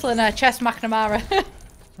pulled a muscle in her chest McNamara.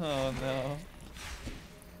 Oh no.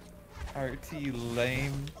 RT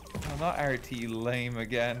lame. Oh, not RT lame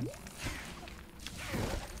again.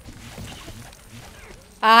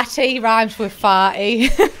 Arty rhymes with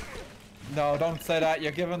farty. No, don't say that.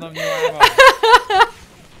 You're giving them new ammo.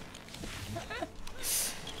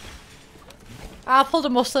 I pulled a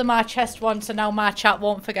muscle in my chest once and now my chat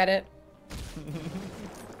won't forget it.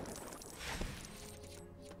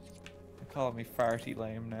 They're calling me farty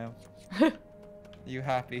lame now. Are you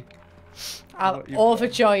happy? I'm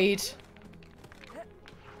overjoyed.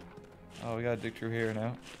 Oh, we gotta dig through here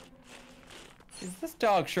now. This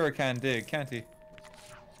dog sure can dig, can't he?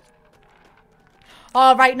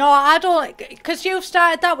 Oh, right, no, I don't, because you've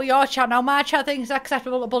started that with your chat, now my chat thinks it's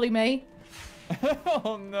acceptable to bully me.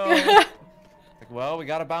 Oh, no. Like, well, we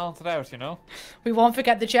gotta balance it out, you know? We won't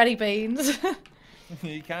forget the jelly beans.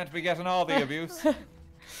 You can't be getting all the abuse. All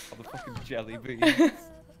the fucking jelly beans.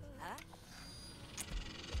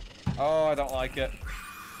 Oh, I don't like it.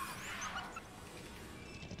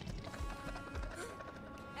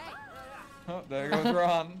 Oh, there goes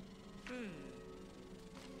Ron.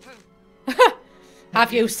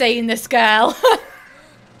 Have you seen this girl?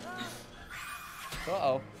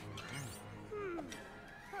 Uh-oh.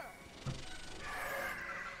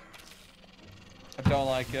 I don't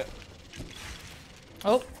like it.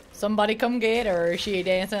 Oh, somebody come get her. She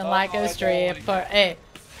dancing like a I stripper. Hey.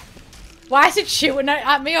 Why is it shooting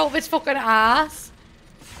at me over its fucking ass?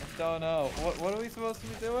 I don't know. What are we supposed to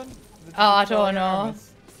be doing? Oh, I don't know.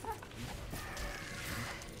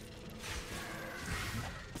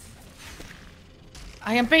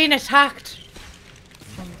 I am being attacked.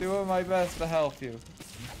 I'm doing my best to help you.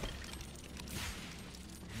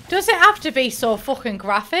 Does it have to be so fucking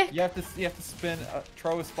graphic? You have to spin,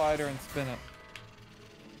 throw a spider and spin it.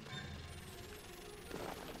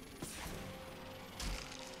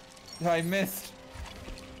 I missed.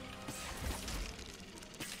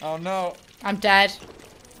 Oh no. I'm dead.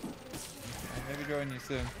 I'll maybe join you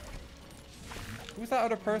soon. Who's that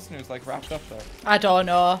other person who's like wrapped up there? I don't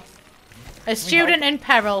know. A student in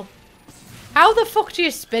peril. How the fuck do you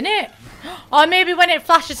spin it? Or maybe when it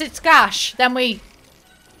flashes its gash, then we...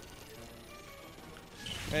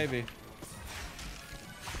 Maybe.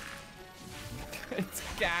 It's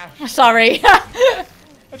gash. Sorry.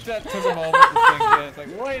 That took a moment to think in. It's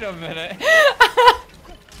like, wait a minute.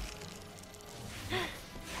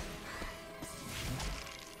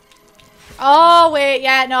 Oh, wait,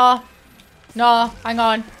 yeah, no. No, hang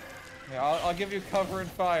on. Yeah, I'll give you cover and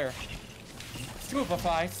fire.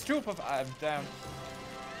 Stupefy, stupefy. I'm down.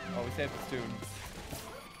 Oh, we saved the student.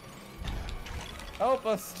 Help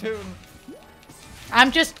us, student.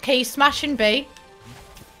 I'm just key smashing B.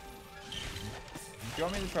 Do you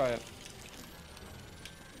want me to try it?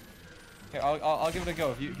 Okay, I'll give it a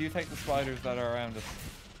go. If you take the spiders that are around us.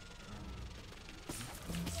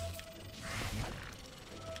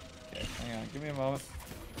 Okay, hang on. Give me a moment.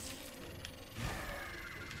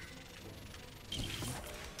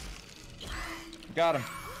 Got him.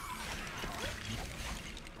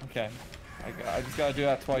 Okay. I just gotta do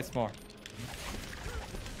that twice more.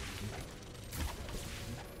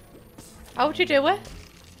 How would you do it?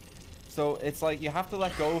 So it's like you have to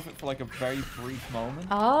let go of it for like a very brief moment.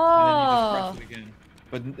 Oh. And then you just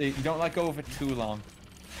press it again. But you don't let go of it too long.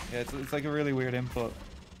 Yeah, it's like a really weird input.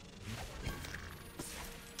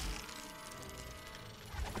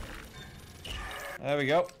 There we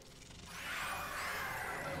go.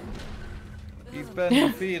 He's been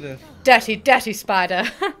defeated. Dirty, dirty spider.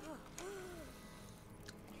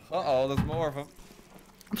 Uh-oh, there's more of them.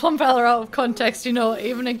 Plumbella out of context, you know,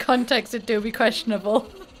 even in context it do be questionable.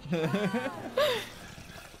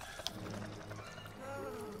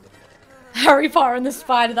 Harry Potter and the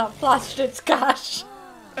spider that flashed its gash.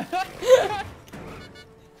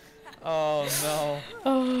 Oh no.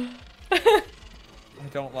 Oh. I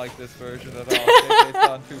don't like this version at all. It's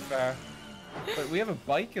gone too far. But we have a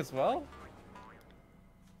bike as well?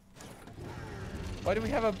 Why do we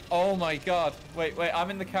have a... Oh my god. Wait,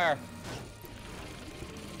 I'm in the car.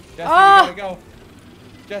 Jesse, we gotta go.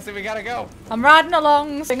 Jesse, we gotta go. I'm riding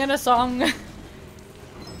along, singing a song.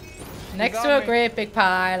 Next to a great big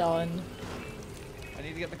pylon. I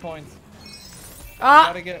need to get the coins. Ah!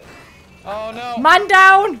 Gotta get... Oh no! Man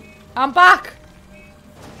down! I'm back!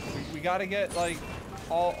 We gotta get, like,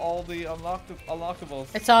 all the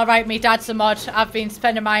unlockables. It's alright, me dad's a mod. I've been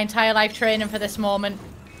spending my entire life training for this moment.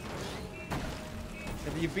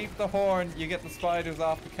 If you beep the horn, you get the spiders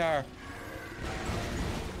off the car.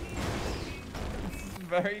 This is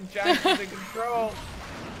very janky to control.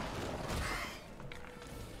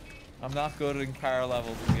 I'm not good in car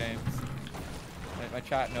levels in games. My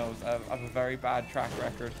chat knows I have a very bad track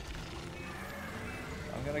record.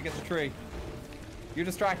 I'm gonna get the tree. You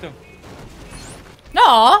distract him.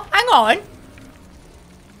 No, hang on.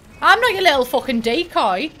 I'm not your little fucking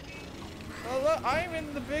decoy. Oh, look, I'm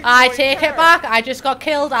in the big I white take car. it back. I just got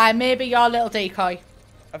killed. I may be your little decoy.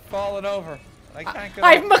 I've fallen over. I can't get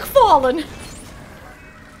I've up. McFallen.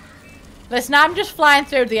 Listen, I'm just flying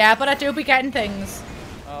through the air, but I do be getting things.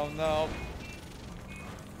 Oh no.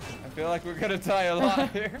 I feel like we're gonna die a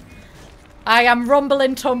lot here. I am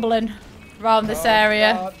rumbling, tumbling around this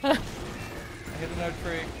area. God. I hit another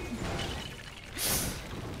tree.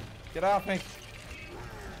 Get off me.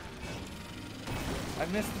 I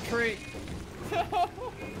missed the tree.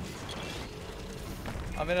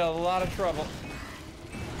 I'm in a lot of trouble.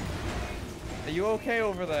 Are you okay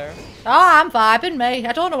over there? Oh, I'm vibing, me.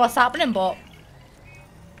 I don't know what's happening, but...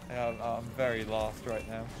 Yeah, I'm very lost right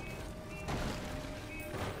now.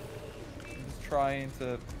 I'm just trying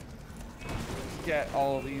to get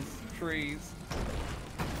all of these trees.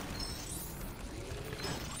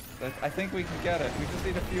 But I think we can get it. We just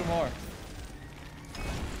need a few more.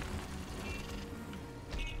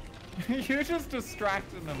 You're just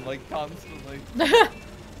distracting him like constantly.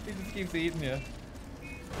 He just keeps eating you.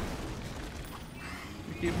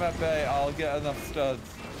 You keep him at bay, I'll get enough studs.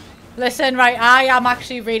 Listen, right, I am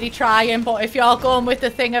actually really trying, but if you're going with the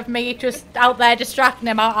thing of me just out there distracting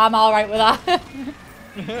him, I'm alright with that.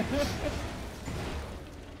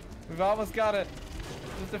 We've almost got it.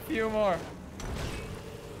 Just a few more.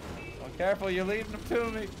 Oh, careful, you're leading them to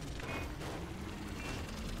me.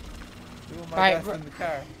 Doing my best in the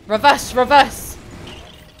car. Reverse, reverse.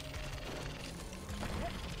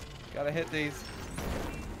 Gotta hit these.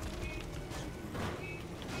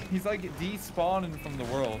 He's like despawning from the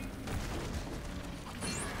world.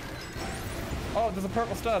 Oh, there's a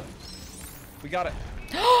purple stud. We got it.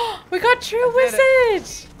 We got True Wizard.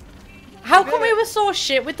 How come we were so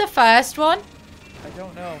shit with the first one? I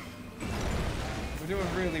don't know. We're doing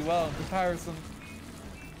really well in comparison.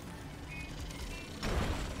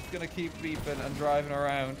 It's gonna keep beeping and driving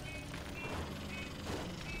around.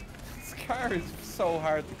 This car is so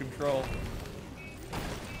hard to control.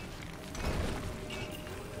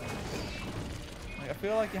 I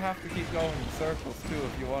feel like you have to keep going in circles too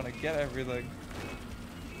if you want to get everything.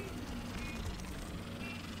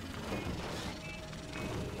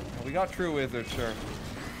 Well, we got True Wizard, sure.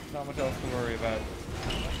 Not much else to worry about.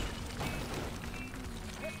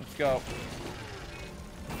 Let's go.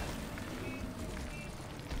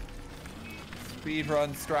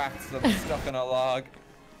 Speedrun strats. I'm stuck in a log.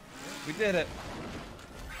 We did it.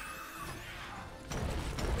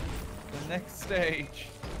 The next stage.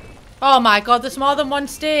 Oh my god, there's more than one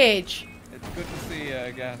stage. It's good to see you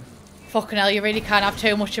again. Fucking hell, you really can't have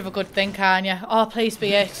too much of a good thing, can you? Oh, please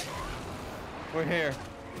be it. We're here.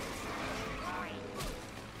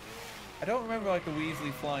 I don't remember like the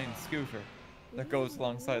Weasley flying scooter that goes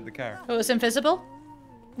alongside the car. Oh, it's invisible?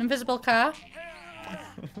 Invisible car?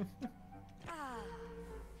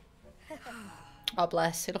 Oh,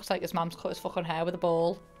 bless. It looks like his mum's cut his fucking hair with a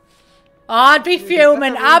ball. Oh, I'd be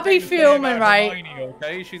fuming. I'd be fuming, right? Hermione,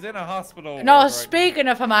 okay? She's in a hospital. No, right speaking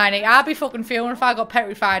of Hermione, I'd be fucking fuming if I got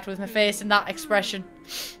petrified with my face in that expression.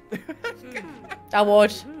 I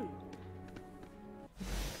would.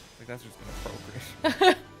 Like, that's just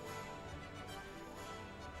inappropriate.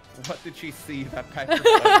 What did she see that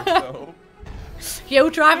petrified her so?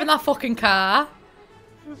 You driving that fucking car?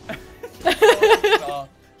 Oh,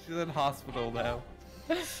 she's in hospital now.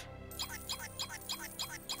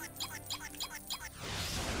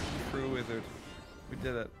 True Wizard. We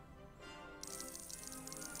did it.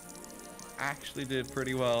 Actually did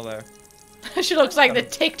pretty well there. She looks like the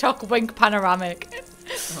TikTok wink panoramic.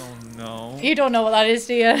 Oh no. You don't know what that is,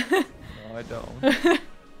 do you? No, I don't.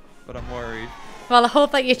 But I'm worried. Well, I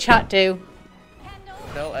hope that your chat do.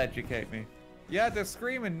 They'll educate me. Yeah, they're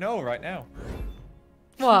screaming no right now.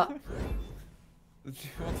 What?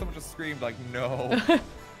 Want someone just scream like no.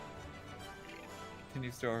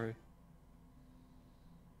 Continue story.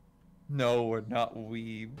 No, we're not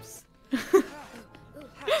weebs.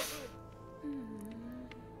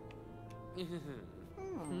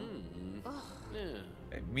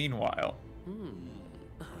 Hey, meanwhile.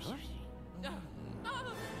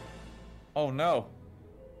 Oh no.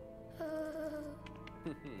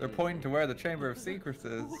 They're pointing to where the Chamber of Secrets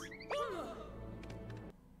is.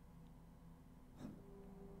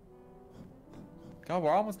 God,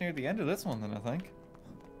 we're almost near the end of this one then, I think.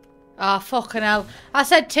 Oh, fucking hell. I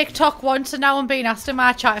said TikTok once and now I'm being asked in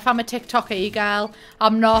my chat if I'm a TikTok e-girl.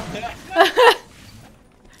 I'm not.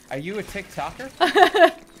 Are you a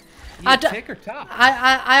TikToker? I tick or tock?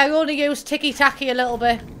 I only use ticky-tacky a little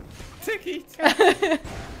bit. Ticky-tack.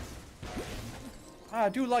 I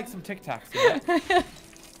do like some Tic Tacs. You know?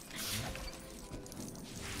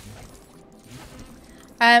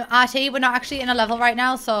 RT, we're not actually in a level right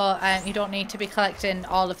now, so you don't need to be collecting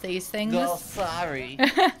all of these things. Oh, sorry.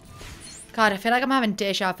 God, I feel like I'm having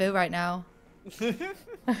deja vu right now.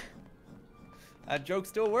 That joke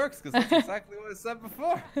still works, because that's exactly what I said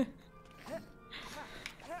before.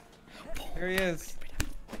 Here he is.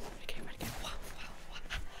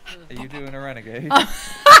 Are you doing a renegade?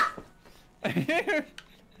 I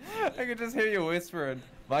can just hear you whispering.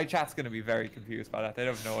 My chat's going to be very confused by that. They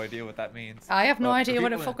have no idea what that means. I have no idea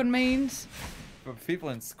what it fucking means. For people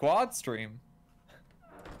in squad stream.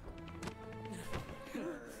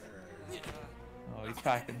 Oh, he's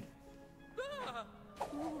packing.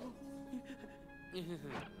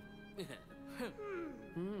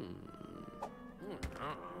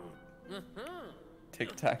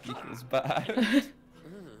 Tic-tac equals bad.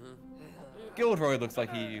 Gilroy looks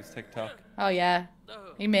like he used TikTok. Oh yeah,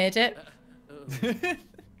 he made it.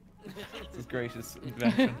 It's his greatest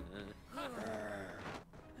invention.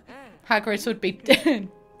 Hagrid's would be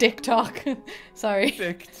TikTok. Sorry.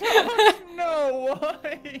 TikTok? No,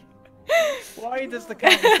 why? Why does the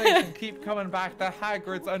conversation keep coming back to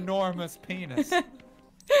Hagrid's enormous penis?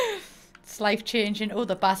 It's life-changing. Oh,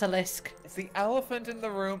 the basilisk. It's the elephant in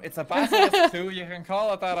the room. It's a basilisk too. You can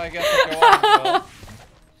call it that, I guess, if you want as well.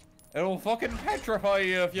 It'll fucking petrify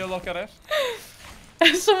you if you look at it.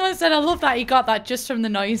 Someone said, I love that he got that just from the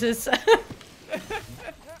noises. Every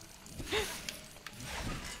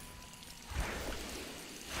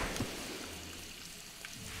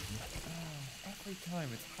time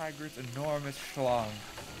it's Hagrid's enormous schlong.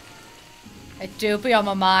 It do be on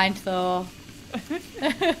my mind, though.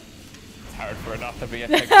 It's hard for it not to be a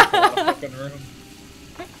technical fucking room.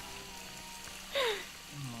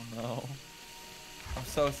 Oh no. I'm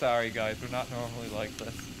so sorry, guys. We're not normally like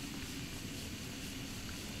this.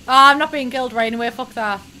 Oh, I'm not being killed right anyway. Fuck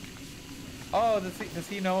that. Oh, does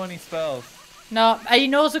he know any spells? No, he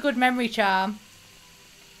knows a good memory charm.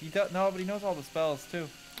 He don't know, but he knows all the spells too.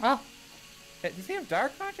 Oh. Does he have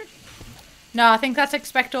dark magic? No, I think that's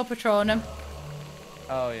Expecto Patronum.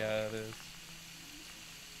 Oh yeah, it is.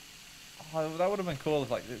 Oh, that would have been cool if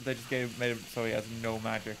like they just made him so he has no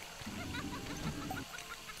magic.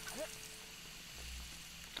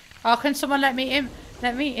 Oh, can someone let me in?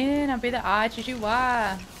 Let me in. I'll be the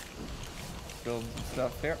RGGY. Build some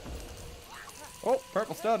stuff here. Oh,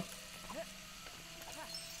 purple stud.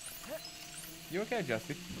 You okay,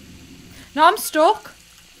 Jesse? No, I'm stuck.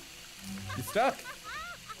 You stuck?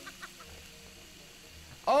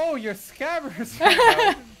 Oh, your scabbers! I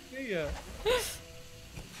didn't see ya.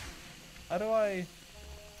 How do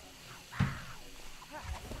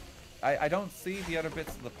I don't see the other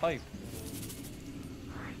bits of the pipe.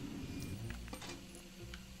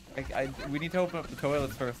 We need to open up the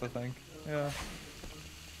toilets first, I think. Yeah.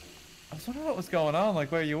 I was wondering what was going on,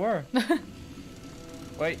 like where you were.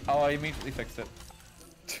 Wait, oh, I immediately fixed it.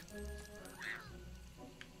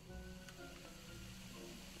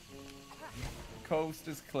 Coast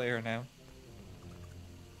is clear now.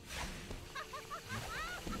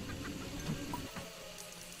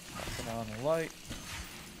 Put on the light.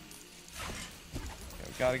 Okay,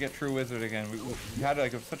 we gotta get True Wizard again. We had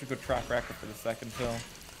like such a good track record for the second film.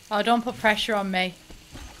 Oh, don't put pressure on me.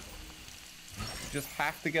 We just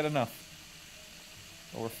have to get enough.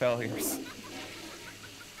 Or we're failures.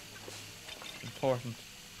 Important.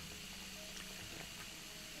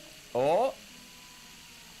 Oh!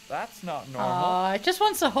 That's not normal. Oh, it just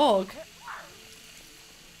wants a hug.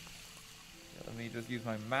 Yeah, let me just use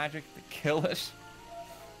my magic to kill it.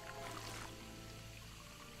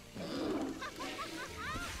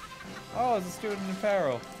 Oh, it's a student in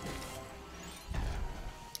peril.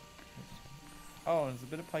 Oh, and there's a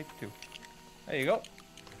bit of pipe too. There you go.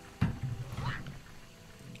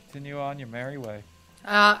 Continue on your merry way.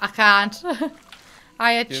 I can't.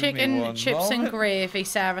 I had Give chicken, chips and moment. gravy,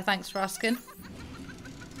 Sarah. Thanks for asking.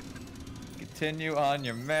 Continue on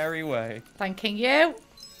your merry way. Thanking you.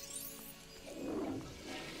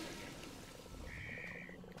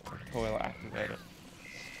 Toilet activated.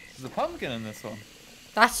 There's a pumpkin in this one.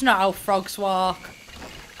 That's not how frogs walk.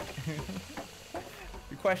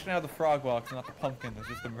 You question how the frog walks, not the pumpkin that's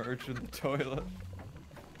just emerged in the toilet.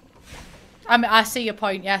 I mean, I see your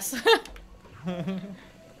point, yes.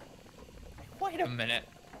 Wait a minute.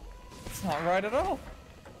 It's not right at all.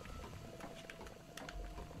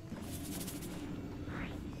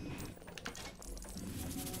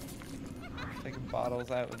 Taking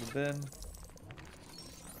bottles out of the bin.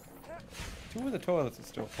 Two of the toilets are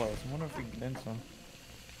still closed. I wonder if we can get in some.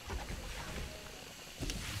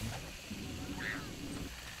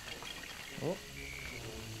 Oh,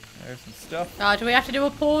 there's some stuff. Oh, do we have to do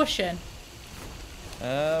a portion?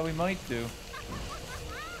 We might do.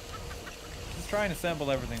 try and assemble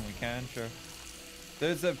everything we can, sure.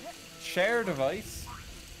 There's a share device.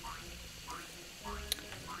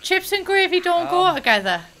 Chips and gravy don't go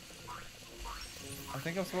together. I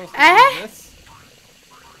think I'm supposed to do this.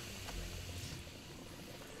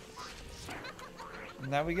 And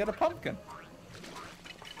now we get a pumpkin.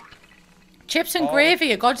 Chips and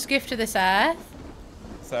gravy are God's gift to this earth.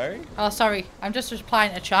 Sorry? Oh, sorry. I'm just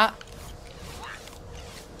replying to chat.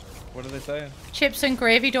 What are they saying? Chips and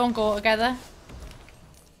gravy don't go together.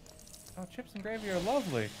 Oh, chips and gravy are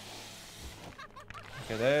lovely.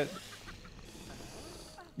 Okay, that.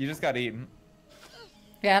 You just got eaten.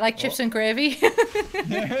 Yeah, I like chips and gravy. It's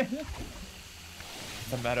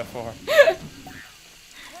a metaphor. Yeah,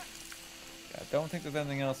 I don't think there's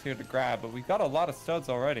anything else here to grab, but we've got a lot of studs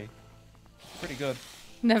already. Pretty good.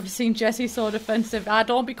 Never seen Jesse so defensive. I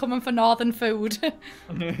don't be coming for northern food.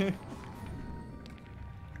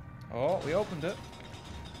 Oh, we opened it.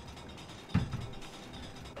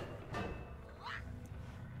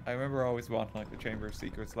 I remember always wanting like the Chamber of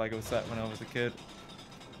Secrets Lego set when I was a kid.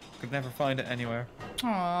 Could never find it anywhere.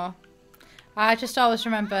 Aww. I just always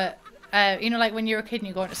remember, you know, like when you're a kid and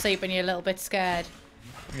you're going to sleep and you're a little bit scared.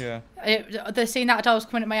 Yeah. The scene that always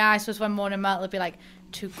coming to my eyes was when Mona Myrtle would be like,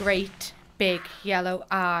 two great big yellow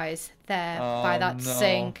eyes there by that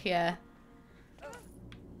sink. Yeah.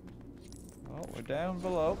 Oh, we're down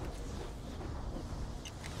below.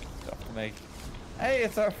 Stuff to make. Hey,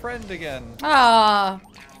 it's our friend again. Ah.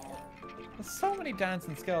 There's so many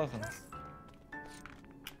dancing skeletons.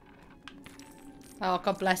 Oh,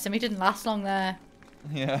 God bless him. He didn't last long there.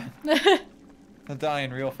 Yeah. They're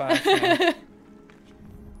dying real fast now.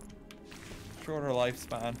 Shorter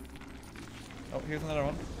lifespan. Oh, here's another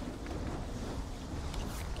one.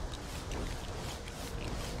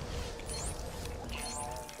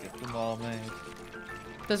 Get them all made.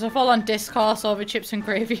 There's a full-on discourse over chips and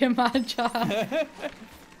gravy in my chat.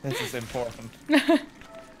 This is important.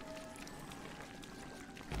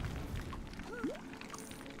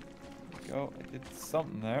 Go. I did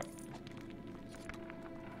something there.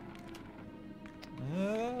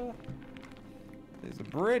 There's a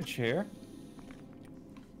bridge here.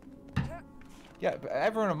 Yeah, but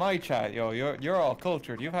everyone in my chat, yo, you're all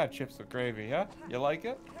cultured. You've had chips with gravy, yeah? You like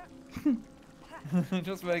it?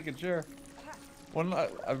 Just making sure.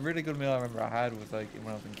 A really good meal I remember I had was like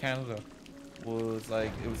when I was in Canada. It was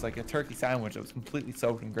like a turkey sandwich that was completely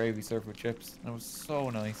soaked in gravy served with chips. And it was so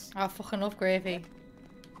nice. I fucking love gravy.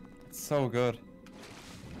 It's so good.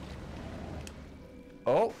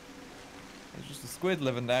 Oh, there's just a squid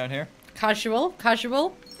living down here. Casual,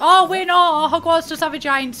 casual. Oh wait, no, Hogwarts does have a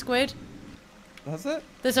giant squid. Does it?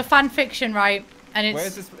 There's a fan fiction, right? And it's. Where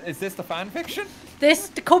is this? Is this the fan fiction? This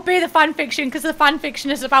could be the fan fiction because the fan fiction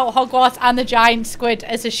is about Hogwarts and the giant squid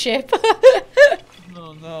as a ship.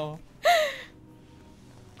 Oh no.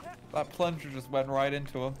 That plunger just went right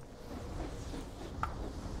into him.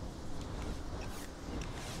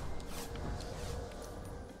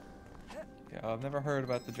 Yeah, I've never heard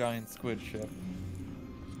about the giant squid ship.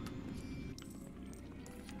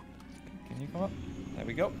 Can you come up? There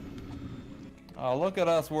we go. Oh, look at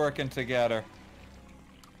us working together.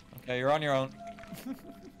 Okay, you're on your own.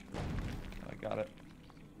 I got it.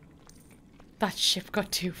 That ship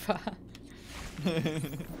got too far. Here's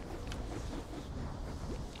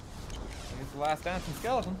the last dancing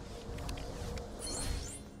skeleton.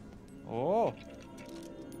 Oh.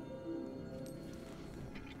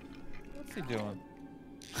 What's he doing?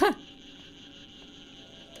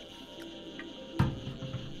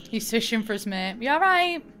 He's fishing for his mate. You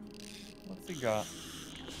alright? What's he got?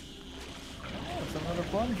 Oh, it's another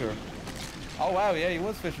plunger. Oh wow, yeah, he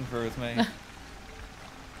was fishing for his mate. Can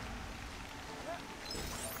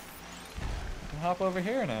hop over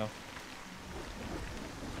here now.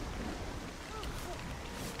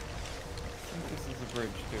 I think this is a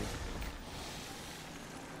bridge too.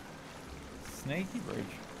 Snaky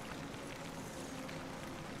bridge.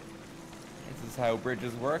 This is how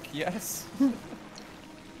bridges work, yes.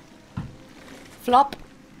 Flop.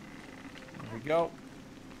 There we go.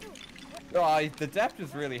 Oh, the depth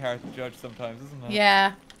is really hard to judge sometimes, isn't it?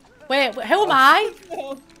 Yeah. Wait, who am I?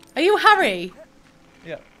 Are you Harry?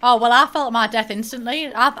 Yeah. Oh, well, I felt my death instantly.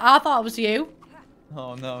 I thought it was you.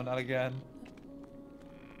 Oh no, not again.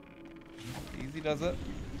 Easy does it.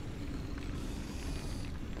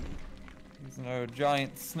 Here's another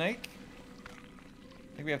giant snake.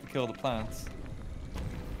 I think we have to kill the plants.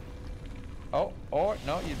 Oh, or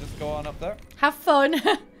no, you just go on up there. Have fun.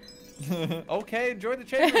 Okay, enjoy the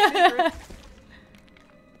Chamber of Secrets.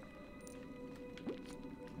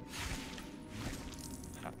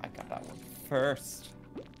 I got that one first.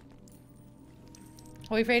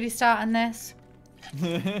 Are we really starting this?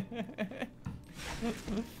 You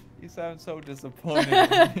sound so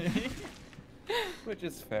disappointed in me. Which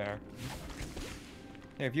is fair.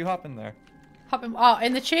 Here, if you hop in there. Hop in, oh,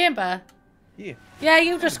 in the chamber? Yeah. Yeah,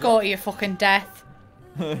 you just go to your fucking death.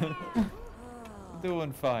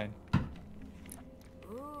 Doing fine.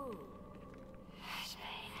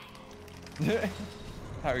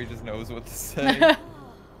 Harry just knows what to say.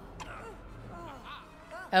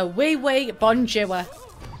 A wee bonjour.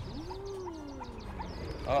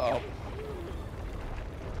 Uh-oh.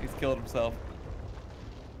 He's killed himself.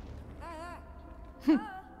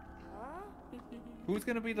 Who's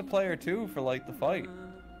gonna be the player 2 for, like, the fight?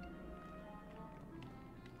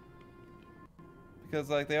 Because,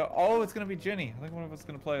 like, oh, it's gonna be Ginny. I think one of us is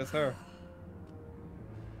gonna play as her.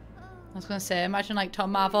 I was gonna say, imagine like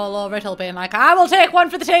Tom Marvel or Riddle being like, I will take one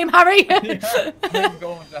for the team, Harry! Yeah, I'm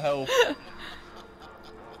going to help.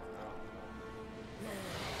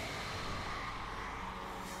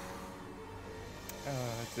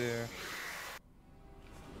 Oh dear.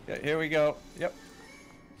 Yeah, here we go. Yep.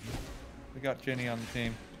 We got Ginny on the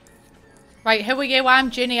team. Right, who are you?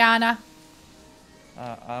 I'm Ginny Anna.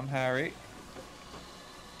 I'm Harry.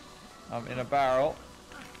 I'm in a barrel.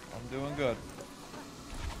 I'm doing good.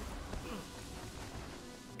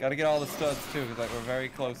 Gotta get all the studs too, because like we're very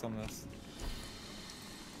close on this.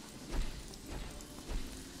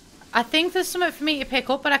 I think there's something for me to pick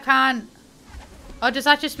up, but I can't. Or does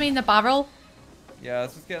that just mean the barrel? Yeah,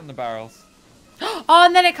 let's just get in the barrels. Oh,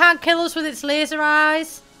 and then it can't kill us with its laser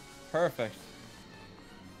eyes. Perfect.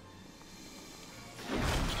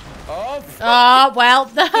 Oh! Oh,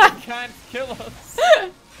 well. It can't kill us.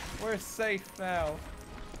 We're safe now.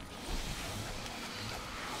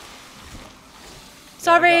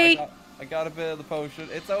 Sorry. Yeah, I got a bit of the potion.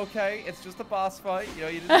 It's okay. It's just a boss fight. You know,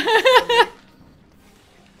 you didn't.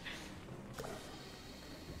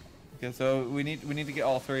 Okay, so we need to get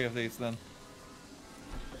all 3 of these then.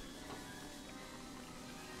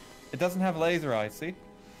 It doesn't have laser eyes. See?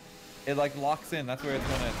 It like locks in. That's where it's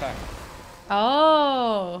going to attack.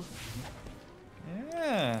 Oh.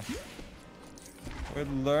 Yeah. We're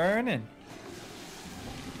learning.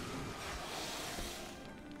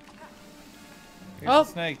 Here's the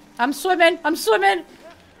snake. I'm swimming. I'm swimming.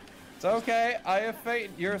 It's okay. I have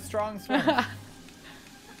faith. You're a strong swimmer.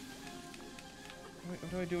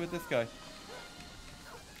 What do I do with this guy?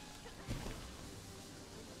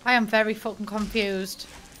 I am very fucking confused.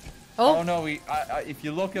 Oh, Oh no, if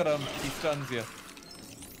you look at him, he stuns you.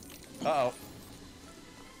 Uh-oh.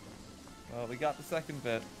 Well, we got the second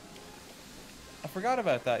bit. I forgot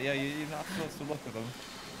about that. Yeah, you're not supposed to look at him.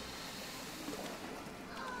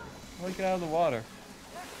 How do we get out of the water?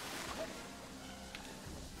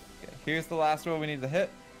 Okay, here's the last one we need to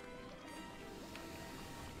hit.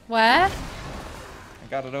 where? I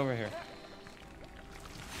got it over here.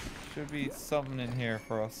 Should be something in here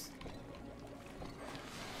for us.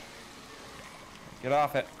 Get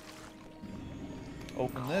off it.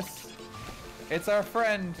 Open this. It's our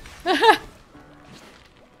friend. And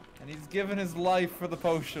he's given his life for the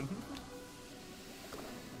potion.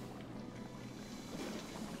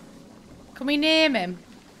 Can we name him?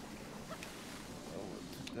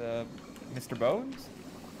 Mr. Bones?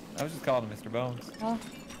 I was just calling him Mr. Bones. Oh.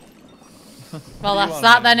 Well, that's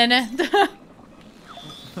that then, innit?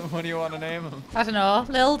 What do you want to name him? I don't know.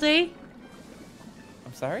 Lil D?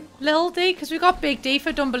 I'm sorry? Lil D? Because we got Big D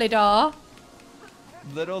for Dumbledore.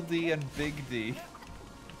 Little D and Big D.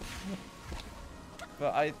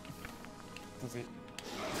 But does it?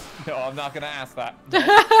 No, I'm not gonna ask that. No.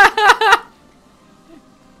 I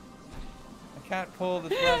can't pull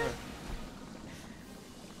this lever.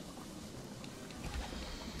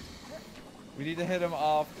 We need to hit him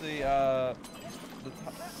off the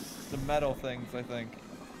metal things, I think.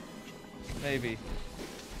 Maybe.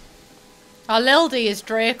 Oh, Lil D is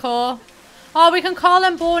Draco. Oh, we can call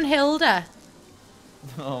him Bornhilda.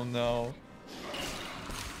 Oh no.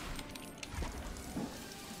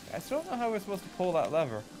 I still don't know how we're supposed to pull that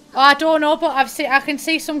lever. Oh, I don't know, but I can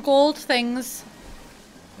see some gold things.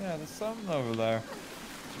 Yeah, there's something over there.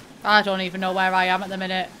 I don't even know where I am at the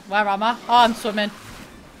minute. Where am I? Oh, I'm swimming.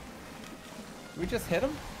 Did we just hit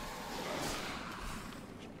him?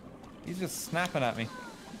 He's just snapping at me.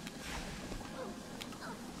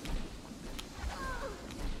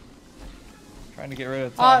 Trying to get rid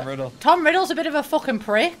of Tom Riddle. Tom Riddle's a bit of a fucking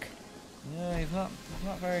prick. Yeah, he's not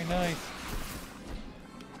very nice.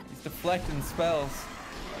 He's deflecting spells.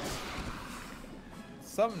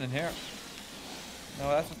 Something in here. No,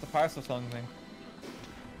 that's just the parcel tongue thing.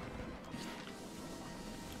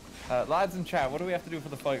 Lads in chat, what do we have to do for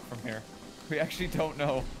the fight from here? We actually don't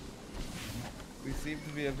know. We seem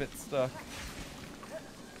to be a bit stuck.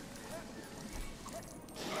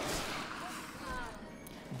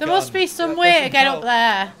 There must be some way to get up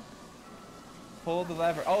there. Pull the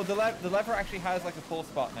lever. Oh, the lever actually has like a pull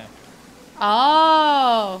spot now.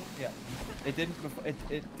 Oh. Yeah. It didn't.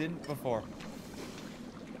 It didn't before.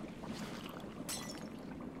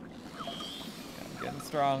 Yeah, getting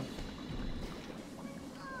strong.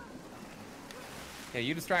 Yeah,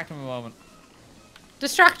 you distract him a moment.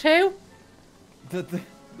 Distract who? The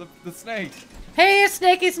snake. Hey,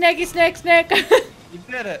 snakey, snakey, snake. You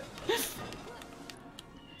did it.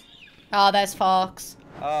 Oh, there's Fox.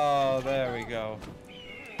 Oh, there we go.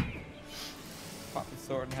 Pop the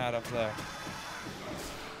sword and hat up there.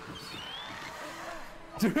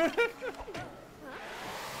 You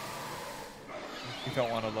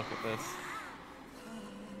don't want to look at this.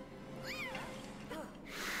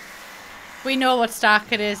 We know what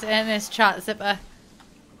stack it is in this chat, Zipper.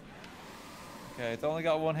 Okay, it's only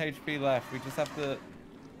got 1 HP left. We just have to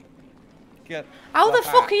get. How the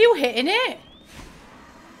fuck are you hitting it?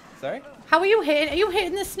 Sorry? How are you hitting? Are you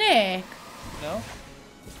hitting the snake? No.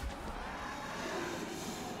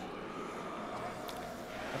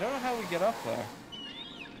 I don't know how we get up there.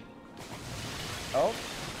 Oh.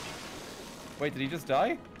 Wait, did he just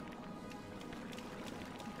die?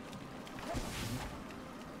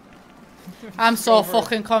 I'm so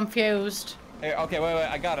fucking confused. Hey, okay, wait,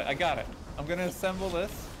 I got it. I'm gonna assemble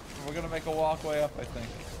this, and we're gonna make a walkway up, I think.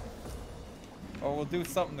 Or we'll do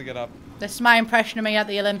something to get up. This is my impression of me at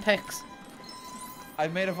the Olympics. I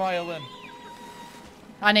made a violin.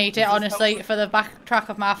 I need it, honestly, for the backtrack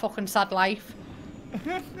of my fucking sad life.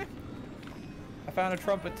 I found a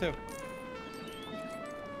trumpet, too.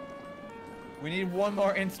 We need one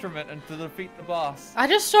more instrument and to defeat the boss. I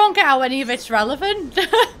just don't get how any of it's relevant.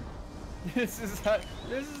 This is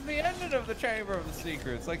the ending of the Chamber of the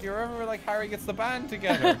Secrets. Like, you remember, like, Harry gets the band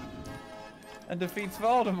together and defeats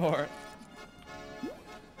Voldemort.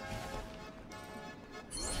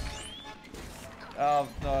 Oh,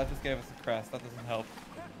 no, that just gave us a crest. That doesn't help.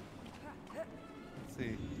 Let's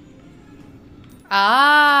see.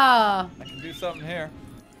 Ah. I can do something here.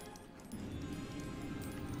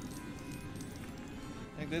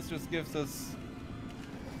 I think this just gives us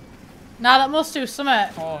Now that must do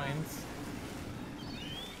something. coins.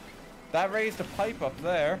 That raised a pipe up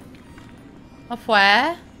there. Up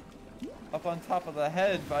where? Up on top of the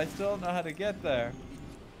head, but I still don't know how to get there.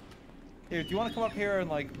 Here, do you want to come up here and,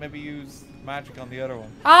 like, maybe use magic on the other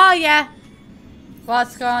one? Oh, yeah.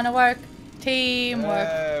 What's gonna work? Teamwork.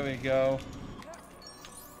 There we go.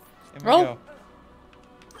 Here we Roll. go.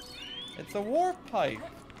 It's a warp pipe.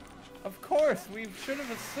 Of course, we should have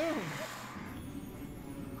assumed.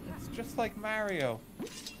 It's just like Mario.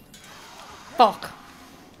 Fuck.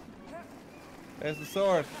 There's the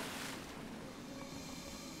sword.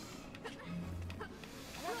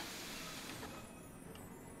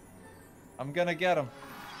 I'm gonna get him.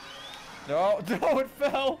 No, no, it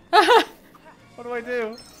fell. What do I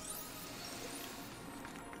do?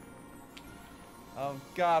 Oh,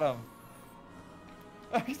 got him.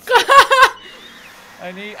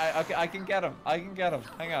 Okay, I can get him. I can get him.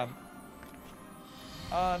 Hang on.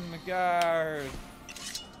 On guard.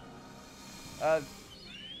 I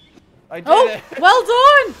did it. Well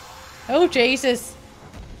done. Oh, Jesus.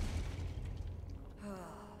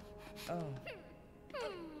 Oh.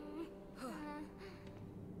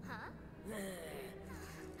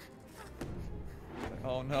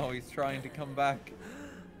 Oh no, he's trying to come back.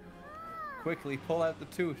 Quickly, pull out the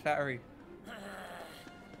tooth, Harry.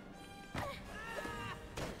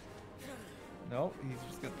 No, he's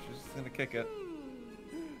just gonna kick it.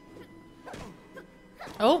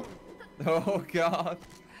 Oh. Oh god.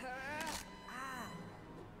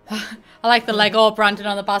 I like the Lego branding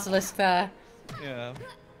on the basilisk there. Yeah.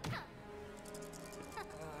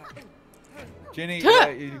 Ginny,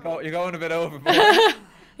 you're going a bit overboard.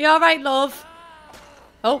 You alright, love?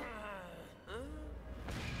 Oh.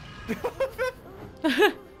 He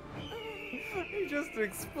just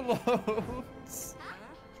explodes.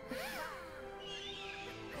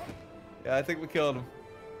 Yeah, I think we killed him.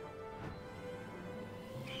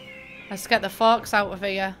 Let's get the forks out of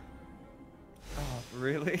here. Oh,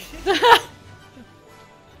 really?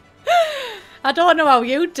 I don't know how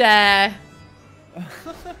you dare.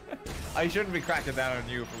 I shouldn't be cracking down on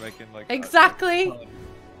you for making like Exactly.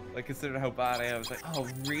 like consider how bad I am. It's like, oh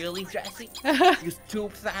really, Jesse? You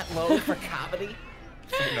stooped that low for comedy?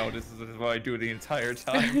 No, this is what I do the entire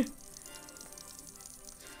time.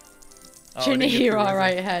 Ginny, you're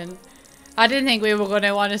alright, hen. I didn't think we were going to,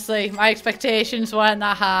 honestly. My expectations weren't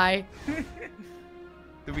that high.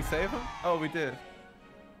 Did we save him? Oh, we did.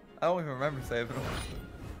 I don't even remember saving him.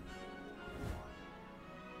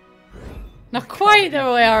 Not quite the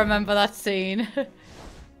way I remember that scene.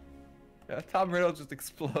 Tom Riddle just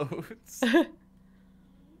explodes.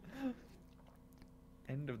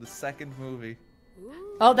 End of the second movie.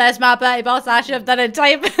 Oh, there's my Bertie Boss. I should have done it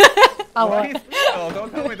type. Oh,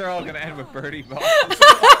 don't tell me they're all gonna end with Bertie Boss.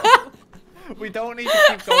 We don't need to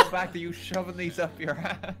keep going back to you shoving these up your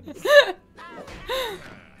ass.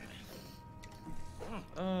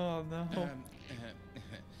 Oh no.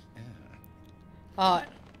 Oh.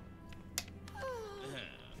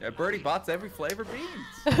 Yeah, Bertie Bott's every flavor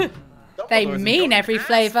beans. They mean every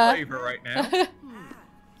flavor. Right now.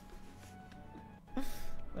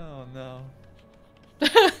 Oh no.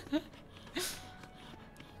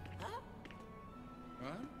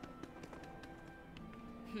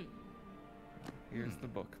 Here's the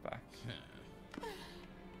book back.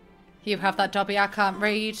 You have that, Dobby. I can't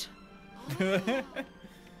read.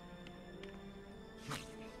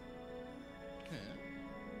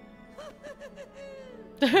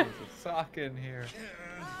 There's a sock in here.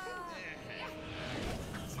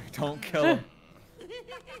 Don't kill him.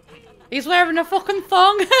 He's wearing a fucking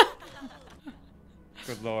thong.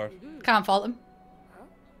 Good lord. Can't fault him.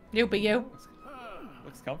 You be you.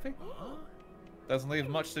 Looks comfy. Doesn't leave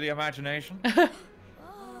much to the imagination.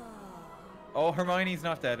 Oh, Hermione's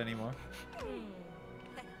not dead anymore.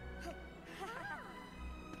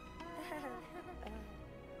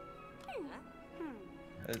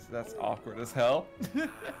 That's awkward as hell.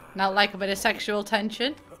 Not like a bit of sexual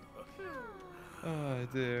tension. Oh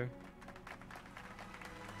dear.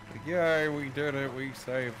 Like, yay, we did it. We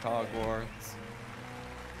saved Hogwarts.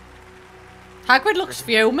 Hagrid looks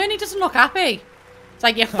fuming. He doesn't look happy. It's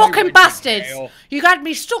like, you fucking bastards. You got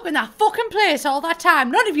me stuck in that fucking place all that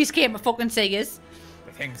time. None of you came to fucking see us.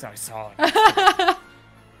 The things I saw.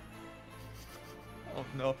 Oh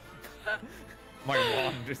no. My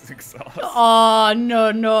wand is exhausted. Oh,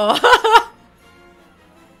 no, no.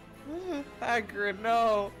 Hagrid,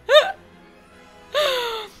 no.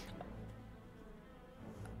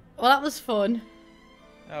 Well, that was fun.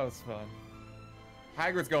 That was fun.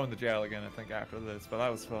 Hagrid's going to jail again, I think, after this, but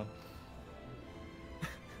that was fun.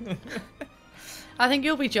 I think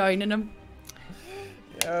you'll be joining him.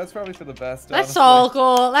 Yeah, that's probably for the best. Let's honestly.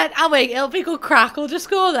 all go. I'll wait. It'll be good crack. We'll just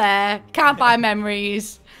go there. Can't buy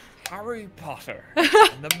memories. Harry Potter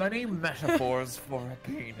and the many metaphors for a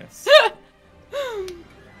penis.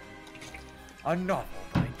 A novel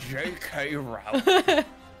by J.K. Rowling.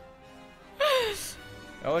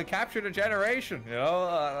 Oh, it captured a generation, you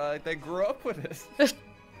know? They grew up with it.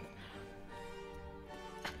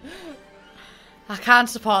 I can't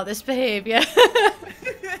support this behaviour.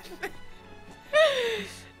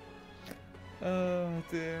 Oh,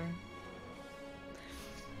 dear.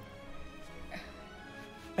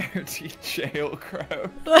 Empty jail crowd.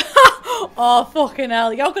 Oh, fucking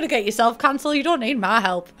hell. You're going to get yourself cancelled. You don't need my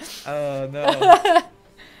help. Oh, no.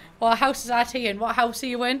 What house is that in? What house are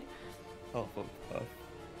you in? Oh, fuck.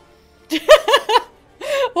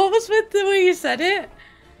 What was with the way you said it?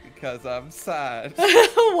 Because I'm sad.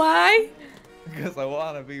 Why? Because I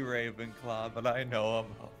want to be Ravenclaw, but I know I'm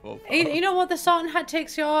Hufflepuff. You know what? The Sorting Hat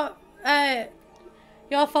takes your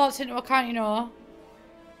thoughts into account, you know.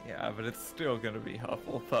 Yeah, but it's still going to be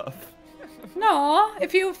Hufflepuff. No,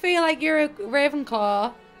 if you feel like you're a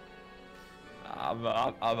Ravenclaw. I'm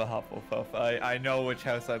a Hufflepuff. I know which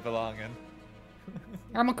house I belong in.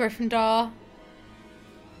 I'm a Gryffindor.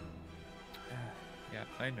 Yeah,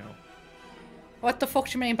 I know. What the fuck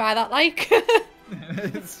do you mean by that, like?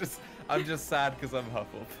 It's just, I'm just sad because I'm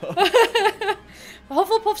Hufflepuff.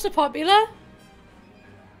 Hufflepuffs are popular.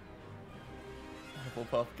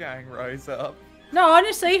 Hufflepuff gang, rise up. No,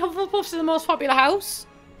 honestly, Hufflepuffs are the most popular house.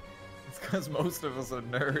 It's because most of us are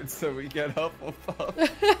nerds, so we get Hufflepuff.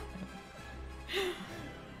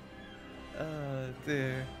 Oh,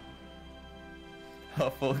 dear.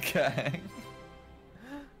 Huffle gang.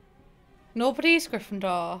 Nobody's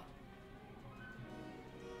Gryffindor.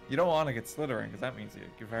 You don't want to get Slytherin, because that means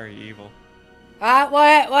you're very evil. Ah,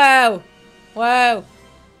 wait, whoa. Whoa.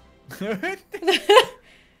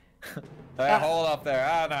 Hold up there.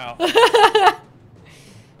 Ah, now.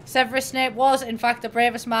 Severus Snape was, in fact, the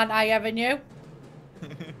bravest man I ever knew.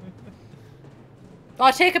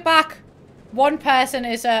 I take it back. One person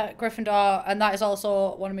is a Gryffindor, and that is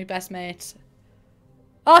also one of my best mates.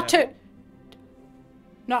 Oh, yeah. Two.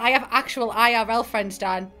 No, I have actual IRL friends,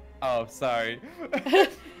 Dan. Oh, sorry.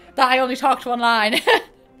 That I only talk to online.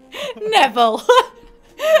 Neville.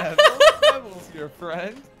 Neville's your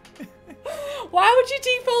friend. Why would you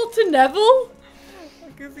default to Neville?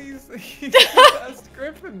 Because he's the best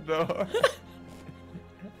Gryffindor.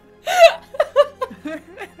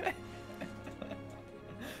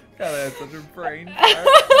 God, I had such a brain fart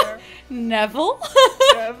there. Neville?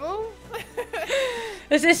 Neville?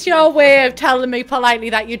 Is this your way of telling me politely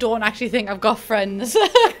that you don't actually think I've got friends?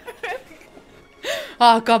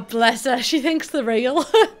 Oh, God bless her. She thinks they're real.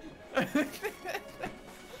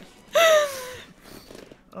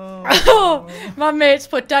 Oh, my mates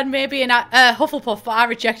put Dan maybe in Hufflepuff, but I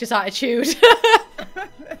reject his attitude.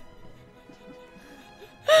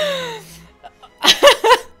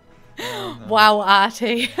 Wow,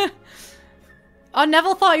 Artie. I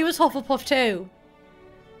never thought he was Hufflepuff too.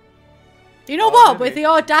 You know what? With the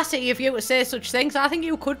audacity of you to say such things, I think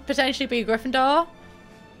you could potentially be Gryffindor.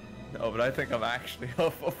 No, but I think I'm actually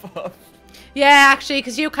Hufflepuff. Yeah, actually,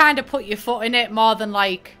 because you kind of put your foot in it more than,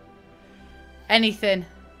 like, anything.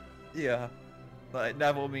 Yeah. Like,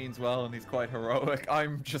 Neville means well and he's quite heroic.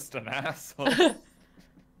 I'm just an asshole.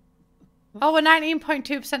 Oh, we're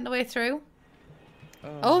 19.2% the way through.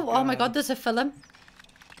 Oh my God, there's a film.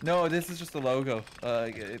 No, this is just a logo.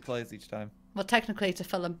 It plays each time. Well, technically, it's a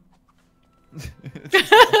film.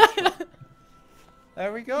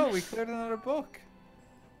 There we go. We cleared another book.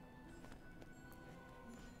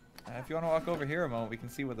 If you want to walk over here a moment, we can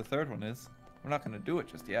see what the third one is. We're not going to do it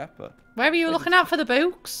just yet, but... Where are you looking at for the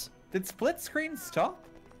books? Did split screen stop?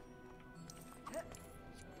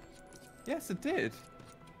 Yes, it did.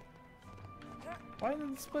 Why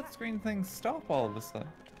did the split screen thing stop all of a sudden?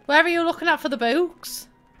 Where are you looking at for the books?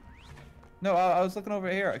 No, I was looking over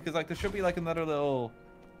here, because like there should be like another little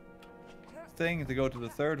thing to go to the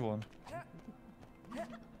third one.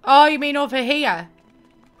 Oh, you mean over here?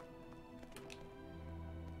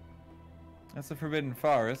 That's the Forbidden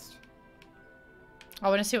Forest. I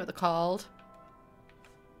want to see what they're called.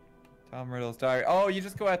 Tom Riddle's diary. Oh, you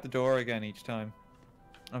just go out the door again each time.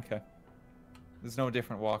 Okay. There's no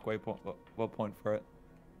different walkway point for it.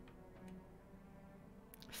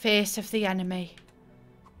 Face of the enemy.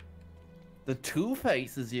 The two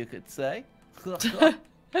faces, you could say. Out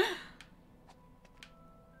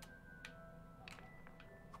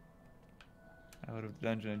of the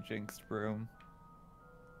dungeon and jinxed broom.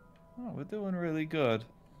 Oh, we're doing really good.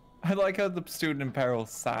 I like how the student in peril's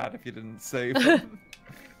sad if you didn't save him.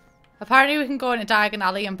 Apparently we can go into Diagon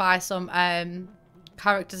Alley and buy some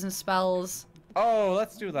characters and spells. Oh,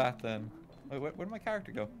 let's do that then. Wait, where'd my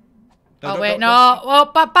character go? No, oh wait, no. Oh,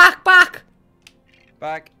 back!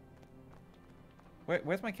 Back.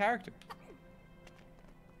 Where's my character?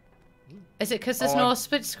 Is it because there's no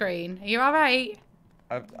split screen? Are you alright?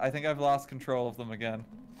 I think I've lost control of them again.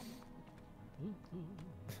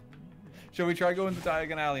 Shall we try going to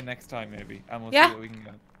Diagon Alley next time, maybe? And we'll see what we can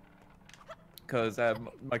get. Because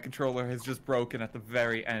my controller has just broken at the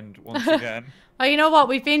very end once again. Oh, you know what?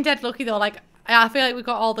 We've been dead lucky though. Like, I feel like we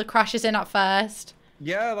got all the crashes in at first.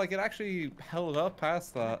 Yeah, like it actually held up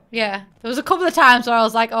past that. Yeah, there was a couple of times where I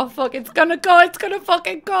was like, "Oh fuck, it's gonna go, it's gonna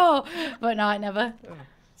fucking go," but no, it never.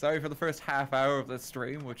 Sorry for the first half hour of the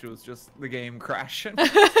stream, which was just the game crashing.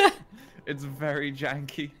 It's very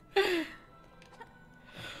janky.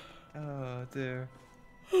 Oh dear.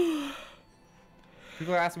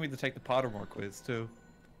 People are asking me to take the Pottermore quiz too.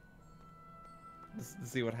 Just to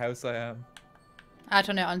see what house I am. I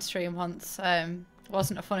done it on stream once.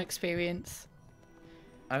 Wasn't a fun experience.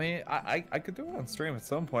 I mean, I could do it on stream at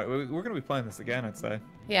some point. We're going to be playing this again, I'd say.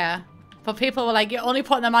 Yeah. But people were like, you're only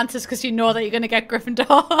putting them answers because you know that you're going to get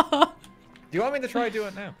Gryffindor. Do you want me to try do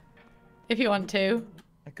it now? If you want to.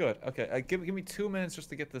 Good. Okay. Give me 2 minutes just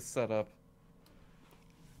to get this set up.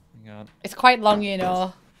 Hang on. It's quite long, you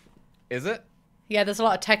know. Is it? Yeah, there's a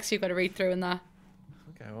lot of text you've got to read through in there.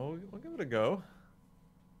 Okay, well, we'll give it a go.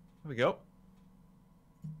 Here we go.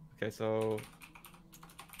 Okay, so...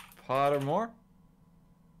 Pottermore.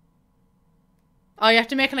 Oh, you have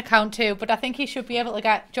to make an account too, but I think he should be able to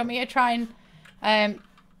get... Do you want me to try and...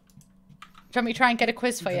 get a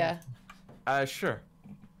quiz for you? Sure.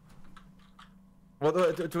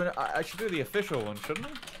 Well, I should do the official one, shouldn't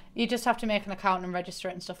I? You just have to make an account and register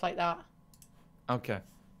it and stuff like that. Okay.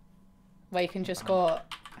 Where you can just go...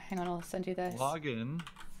 Hang on, I'll send you this. Log in.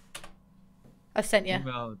 I sent you.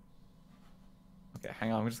 Email. Okay,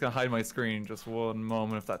 hang on. I'm just going to hide my screen just one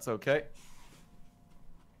moment if that's okay.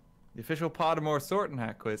 The official Pottermore Sorting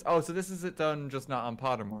Hat quiz. Oh, so this is it done just not on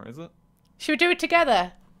Pottermore, is it? Should we do it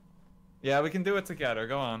together? Yeah, we can do it together.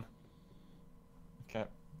 Go on. Okay,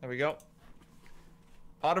 there we go.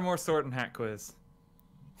 Pottermore Sorting Hat quiz.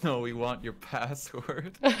 No, we want your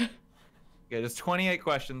password. Okay, there's 28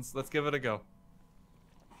 questions. Let's give it a go.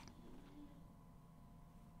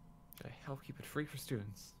 Okay, help keep it free for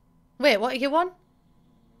students. Wait, what are you on?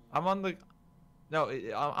 I'm on the... No,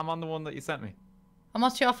 I'm on the one that you sent me. And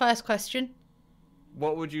what's your first question?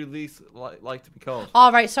 What would you least like to be called? Oh,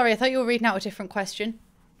 right, sorry. I thought you were reading out a different question.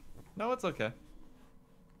 No, it's okay.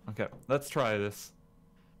 Okay, let's try this.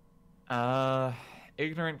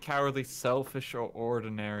 Ignorant, cowardly, selfish, or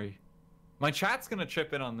ordinary. My chat's gonna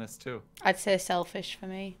chip in on this too. I'd say selfish for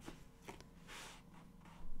me.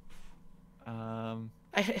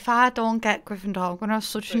 If I don't get Gryffindor, I'm gonna have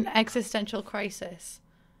such an existential crisis.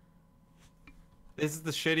 This is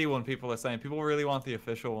the shitty one people are saying. People really want the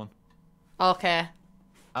official one. Okay.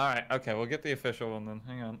 Alright, okay, we'll get the official one then.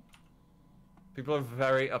 Hang on. People are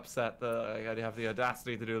very upset that I gotta have the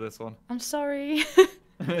audacity to do this one. I'm sorry.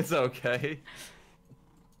 It's okay.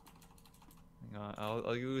 Hang on,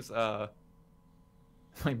 I'll use my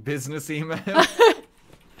business email.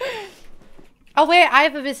 Oh wait, I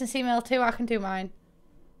have a business email too. I can do mine.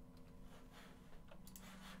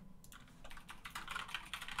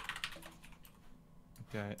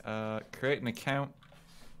 Okay, create an account.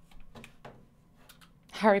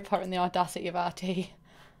 Harry Potter and the Audacity of RT.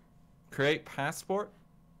 Create passport.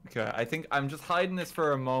 Okay, I think I'm just hiding this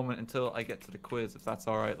for a moment until I get to the quiz, if that's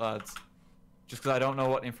alright, lads. Just because I don't know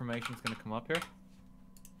what information is going to come up here.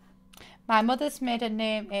 My mother's maiden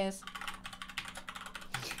name is...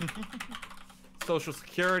 Social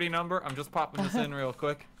security number. I'm just popping this in real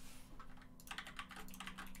quick.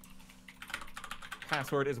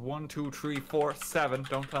 Password is 12347.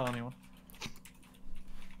 Don't tell anyone.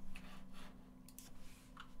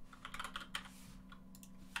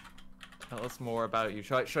 Tell us more about you.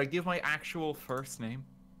 Should I give my actual first name?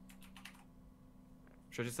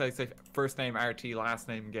 Should I just say first name RT, last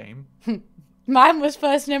name Game? Mine was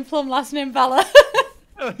first name Plum, last name Bella.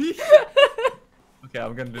 Okay,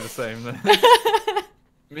 I'm gonna do the same then.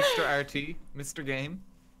 Mr. RT, Mr. Game.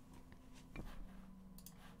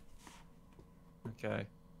 Okay.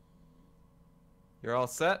 You're all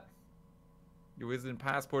set? Your wizard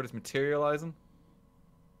passport is materializing?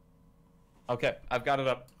 Okay, I've got it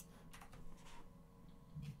up.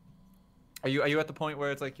 Are you at the point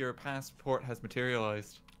where it's like your passport has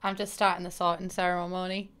materialized? I'm just starting the sorting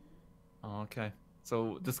ceremony. Oh, okay.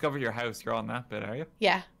 So discover your house. You're on that bit, are you?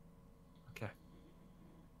 Yeah. Okay.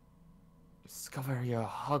 Discover your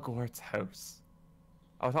Hogwarts house.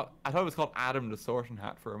 I thought it was called Adam the Sorting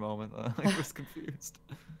Hat for a moment. I was confused.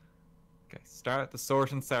 Okay, start the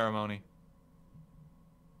sorting ceremony.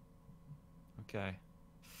 Okay.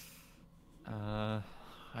 I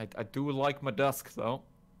do like my dusk though.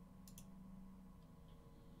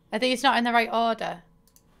 I think it's not in the right order.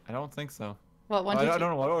 I don't think so. What one? I don't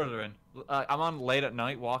know what order they're in. I'm on late at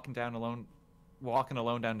night, walking alone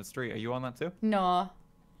down the street. Are you on that too? No.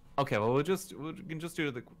 Okay, well we can just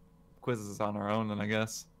do the quizzes on our own then, I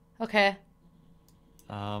guess. Okay.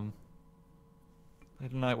 Late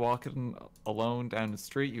at night, walking alone down the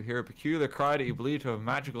street, you hear a peculiar cry that you believe to have a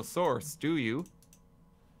magical source. Do you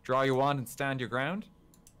draw your wand and stand your ground?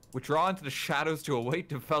 Withdraw into the shadows to await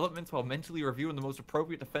developments while mentally reviewing the most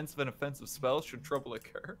appropriate defensive and offensive spells should trouble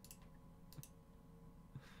occur.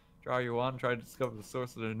 Draw your wand, try to discover the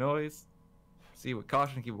source of the noise. Proceed with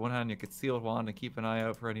caution, keep one hand in your concealed wand and keep an eye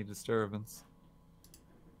out for any disturbance.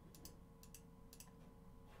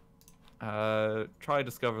 Try to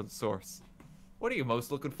discover the source. What are you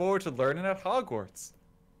most looking forward to learning at Hogwarts?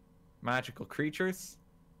 Magical creatures?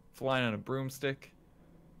 Flying on a broomstick?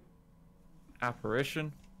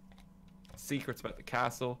 Apparition? Secrets about the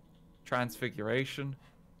castle? Transfiguration?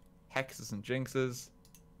 Hexes and jinxes?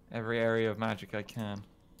 Every area of magic I can.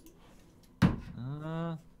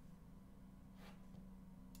 I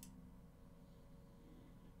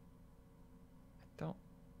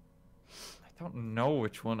don't know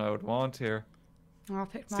which one I would want here. I'll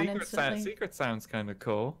pick mine instantly. Secret sounds kind of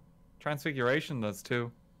cool. Transfiguration does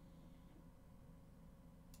too.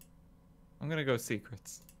 I'm gonna go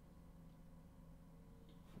secrets.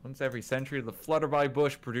 Once every century, the flutterby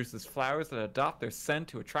bush produces flowers that adopt their scent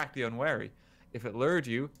to attract the unwary. If it lured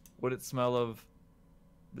you, would it smell of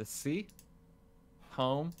the sea,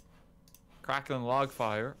 home, crackling log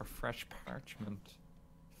fire, or fresh parchment?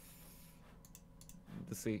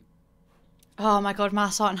 The sea. Oh my god, my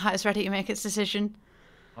sorting hat is ready to make its decision.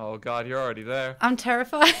 Oh god, you're already there. I'm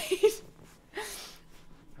terrified. How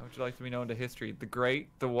would you like to be known to history? The great,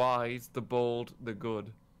 the wise, the bold, the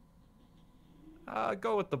good.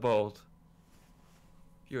 Go with the bold.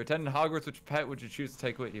 If you attended Hogwarts, which pet would you choose to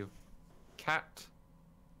take with you? Cat.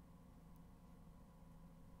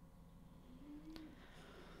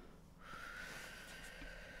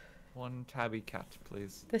 One tabby cat,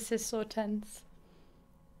 please. This is so tense.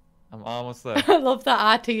 I'm almost there. I love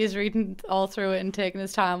that RT is reading all through it and taking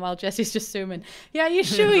his time while Jesse's just zooming. Yeah, you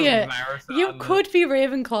sure it? You could be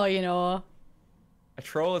Ravenclaw, you know. A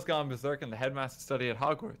troll has gone berserk in the headmaster's study at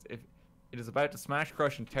Hogwarts. If it is about to smash,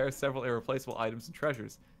 crush, and tear several irreplaceable items and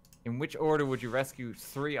treasures. In which order would you rescue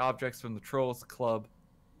 3 objects from the troll's club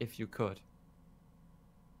if you could.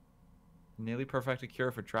 Nearly perfected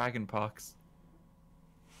cure for dragon pox.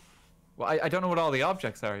 Well, I don't know what all the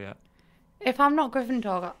objects are yet. If I'm not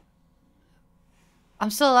Gryffindor, I'm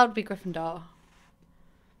still allowed to be Gryffindor.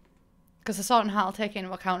 Because the Sorting Hat will take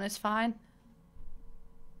into account it's fine.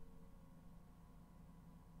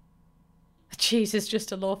 Cheese is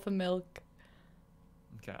just a loaf of milk.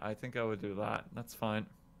 Okay, I think I would do that. That's fine.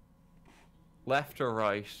 Left or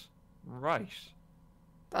right? Right.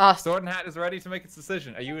 Oh, Sorting Hat is ready to make its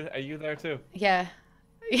decision. Are you there too? yeah.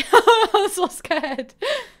 I'm so scared.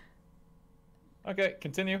 Okay,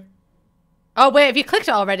 continue. Oh, wait, have you clicked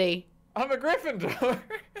it already? I'm a Gryffindor.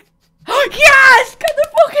 Yes! Get the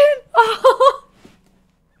fucking... Oh.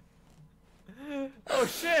 Oh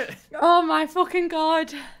shit! Oh my fucking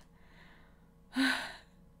god.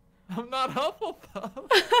 I'm not Hufflepuff.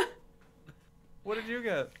 What did you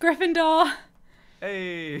get? Gryffindor.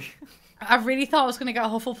 Hey. I really thought I was going to get a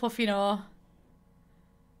Hufflepuff, you know.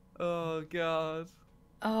 Oh god.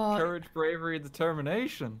 Oh. Courage, bravery, and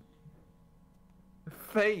determination.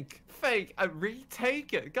 Fake. Fake. I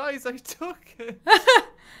retake it. Guys, I took it.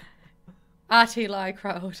 RT lie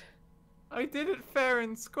crowd. I did it fair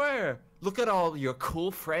and square. Look at all your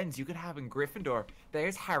cool friends you could have in Gryffindor.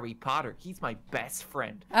 There's Harry Potter. He's my best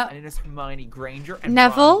friend. And then there's Hermione Granger and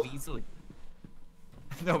Neville? Ron Weasley.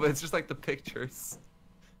 No, but it's just like the pictures.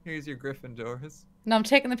 Here's your Gryffindors. No, I'm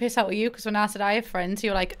taking the piss out of you because when I said I have friends,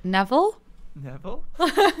 you were like, Neville? Neville?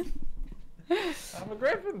 I'm a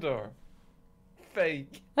Gryffindor.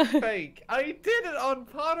 Fake. Fake. I did it on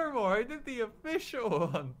Pottermore. I did the official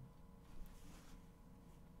one.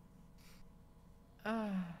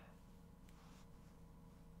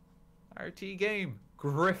 RT game.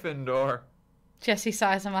 Gryffindor. Jesse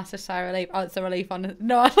sighs a massive sigh of relief. Oh, it's a relief on it.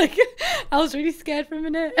 No, I was really scared for a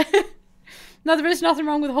minute. No, there is nothing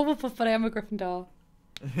wrong with Hufflepuff, but I am a Gryffindor.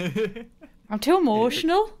 I'm too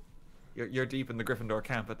emotional. You're deep in the Gryffindor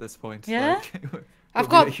camp at this point. Yeah. Like, I've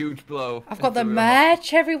got a huge blow. I've got the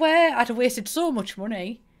merch everywhere. I'd have wasted so much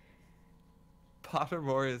money.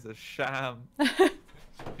 Pottermore is a sham.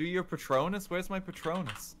 Do your Patronus? Where's my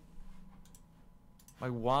Patronus? My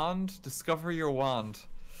wand? Discover your wand.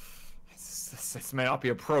 This may not be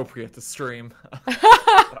appropriate to stream.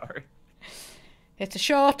 Sorry. It's a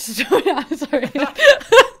short story. I'm sorry.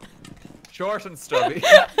 Short and stubby.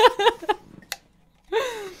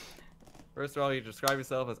 First of all, you describe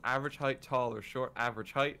yourself as average height, tall, or short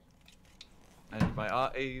average height. And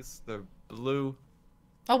my A's, they're blue.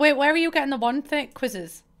 Oh, wait, where are you getting the one thing?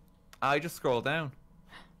 Quizzes? I just scrolled down.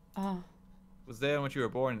 Oh. Was there when you were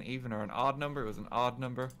born an even or an odd number? It was an odd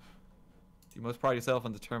number. You must pride yourself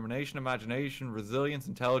on determination, imagination, resilience,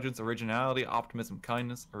 intelligence, originality, optimism,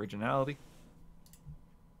 kindness, originality.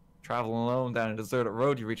 Travel alone down a deserted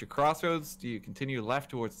road. You reach a crossroads. Do you continue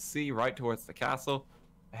left towards the sea, right towards the castle,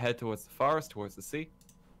 ahead towards the forest, towards the sea?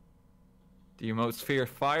 Do you most fear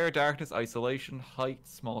fire, darkness, isolation, height,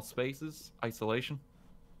 small spaces, isolation?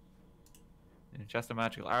 In a chest of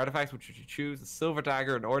magical artifacts, which would you choose? A silver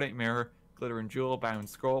dagger, an ornate mirror, glittering jewel, bound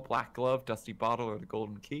scroll, black glove, dusty bottle, or the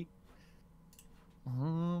golden key?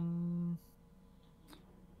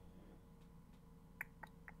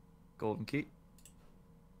 Golden key.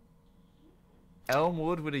 Elm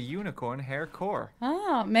wood with a unicorn hair core.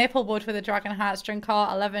 Oh, maple wood with a dragon heartstring core,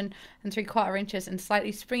 11 3/4 inches, and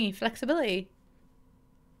slightly springy flexibility.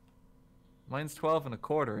 Mine's 12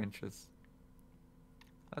 1/4 inches.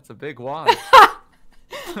 That's a big wand.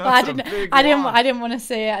 Well, I didn't want to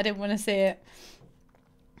say it. I didn't want to say it.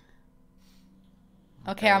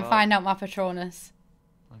 Okay, I'm finding out my Patronus.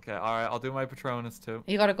 Okay, alright, I'll do my Patronus too.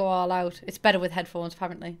 You gotta go all out. It's better with headphones,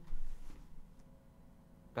 apparently.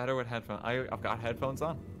 Better with headphones. I've got headphones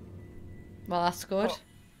on. Well, that's good.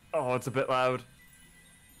 Oh, it's a bit loud.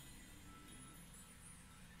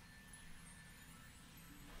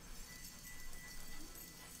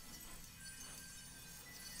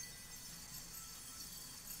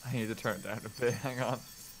 I need to turn it down a bit. Hang on.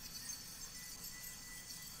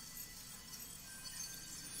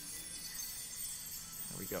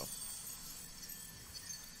 There we go.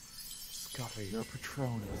 Discover your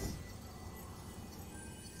Patronus.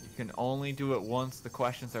 You can only do it once. The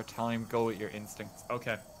questions are timed. Go with your instincts.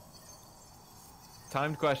 Okay.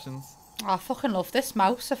 Timed questions. Oh, I fucking love this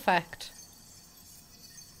mouse effect.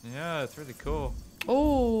 Yeah, it's really cool.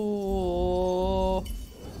 Oh.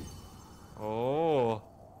 Oh.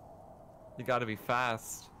 You gotta be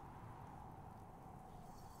fast.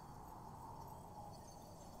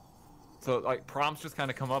 So, like, prompts just kind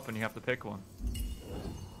of come up and you have to pick one.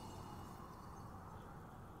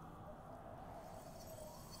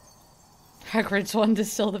 Hagrid's wand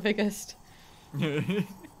is still the biggest.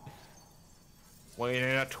 Weighing in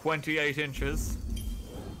at 28 inches.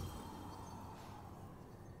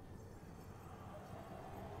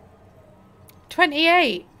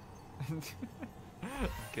 $28.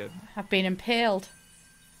 Good. I've been impaled.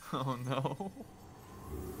 Oh no.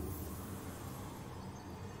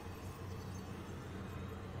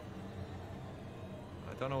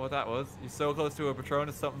 I don't know what that was. You're so close to a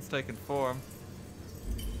Patronus, something's taken form.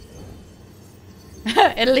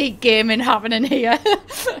 Elite gaming happening here.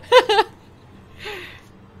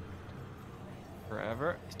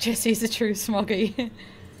 Forever. Jesse's a true smoggy.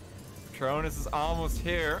 Patronus is almost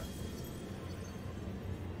here.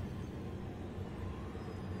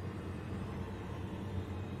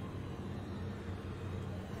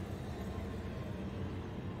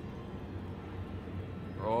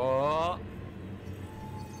 Oh.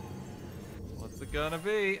 What's it gonna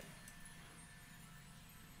be?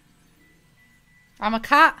 I'm a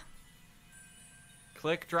cat.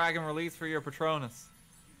 Click, drag, and release for your Patronus.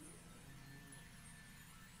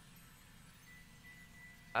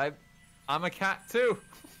 I'm a cat too.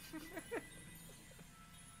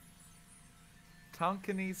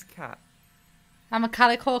 Tonkinese cat. I'm a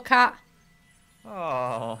calico cat.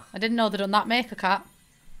 Oh. I didn't know they done that make a cat.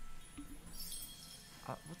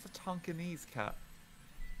 What's a Tonkinese cat?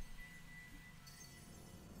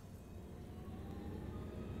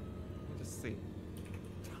 Let me just see.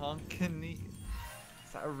 Tonkinese.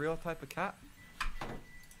 Is that a real type of cat?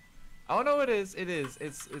 Oh no, it is. It is.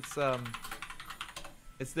 It's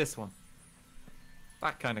this one.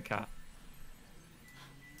 That kind of cat.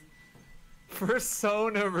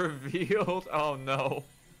 Persona revealed. Oh no.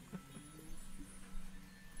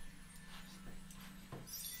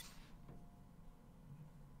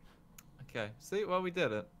 Okay. See, well, we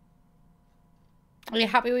did it. Are you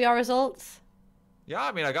happy with your results? Yeah,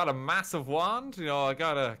 I mean, I got a massive wand. You know, I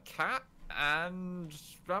got a cat, and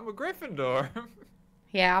I'm a Gryffindor.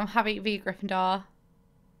 Yeah, I'm happy to be a Gryffindor.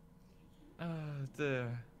 Oh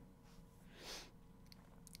dear.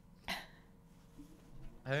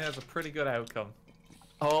 I think that's a pretty good outcome.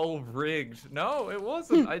 All rigged. No, it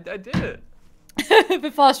wasn't. I did it.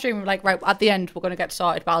 Before stream, we're like, right, at the end, we're going to get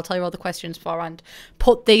started, but I'll tell you all the questions beforehand.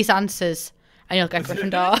 Put these answers, and you'll get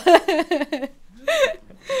Gryffindor.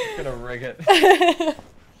 Gonna rig it.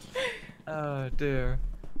 Oh, dear.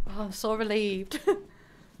 Oh, I'm so relieved.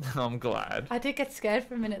 I'm glad. I did get scared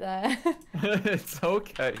for a minute there. It's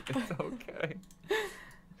okay. It's okay.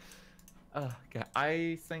 Okay,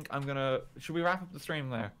 I think I'm gonna... Should we wrap up the stream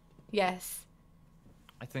there? Yes.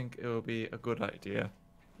 I think it will be a good idea.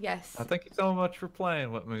 Yes. Thank you so much for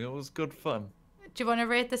playing with me. It was good fun. Do you want to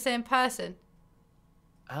rate the same person?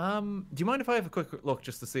 Do you mind if I have a quick look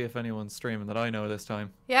just to see if anyone's streaming that I know this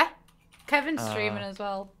time? Yeah. Kevin's streaming as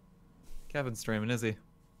well. Kevin's streaming, is he?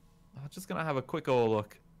 I'm just gonna have a quick old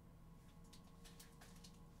look.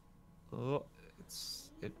 Oh,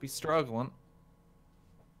 it'd be struggling.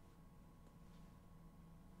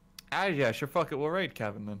 Ah, yeah, sure, fuck it. We'll raid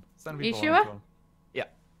Kevin then. Send people You sure? on to him. Yeah,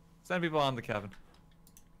 send people on to Kevin.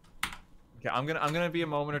 Okay, I'm gonna be a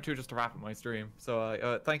moment or two just to wrap up my stream.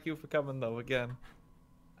 So, thank you for coming though again.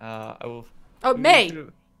 I will. Oh, me?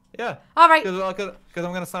 Yeah. All right. Because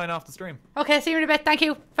I'm gonna sign off the stream. Okay, see you in a bit. Thank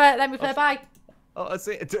you for letting me play. Bye. Oh, let's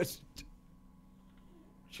see.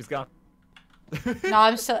 She's gone.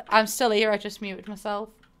 No, I'm still here. I just muted myself.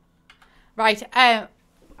 Right.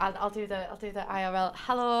 I'll do the IRL.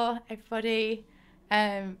 Hello, everybody.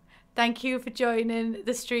 Thank you for joining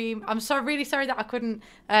the stream. I'm really sorry that I couldn't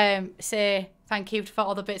say thank you for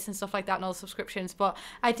all the bits and stuff like that and all the subscriptions, but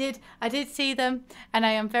I did see them, and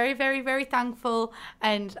I am very, very, very thankful,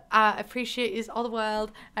 and I appreciate you all the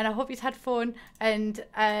world, and I hope you've had fun, and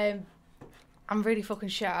I'm really fucking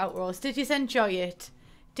shit out, Rose. Did you enjoy it?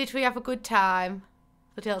 Did we have a good time?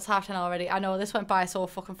 But it's 10:30 already. I know this went by so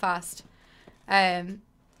fucking fast. But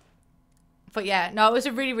yeah, no, it was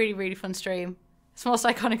a really, really, really fun stream. It's the most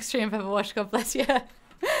iconic stream I've ever watched. God bless you.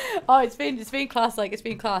 Oh, it's been class. Like, it's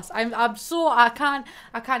been class. I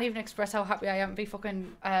can't even express how happy I am to be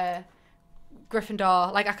fucking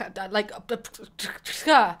Gryffindor. Like,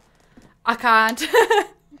 I can't.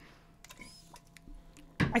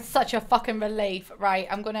 It's such a fucking relief. Right,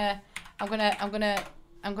 I'm gonna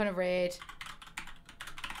raid.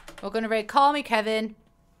 We're gonna raid. Call me Kevin.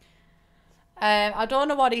 I don't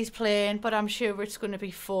know what he's playing, but I'm sure it's gonna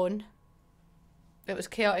be fun. It was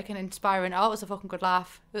chaotic and inspiring. Oh, it was a fucking good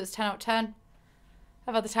laugh. It was 10 out of 10.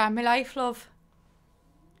 I've had the time of my life, love.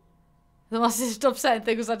 The most upsetting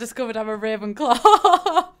thing was I discovered I'm a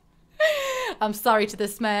Ravenclaw. I'm sorry to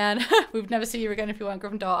this man. We've never seen you again if you weren't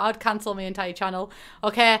Gryffindor. I'd cancel my entire channel.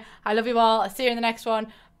 Okay, I love you all. I'll see you in the next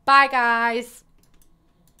one. Bye, guys.